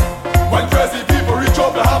insurance. When crazy people reach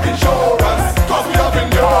up, they have insurance, cause we have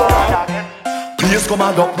endurance. Please come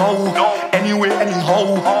and up now. Anyway,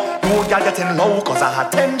 anyhow. No girl getting low, cause I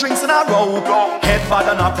had 10 drinks in a row. Head bad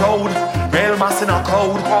and a proud, real mass in a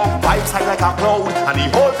crowd. Vibes high like a cloud, and the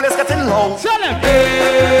whole place getting low. Tell him.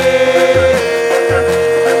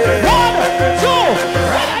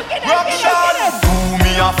 Do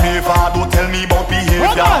me a favor, don't tell me about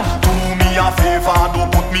behavior. Do me a favor, don't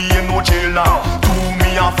put me in no jail now. Do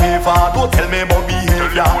me a a favor, don't tell me about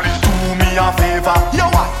behavior. Do me a favor, yo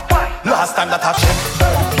what? Last time that I checked,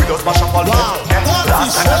 we just mash up all the last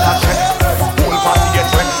time that I checked, whole party get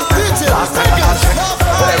wet. Last time that I checked,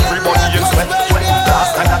 everybody in sweat.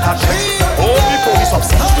 Last time that I checked, only police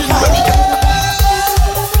upset.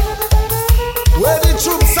 Where the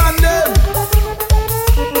troops and them?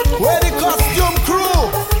 Where the costume crew?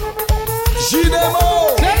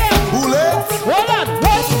 G-Demo, bullets. Hold on,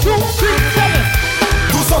 1, 2, 3, 7.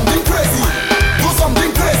 Do something crazy, do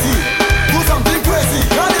something crazy, do something crazy.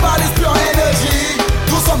 Carnival is pure energy.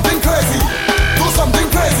 Do something crazy, do something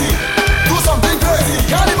crazy, do something crazy.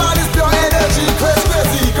 Carnival is pure energy. Crazy,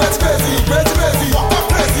 crazy, crazy, crazy, crazy, crazy. Walk up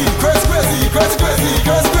crazy, crazy, crazy, crazy, crazy,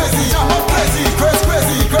 crazy, crazy. Jump up crazy, crazy,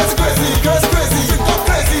 crazy, crazy, crazy, crazy, crazy. Drink up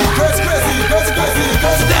crazy, crazy, crazy, crazy, crazy,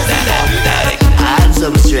 crazy, crazy. I had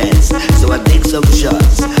some stress, so I take some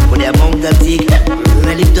shots. When the amount I take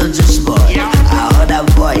really turns to spot. I heard a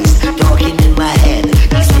voice talking in my head.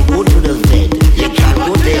 He said, go to the vet, you can't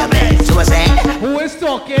go to your bed. So I said, who is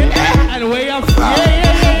talking and where you're from?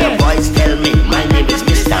 The voice tell me, my name is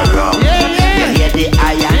Mr. Wrong. You hear the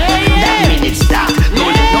iron, that mean it's stop.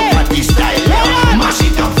 Don't let nobody style. Mash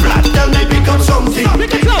it up flat, tell me become something.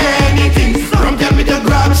 Anything, from tell me to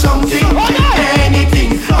grab something.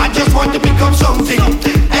 Anything, I just want to become something.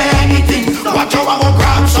 Anything, watch how I go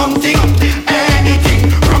grab something. Anything,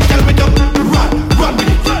 from tell me to run with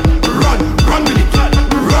it. Run with it.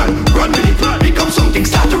 Run with it. Become something,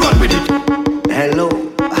 start to run with it. Hello,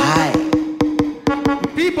 hi.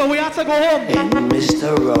 People, we have to go home. And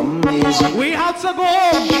Mr. Rum is. We have to go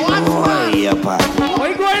home. Oh, yeah, pop.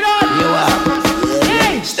 What going on? You up?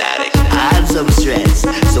 Hey. Static. I had some stress,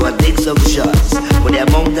 so I take some shots. But the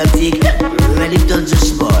amount I take really turns to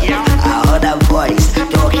spot. I heard a voice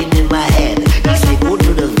talking in my head. He said, go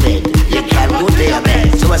to the vet, you can't go to your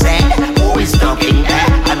bed. So I said, who is talking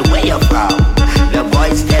and where you from? The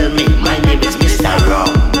voice tell me, my name is Mr.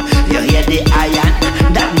 Wrong. You hear the iron,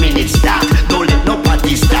 that mean it's start. Don't let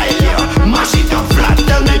nobody style you. Mash it up flat,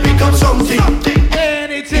 tell me become something.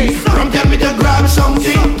 Anything. From tell me to grab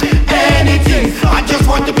something. Anything, I just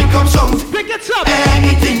want to become something. Pick it up.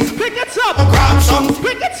 Anything. Pick it up. Grab something.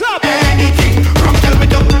 Pick it up. Anything. From tell me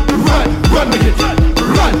to run with it.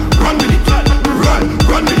 Run with it.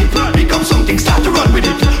 Run with it. Become something, start to run with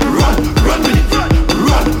it. Run with it.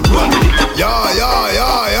 Run with it. Yeah.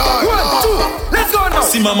 1, 2, let's go now.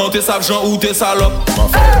 Si maman t'es sale, ou t'es salope.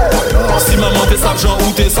 Si maman t'es sale,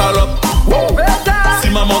 ou t'es salope. Si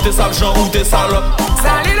maman t'es sale, ou t'es salope.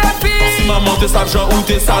 Salut les filles. Si maman t'es sale, ou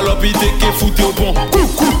t'es salope, il t'est qu'est foutu au pont.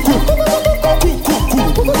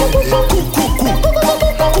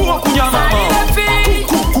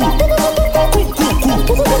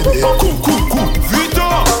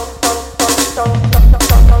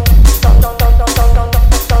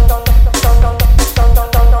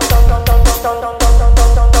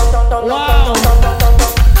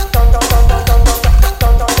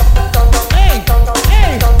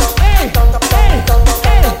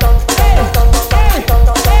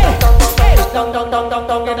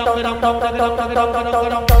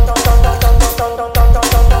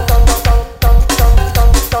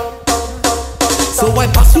 So I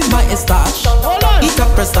pass with my stash, eat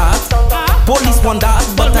up a start. Police want that,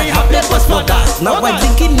 but I have papers for that. Now I'm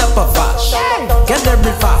drinking up a flash, get there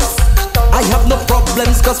real fast. I have no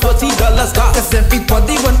problems cause $40 gas. Cause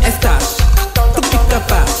everybody want a stash, to pick a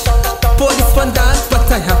flash. Police want that, but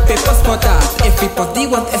I have papers for that. Everybody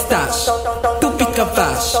want a stash, to pick a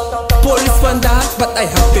flash. Police want that, but I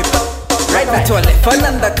have papers. Right back to a left hand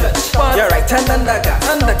under clutch, your right hand under gas.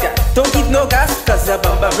 Don't give no gas, cause your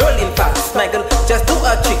bum bum rolling fast. My girl, just do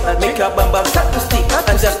a trick, make your bum bum start to stick.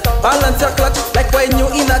 And just balance your clutch, like when you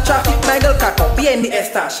in a traffic. My girl, caco, be in the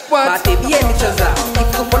stash, Mate, be in the chaza.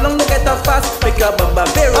 If you follow no get up fast, make your bum bum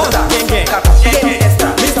very fast. Caco, be in the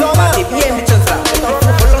stash, Mate, be in the chaza. If you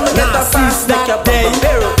follow no get up fast, make your bum bum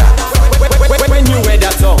very fast. When you wear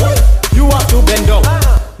that song, you have to bend down.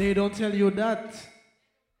 They don't tell you that.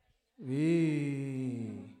 Hey.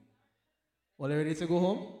 All ready to go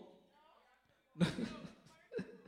home?